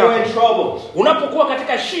maombi you're yako. in trouble, Unapokuwa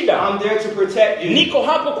katika shida, I'm there to protect you. niko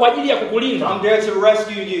hapo kwa ajili ya kukulinda. I'm there to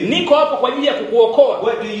rescue you. Niko hapo kwa ajili ya kukuokoa.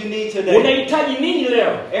 What do you need today? Unahitaji nini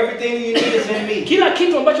leo? Everything you need is in me. Kila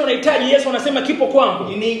kitu ambacho unahitaji Yesu anasema kipo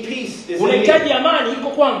kwangu. You need peace, is in me. Unahitaji amani, iko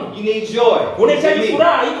kwangu. You need joy, it's Unahitaji in me.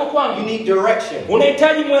 furaha, iko You kwangu. need direction.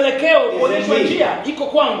 Unahitaji mwelekeo, in kuonyeshwa me. njia, iko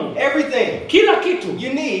kwangu. Everything Kila kitu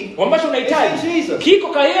you need ambacho is in unahitaji Jesus. kiko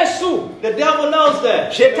kwa Yesu. The devil knows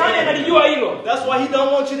that. Shetani analijua hilo. That's why he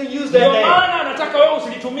don't want you to use Ndio that name. maana anataka wewe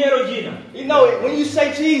usilitumie hilo jina. You know, when you say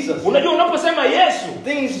Jesus, Unajua unaposema Yesu,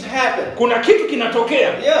 things happen. kuna kitu kinatokea.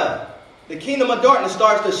 Yeah. The kingdom of darkness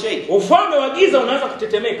starts to shake. Ufalme wa giza unaanza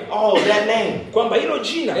kutetemeka. Oh, that name. Kwamba hilo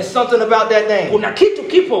jina, There's something about that name. kuna kitu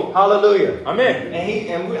kipo. Hallelujah. Amen.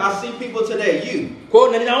 I see people today, you. Kwa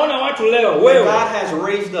hiyo ninaona watu leo, God wewe, has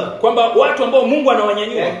raised up. kwamba watu ambao Mungu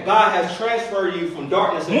anawanyanyua. That God has transferred you from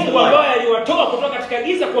darkness into Mungu light. ambaye aliwatoa kutoka katika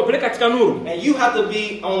giza kuwapeleka katika nuru. And you have to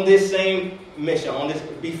be on this same mission,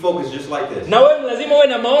 be focused just like this. Na wewe lazima uwe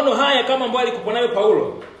na maono haya kama ambayo alikuwa nayo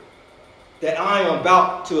Paulo. That I am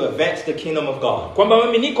about to advance the kingdom of God. Kwamba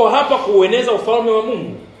mimi niko hapa kuueneza ufalme wa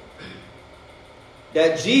Mungu.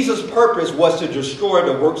 That Jesus' purpose was to destroy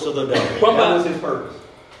the works of the devil. That was his purpose.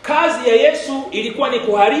 Kazi ya Yesu ilikuwa ni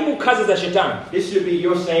kuharibu kazi za shetani. This should be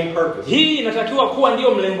your same purpose. Hii inatakiwa kuwa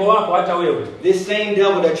ndio mlengo wako hata wewe. This same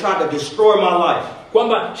devil that tried to destroy my life.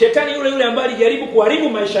 Kwamba shetani yule ambaye alijaribu kuharibu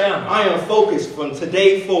maisha yangu. I am focused from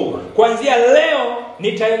today forward. Kuanzia leo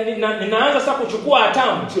ninaanza sasa kuchukua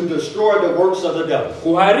hatamu To destroy the works of the devil.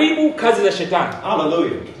 kuharibu kazi za shetani.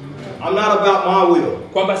 Hallelujah. I'm not about my will.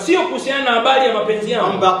 Kwamba sio kuhusiana na habari ya mapenzi I'm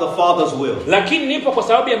yangu, about the Father's will. lakini nipo kwa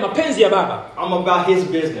sababu ya mapenzi ya Baba. I'm about his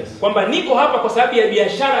business. Kwamba niko hapa kwa sababu ya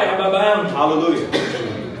biashara ya Baba yangu. Hallelujah.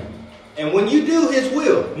 And when you do his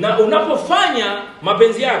will, Na unapofanya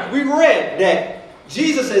mapenzi yake, we read that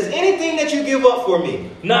Jesus says, anything that you give up for me,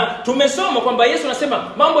 na tumesoma kwamba Yesu anasema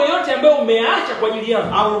mambo yote ambayo umeacha kwa ajili yangu,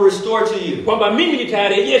 I will restore to you kwamba mimi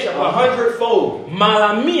nitayarejesha kwako 100-fold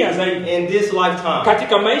mara 100 zaidi in this lifetime.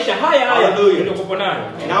 katika maisha haya Hallelujah. niliyokuwa nayo.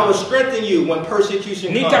 And I will strengthen you when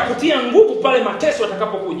persecution comes. Nitakutia nguvu pale mateso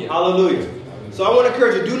yatakapokuja. Hallelujah. So I want to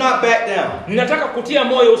encourage you, do not back down. Ninataka kutia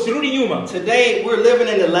moyo usirudi nyuma. Today, we're living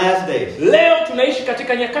in the last days. Leo tunaishi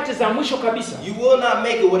katika nyakati za mwisho kabisa. You will not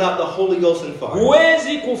make it without the Holy Ghost and fire.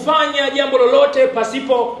 Huwezi kufanya jambo lolote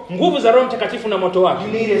pasipo nguvu za Roho Mtakatifu na moto wake.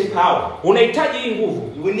 You need his power. Unahitaji hii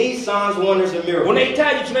nguvu. We need signs, wonders, and miracles.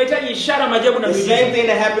 Tunahitaji ishara, maajabu na The miujiza. same thing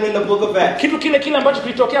that happened in the book of Acts. Kitu kile ambacho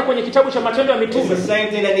kilitokea kwenye kitabu cha Matendo ya It's the Mitume same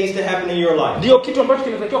thing that needs to happen in your life. ndio kitu ambacho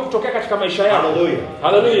kinatakiwa kutokea katika maisha yako. Hallelujah.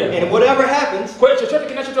 Hallelujah. And whatever happens, Kwa hiyo chochote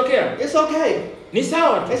kinachotokea it's okay. ni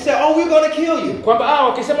sawa They tu. say, oh, we're going to kill you. Kwamba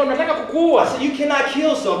wakisema unataka I kukuua, said, you cannot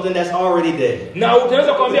kill something that's already dead. na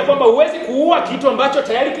utaweza kuambia kwamba huwezi kuua kitu ambacho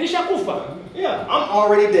tayari kilishakufa. Yeah, I'm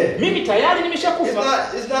already dead. Mimi tayari It's nimeshakufa.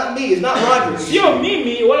 not me. It's not Roderick. Sio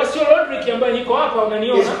mimi wala sio Roderick ambaye niko hapa It's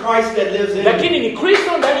unaniona, Christ that lives in me. lakini ni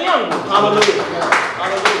Kristo ndani yangu. Hallelujah.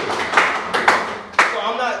 Hallelujah. So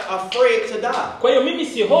I'm not afraid to die. Kwa hiyo mimi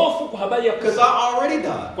si hofu kwa habari ya Because kufa, I already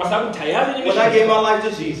died. kwa sababu tayari When I nimeshakufa. gave my life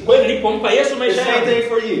to Jesus. Kwa hiyo nilipompa Yesu The maisha same yangu, thing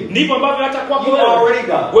for you. ndivyo ambavyo hata kwako You wewe. already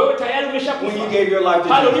died. Wewe tayari When you umeshakufa gave your life to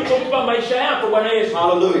pale Jesus. ulipompa maisha yako Bwana Yesu.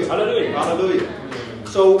 Hallelujah. Hallelujah. Hallelujah.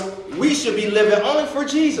 So we should be living only for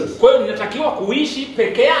Jesus. Kwa hiyo ninatakiwa kuishi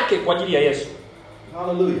peke yake kwa ajili ya Yesu.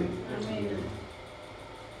 Hallelujah.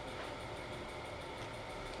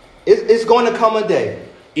 It's going to come a day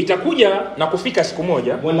Itakuja na kufika siku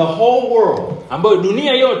moja when the whole world ambayo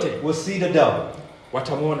dunia yote will see the devil.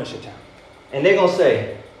 watamuona shetani. And they're going to say,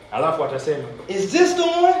 Alafu watasema, is this the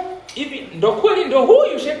one? hivi ndo kweli ndo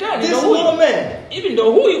huyu shetani, ndo This huyu. little man? Hivi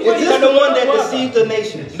ndo huyu Is kweli this the kandogo one that hapa? deceived the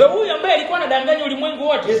nations? Ndo huyu ambaye alikuwa anadanganya ulimwengu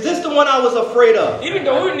wote? Is this the one I was afraid of? Hivi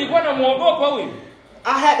ndo huyu nilikuwa namuogopa huyu?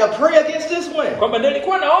 I had to pray against this one. Kwamba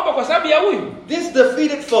nilikuwa naomba kwa sababu ya huyu. This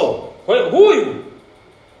defeated foe. Kwa hiyo huyu,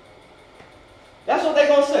 That's what they're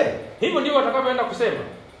going to say. hivyo ndio watakavyoenda kusema.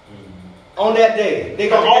 On that day, they're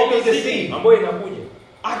going to all be deceived. Ambayo inakuja.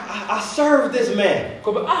 I served this man.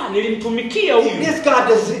 Kwamba nilimtumikia huyu. This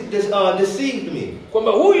guy deceived me.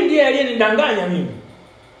 Kwamba huyu ndiye aliyenidanganya mimi.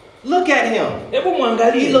 Look at him. Hebu He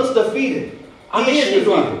muangalie. looks defeated. He is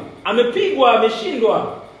Ameshindwa. defeated. Amepigwa, ameshindwa.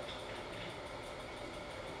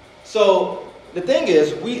 So the thing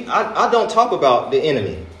is, I don't talk about the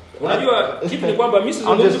enemy. Unajua kitu ni kwamba mimi I'm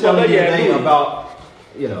sizungumzi just kwa telling habari you ya the thing adui.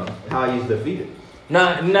 about, how he's defeated.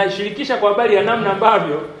 Na ninashirikisha kwa habari ya namna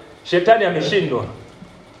ambavyo shetani ameshindwa.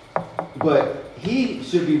 But he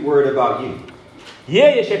should be worried about you.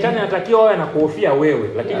 Yeye shetani anatakiwa awe anakuhofia wewe,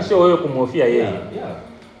 lakini sio wewe kumhofia yeye. Yeah.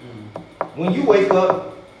 When you wake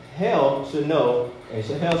up, hell should know, and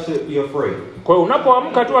hell should be afraid. Kwa hiyo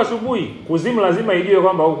unapoamka tu asubuhi, kuzimu lazima ijue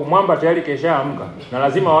kwamba huku mwamba tayari keshaamka na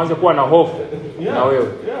lazima waanze kuwa na hofu na wewe.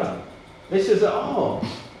 Yeah. They should say, oh,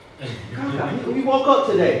 God, we woke up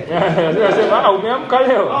today. Lazima sema, umeamka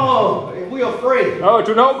leo. Oh, we're afraid. Oh,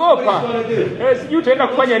 tunaogopa. What are you gonna do? Sijui utaenda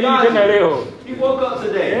kufanya nini tena leo. You woke up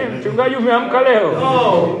today. Mchungaji umeamka leo.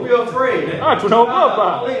 Oh, we're afraid.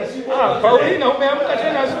 Tunaogopa. She woke up today. Paulina umeamka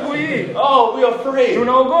tena asubuhi hii. Oh, we're afraid.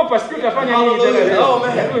 Tunaogopa, sijui utafanya nini tena leo. Oh, man.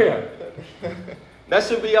 Haleluya. That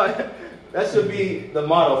should be the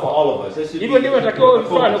model for all of us. That should Hivyo ndivyo be takiwa the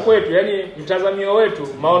mfano focus. kwetu, yani mtazamio wetu,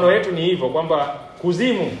 maono yetu ni hivyo kwamba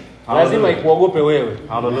kuzimu lazima ikuogope wewe.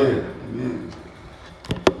 Hallelujah.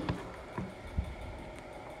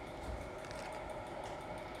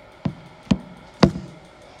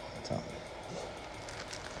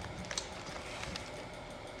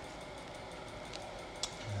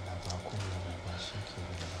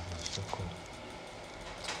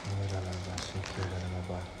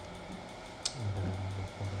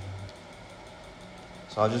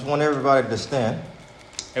 So I just want everybody to stand.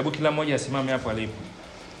 Hebu kila mmoja asimame hapo alipo.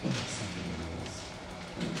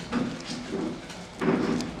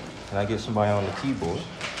 Can I get somebody on the keyboard?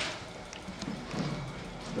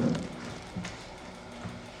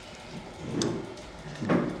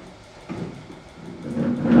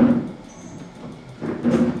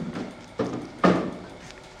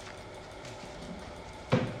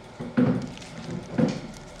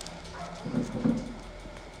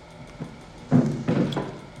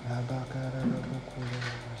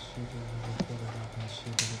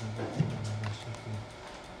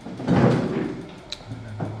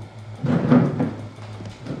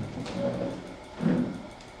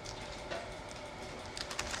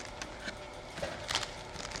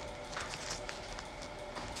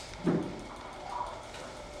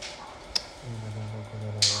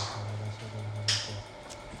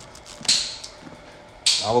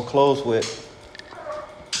 I will close with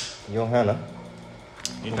Yohana.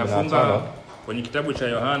 Nitafunga kwenye kitabu cha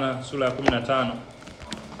Yohana sura ya 15.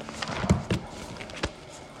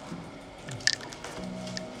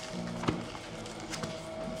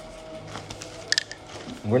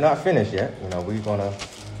 We're not finished yet. We're gonna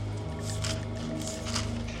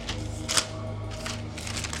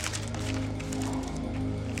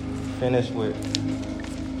finish with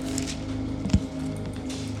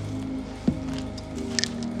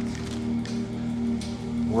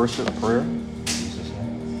worship prayer. In Jesus'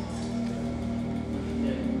 name.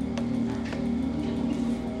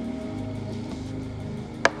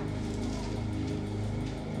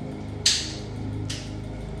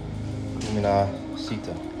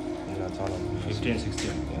 Sita.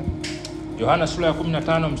 15:16. Yohana sura ya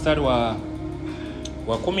 15 mstari wa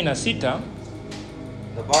 16.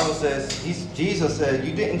 The Bible says, Jesus said,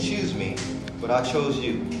 "You didn't choose me, but I chose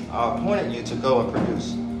you. I appointed you to go and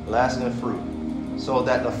produce lasting fruit, so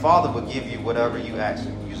that the Father would give you whatever you ask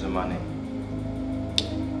using my name."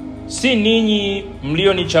 Si ninyi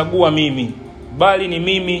mlionichagua mimi, bali ni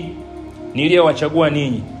mimi niliyewachagua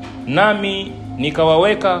ninyi. Nami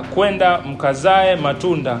nikawaweka kwenda mkazae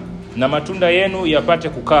matunda, na matunda yenu yapate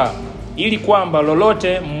kukaa, ili kwamba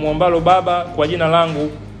lolote mmuombalo Baba kwa jina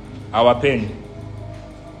langu awapeni.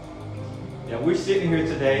 Yeah, we're sitting here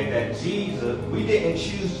today that Jesus, we didn't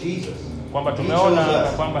choose Jesus. Kwamba He tumeona chose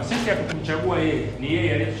us. kwamba sisi hatukumchagua yeye, ni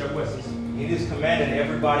yeye aliyetuchagua sisi. He just commanded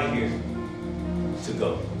everybody here to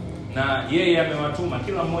go. Na yeye amewatuma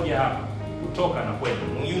kila mmoja hapa kutoka na kwenda.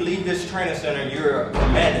 When you leave this training center, you're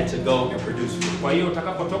commanded to go and produce fruit. Kwa hiyo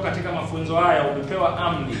utakapotoka katika mafunzo haya umepewa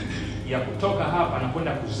amri ya kutoka hapa na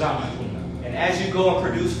kwenda kuzaa matunda. And as you go and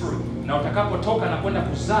produce fruit, na utakapotoka na kwenda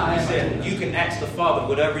kuzaa haya matunda, you can ask the Father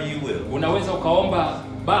whatever you will. Unaweza ukaomba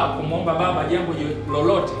kumwomba Baba jambo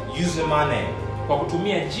lolote using my name, kwa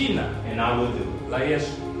kutumia jina, and I will do la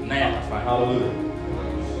Yesu, naye atafanya. Hallelujah.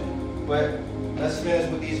 But let's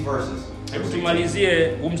finish with these verses. Hebu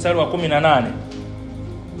tumalizie mstari wa 18.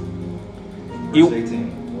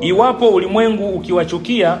 Iwapo ulimwengu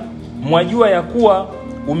ukiwachukia, mwajua ya kuwa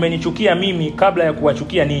umenichukia mimi kabla ya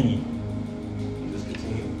kuwachukia ninyi.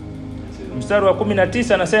 Mstari wa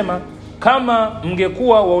 19 anasema, kama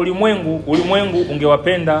mngekuwa wa ulimwengu, ulimwengu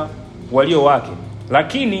ungewapenda walio wake.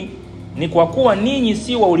 Lakini ni kwa kuwa ninyi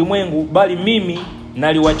si wa ulimwengu, bali mimi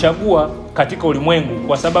naliwachagua katika ulimwengu.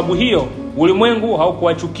 Kwa sababu hiyo ulimwengu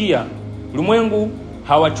haukuwachukia.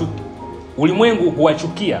 Ulimwengu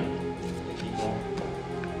huwachukia.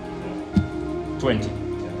 20.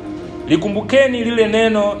 Likumbukeni lile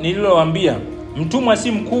neno nililowaambia, mtumwa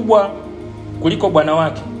si mkubwa kuliko bwana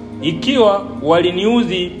wake. Ikiwa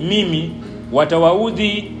waliniudhi mimi,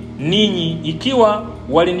 watawaudhi ninyi. Ikiwa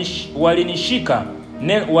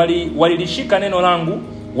walilishika neno langu,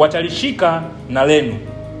 watalishika na lenu.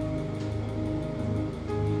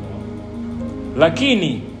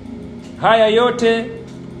 Lakini haya yote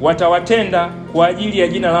watawatenda kwa ajili ya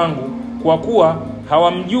jina langu, kwa kuwa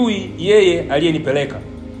hawamjui yeye aliyenipeleka.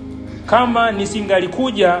 Kama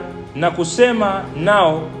nisingalikuja na kusema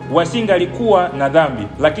nao, wasingalikuwa na dhambi,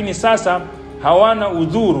 lakini sasa hawana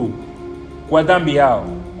udhuru kwa dhambi yao.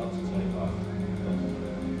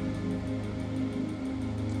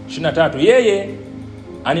 23. Yeye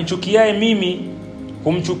anichukiaye mimi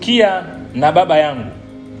humchukia na Baba yangu.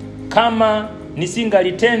 Kama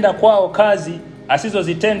nisingalitenda kwao kazi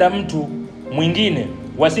asizozitenda mtu mwingine,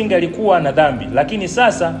 wasingalikuwa na dhambi, lakini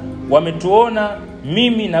sasa wametuona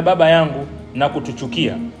mimi na Baba yangu na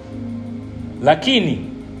kutuchukia. Lakini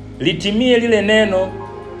litimie lile neno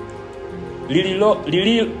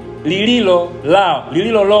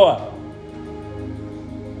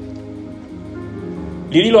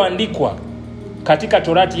lililoandikwa katika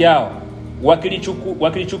Torati yao,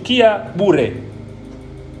 wakilichukia bure.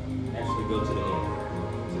 Actually go to the end.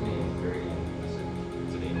 To the end, very end.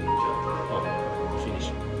 To the end of the chapter. Oh, finish.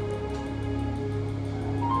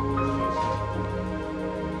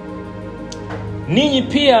 Ninyi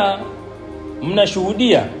pia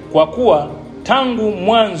mnashuhudia, kwa kuwa tangu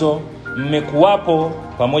mwanzo mmekuwapo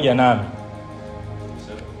pamoja nami.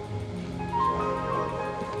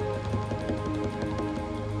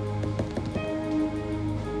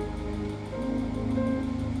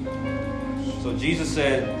 So Jesus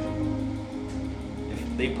said,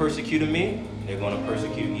 if they persecuted me, they're going to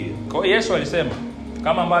persecute you. Kwa Yesu alisema,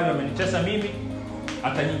 kama ambavyo amenitesa mimi,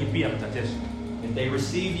 hata nyinyi pia mtateswa. If they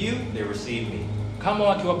receive you, they receive me. Kama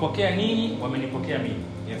wakiwapokea ninyi, wamenipokea mimi.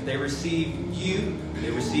 If they receive you,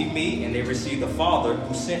 they receive me, and they receive the Father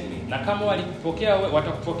who sent me. Na kama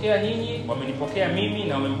watakupokea nyinyi, wamenipokea mimi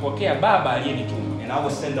na wamempokea Baba aliyenituma. And I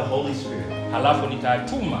will send the Holy Spirit. Halafu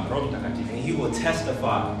nitatuma Roho Mtakatifu. And he will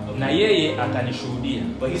testify. Na yeye atanishuhudia.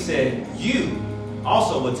 But he said, you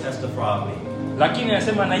also will testify of me. Lakini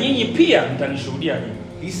anasema na nyinyi pia mtanishuhudia mimi.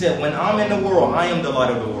 He said, when I'm in the world, I am the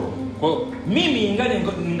light of the world. Kwa mimi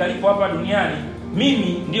ingalipo hapa duniani,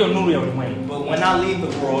 mimi ndio nuru ya ulimwengu. But when I leave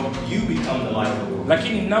the world, you become the light of the world.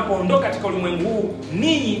 Lakini ninapoondoka katika ulimwengu huu,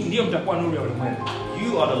 ninyi ndio mtakuwa nuru ya ulimwengu.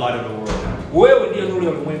 You are the light of the world. Wewe ndio nuru ya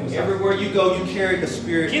ulimwengu sasa. Everywhere you go, you carry the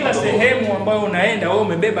Spirit Kila of the Lord. sehemu ambayo unaenda, wewe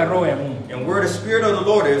umebeba roho ya Mungu. And where the Spirit of the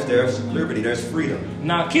Lord is, there's liberty, there's freedom.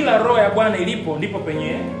 Na kila roho ya Bwana ilipo, ndipo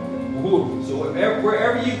penye uhuru. So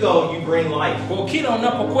wherever you go, you bring life. Kwa kila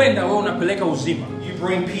unapokwenda, wewe unapeleka uzima. You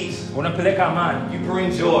bring peace. Unapeleka amani. You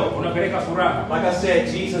bring joy. Unapeleka furaha. Like I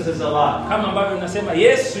said, Jesus is alive. Kama ambavyo unasema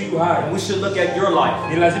Yesu yu hai. And we should look at your life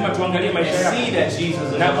Ni lazima tuangalie maisha and yako. see that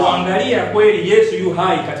Jesus is Na alive. kuangalia kweli Yesu yu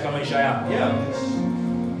hai katika maisha yako. Yeah.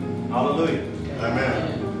 Hallelujah. Amen.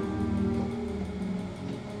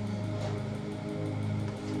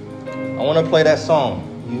 I want to play that song.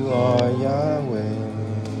 You are Yahweh.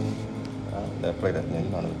 Let's play that.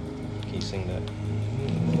 Yeah, can you sing that?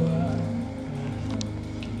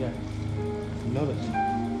 Yeah. Notice.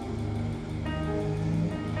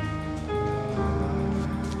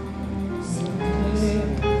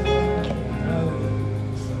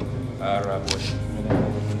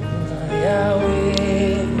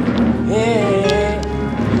 Yahweh,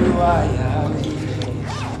 you are Yahweh.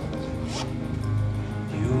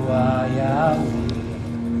 You are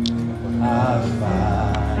Yahweh, Alpha,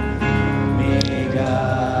 Omega.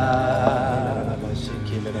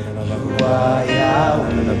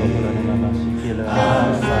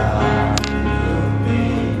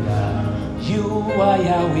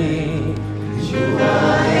 Hey!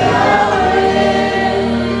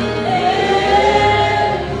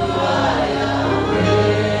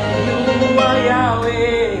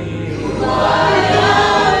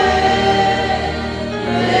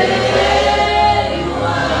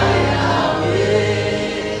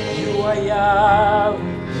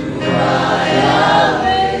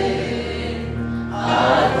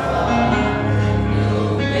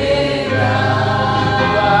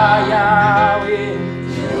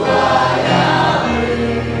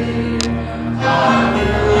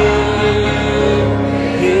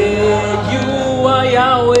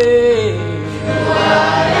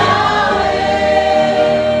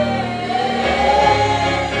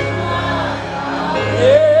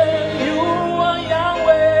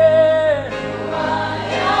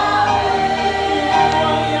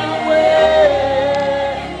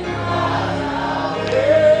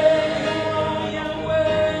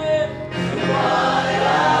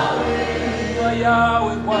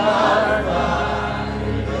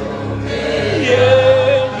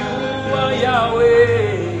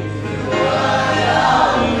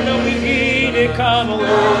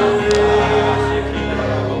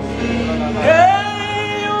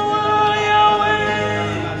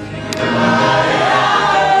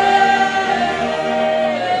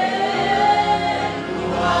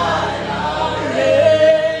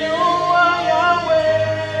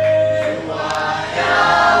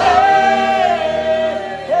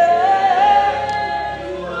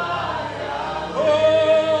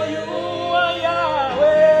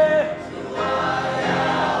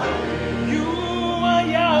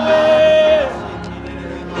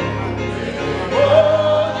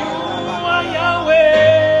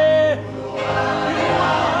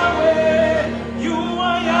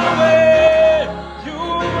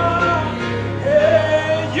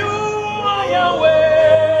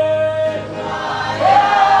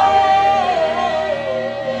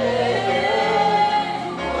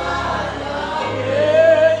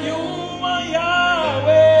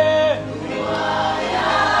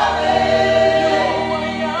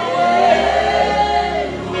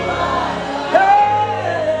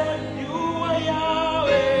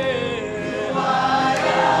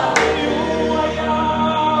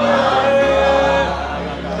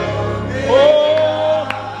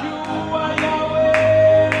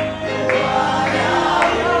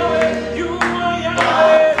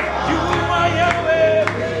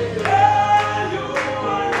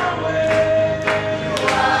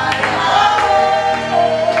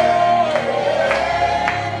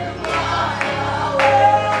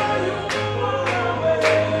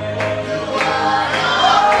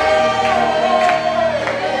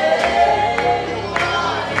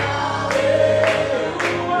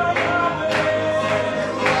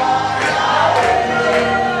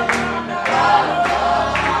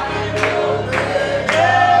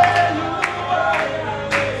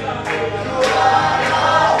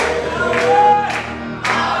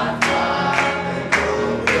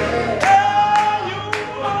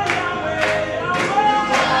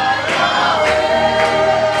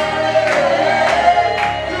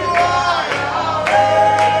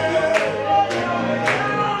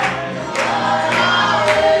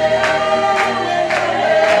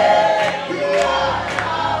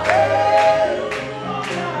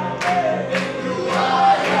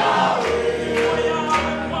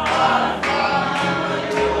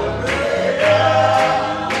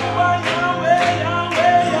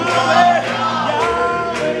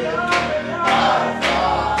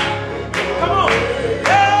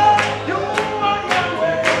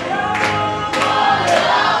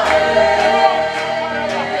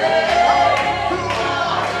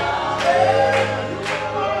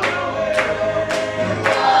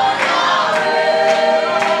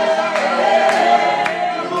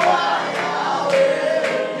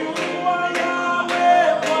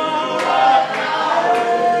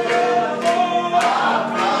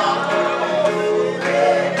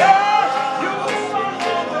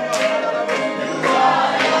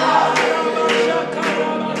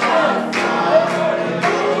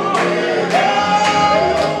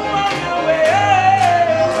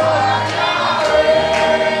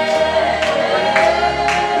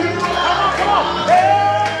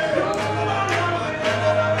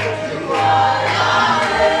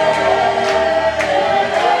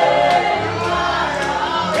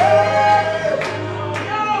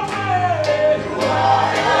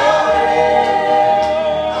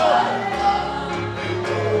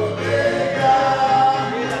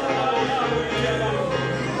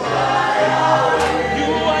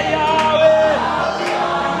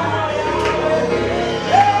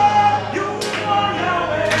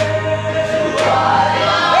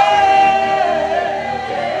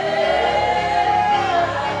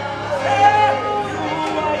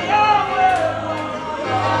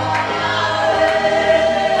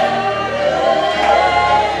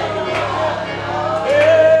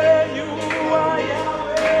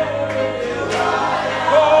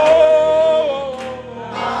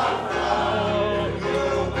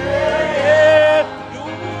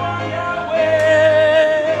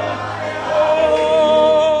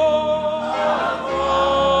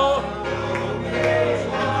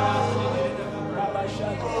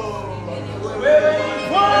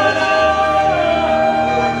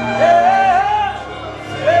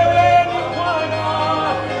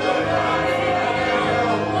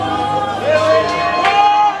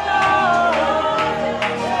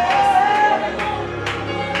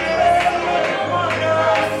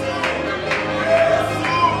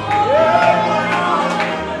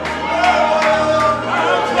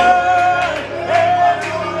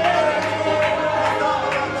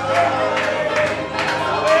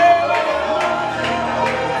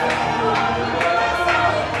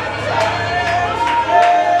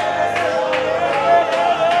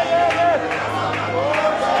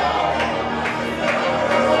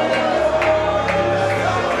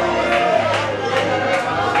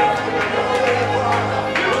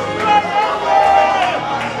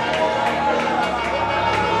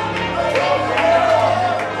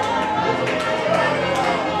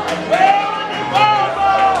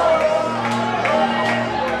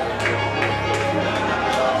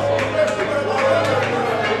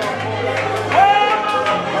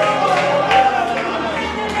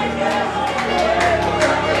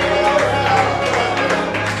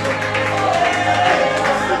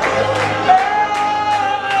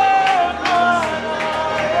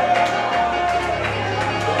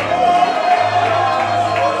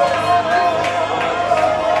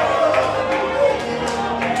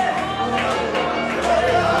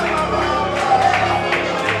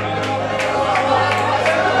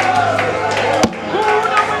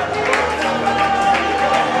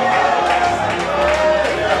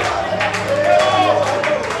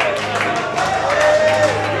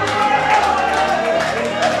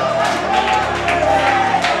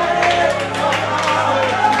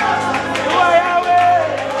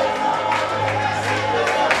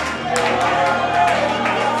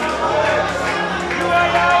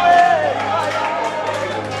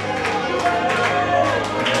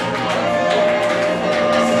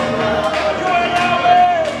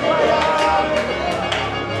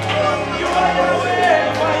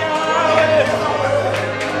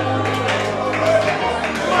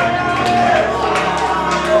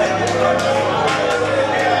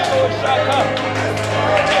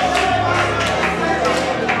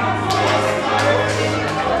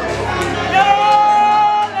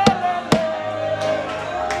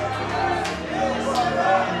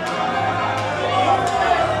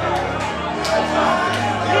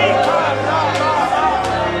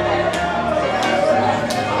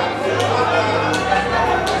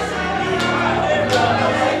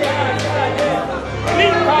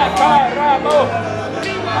 Rabo.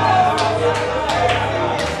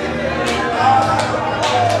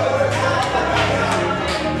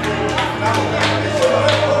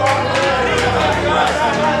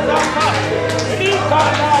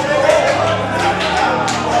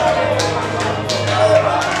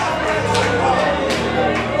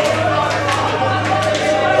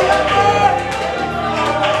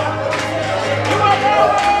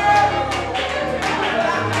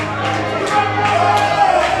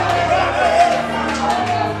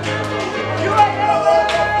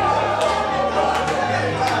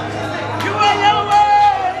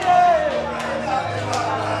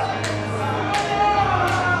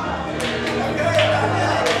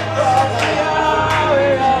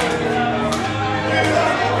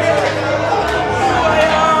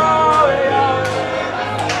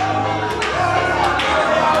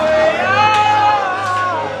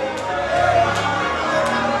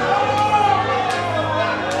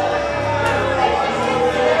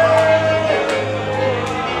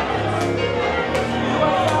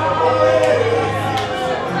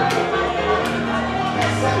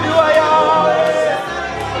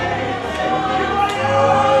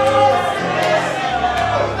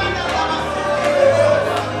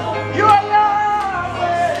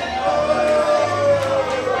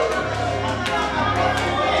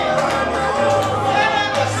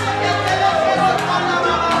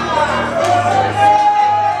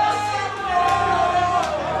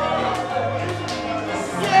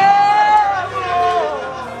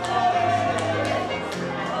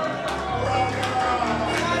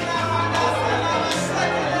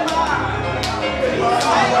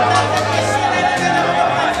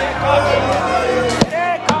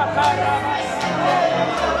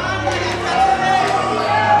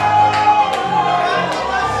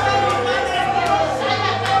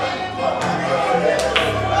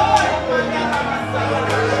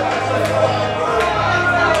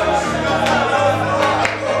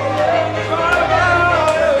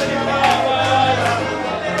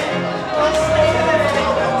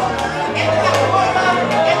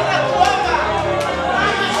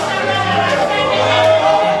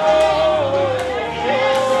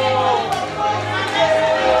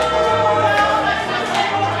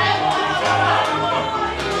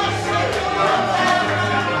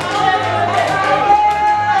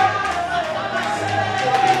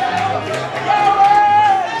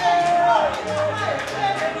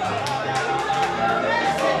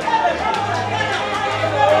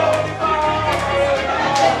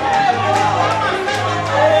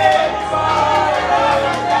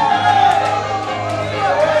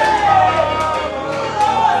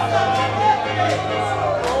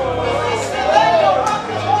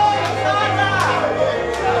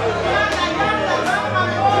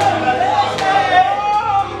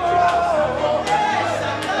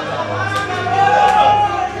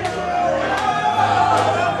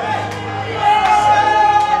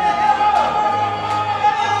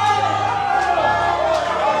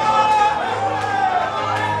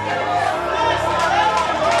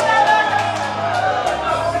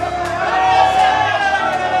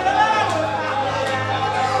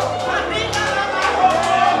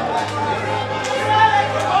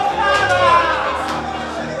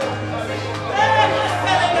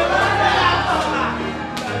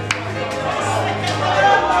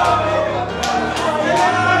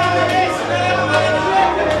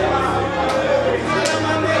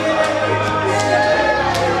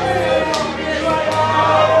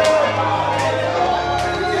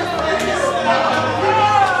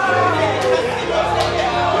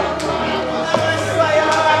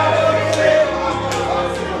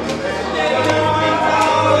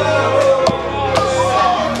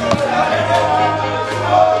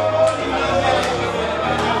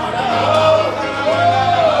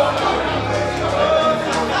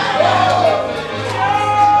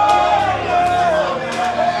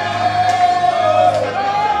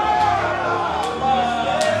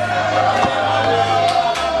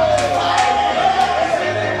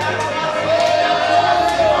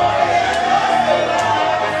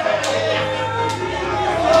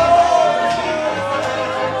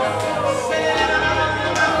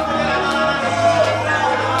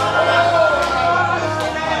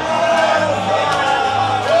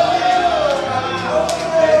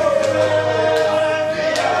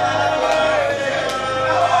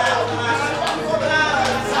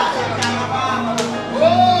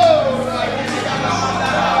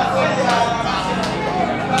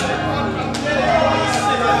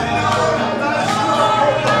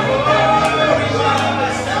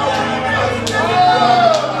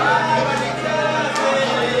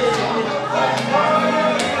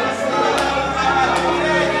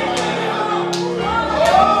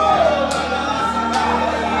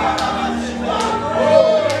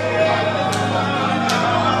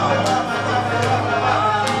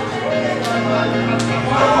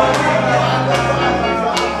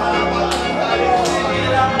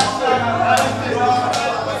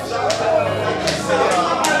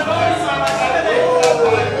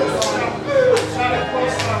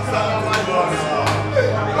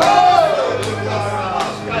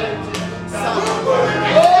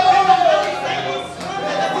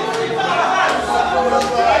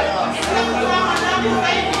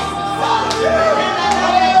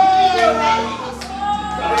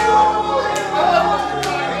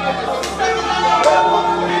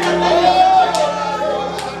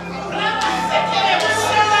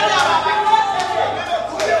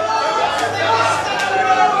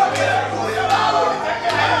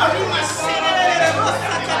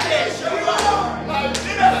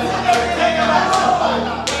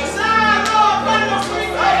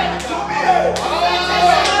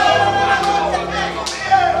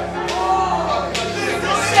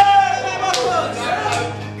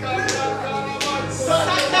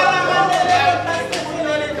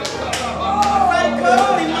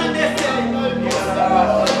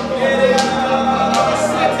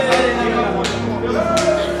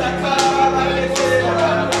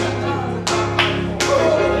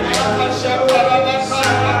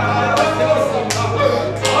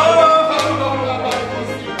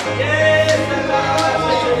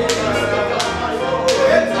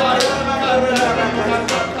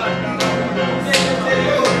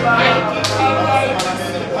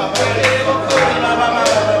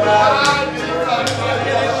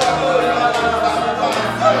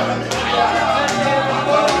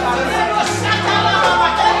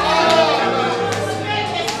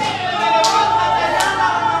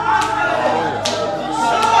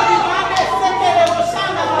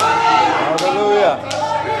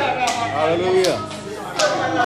 Hallelujah.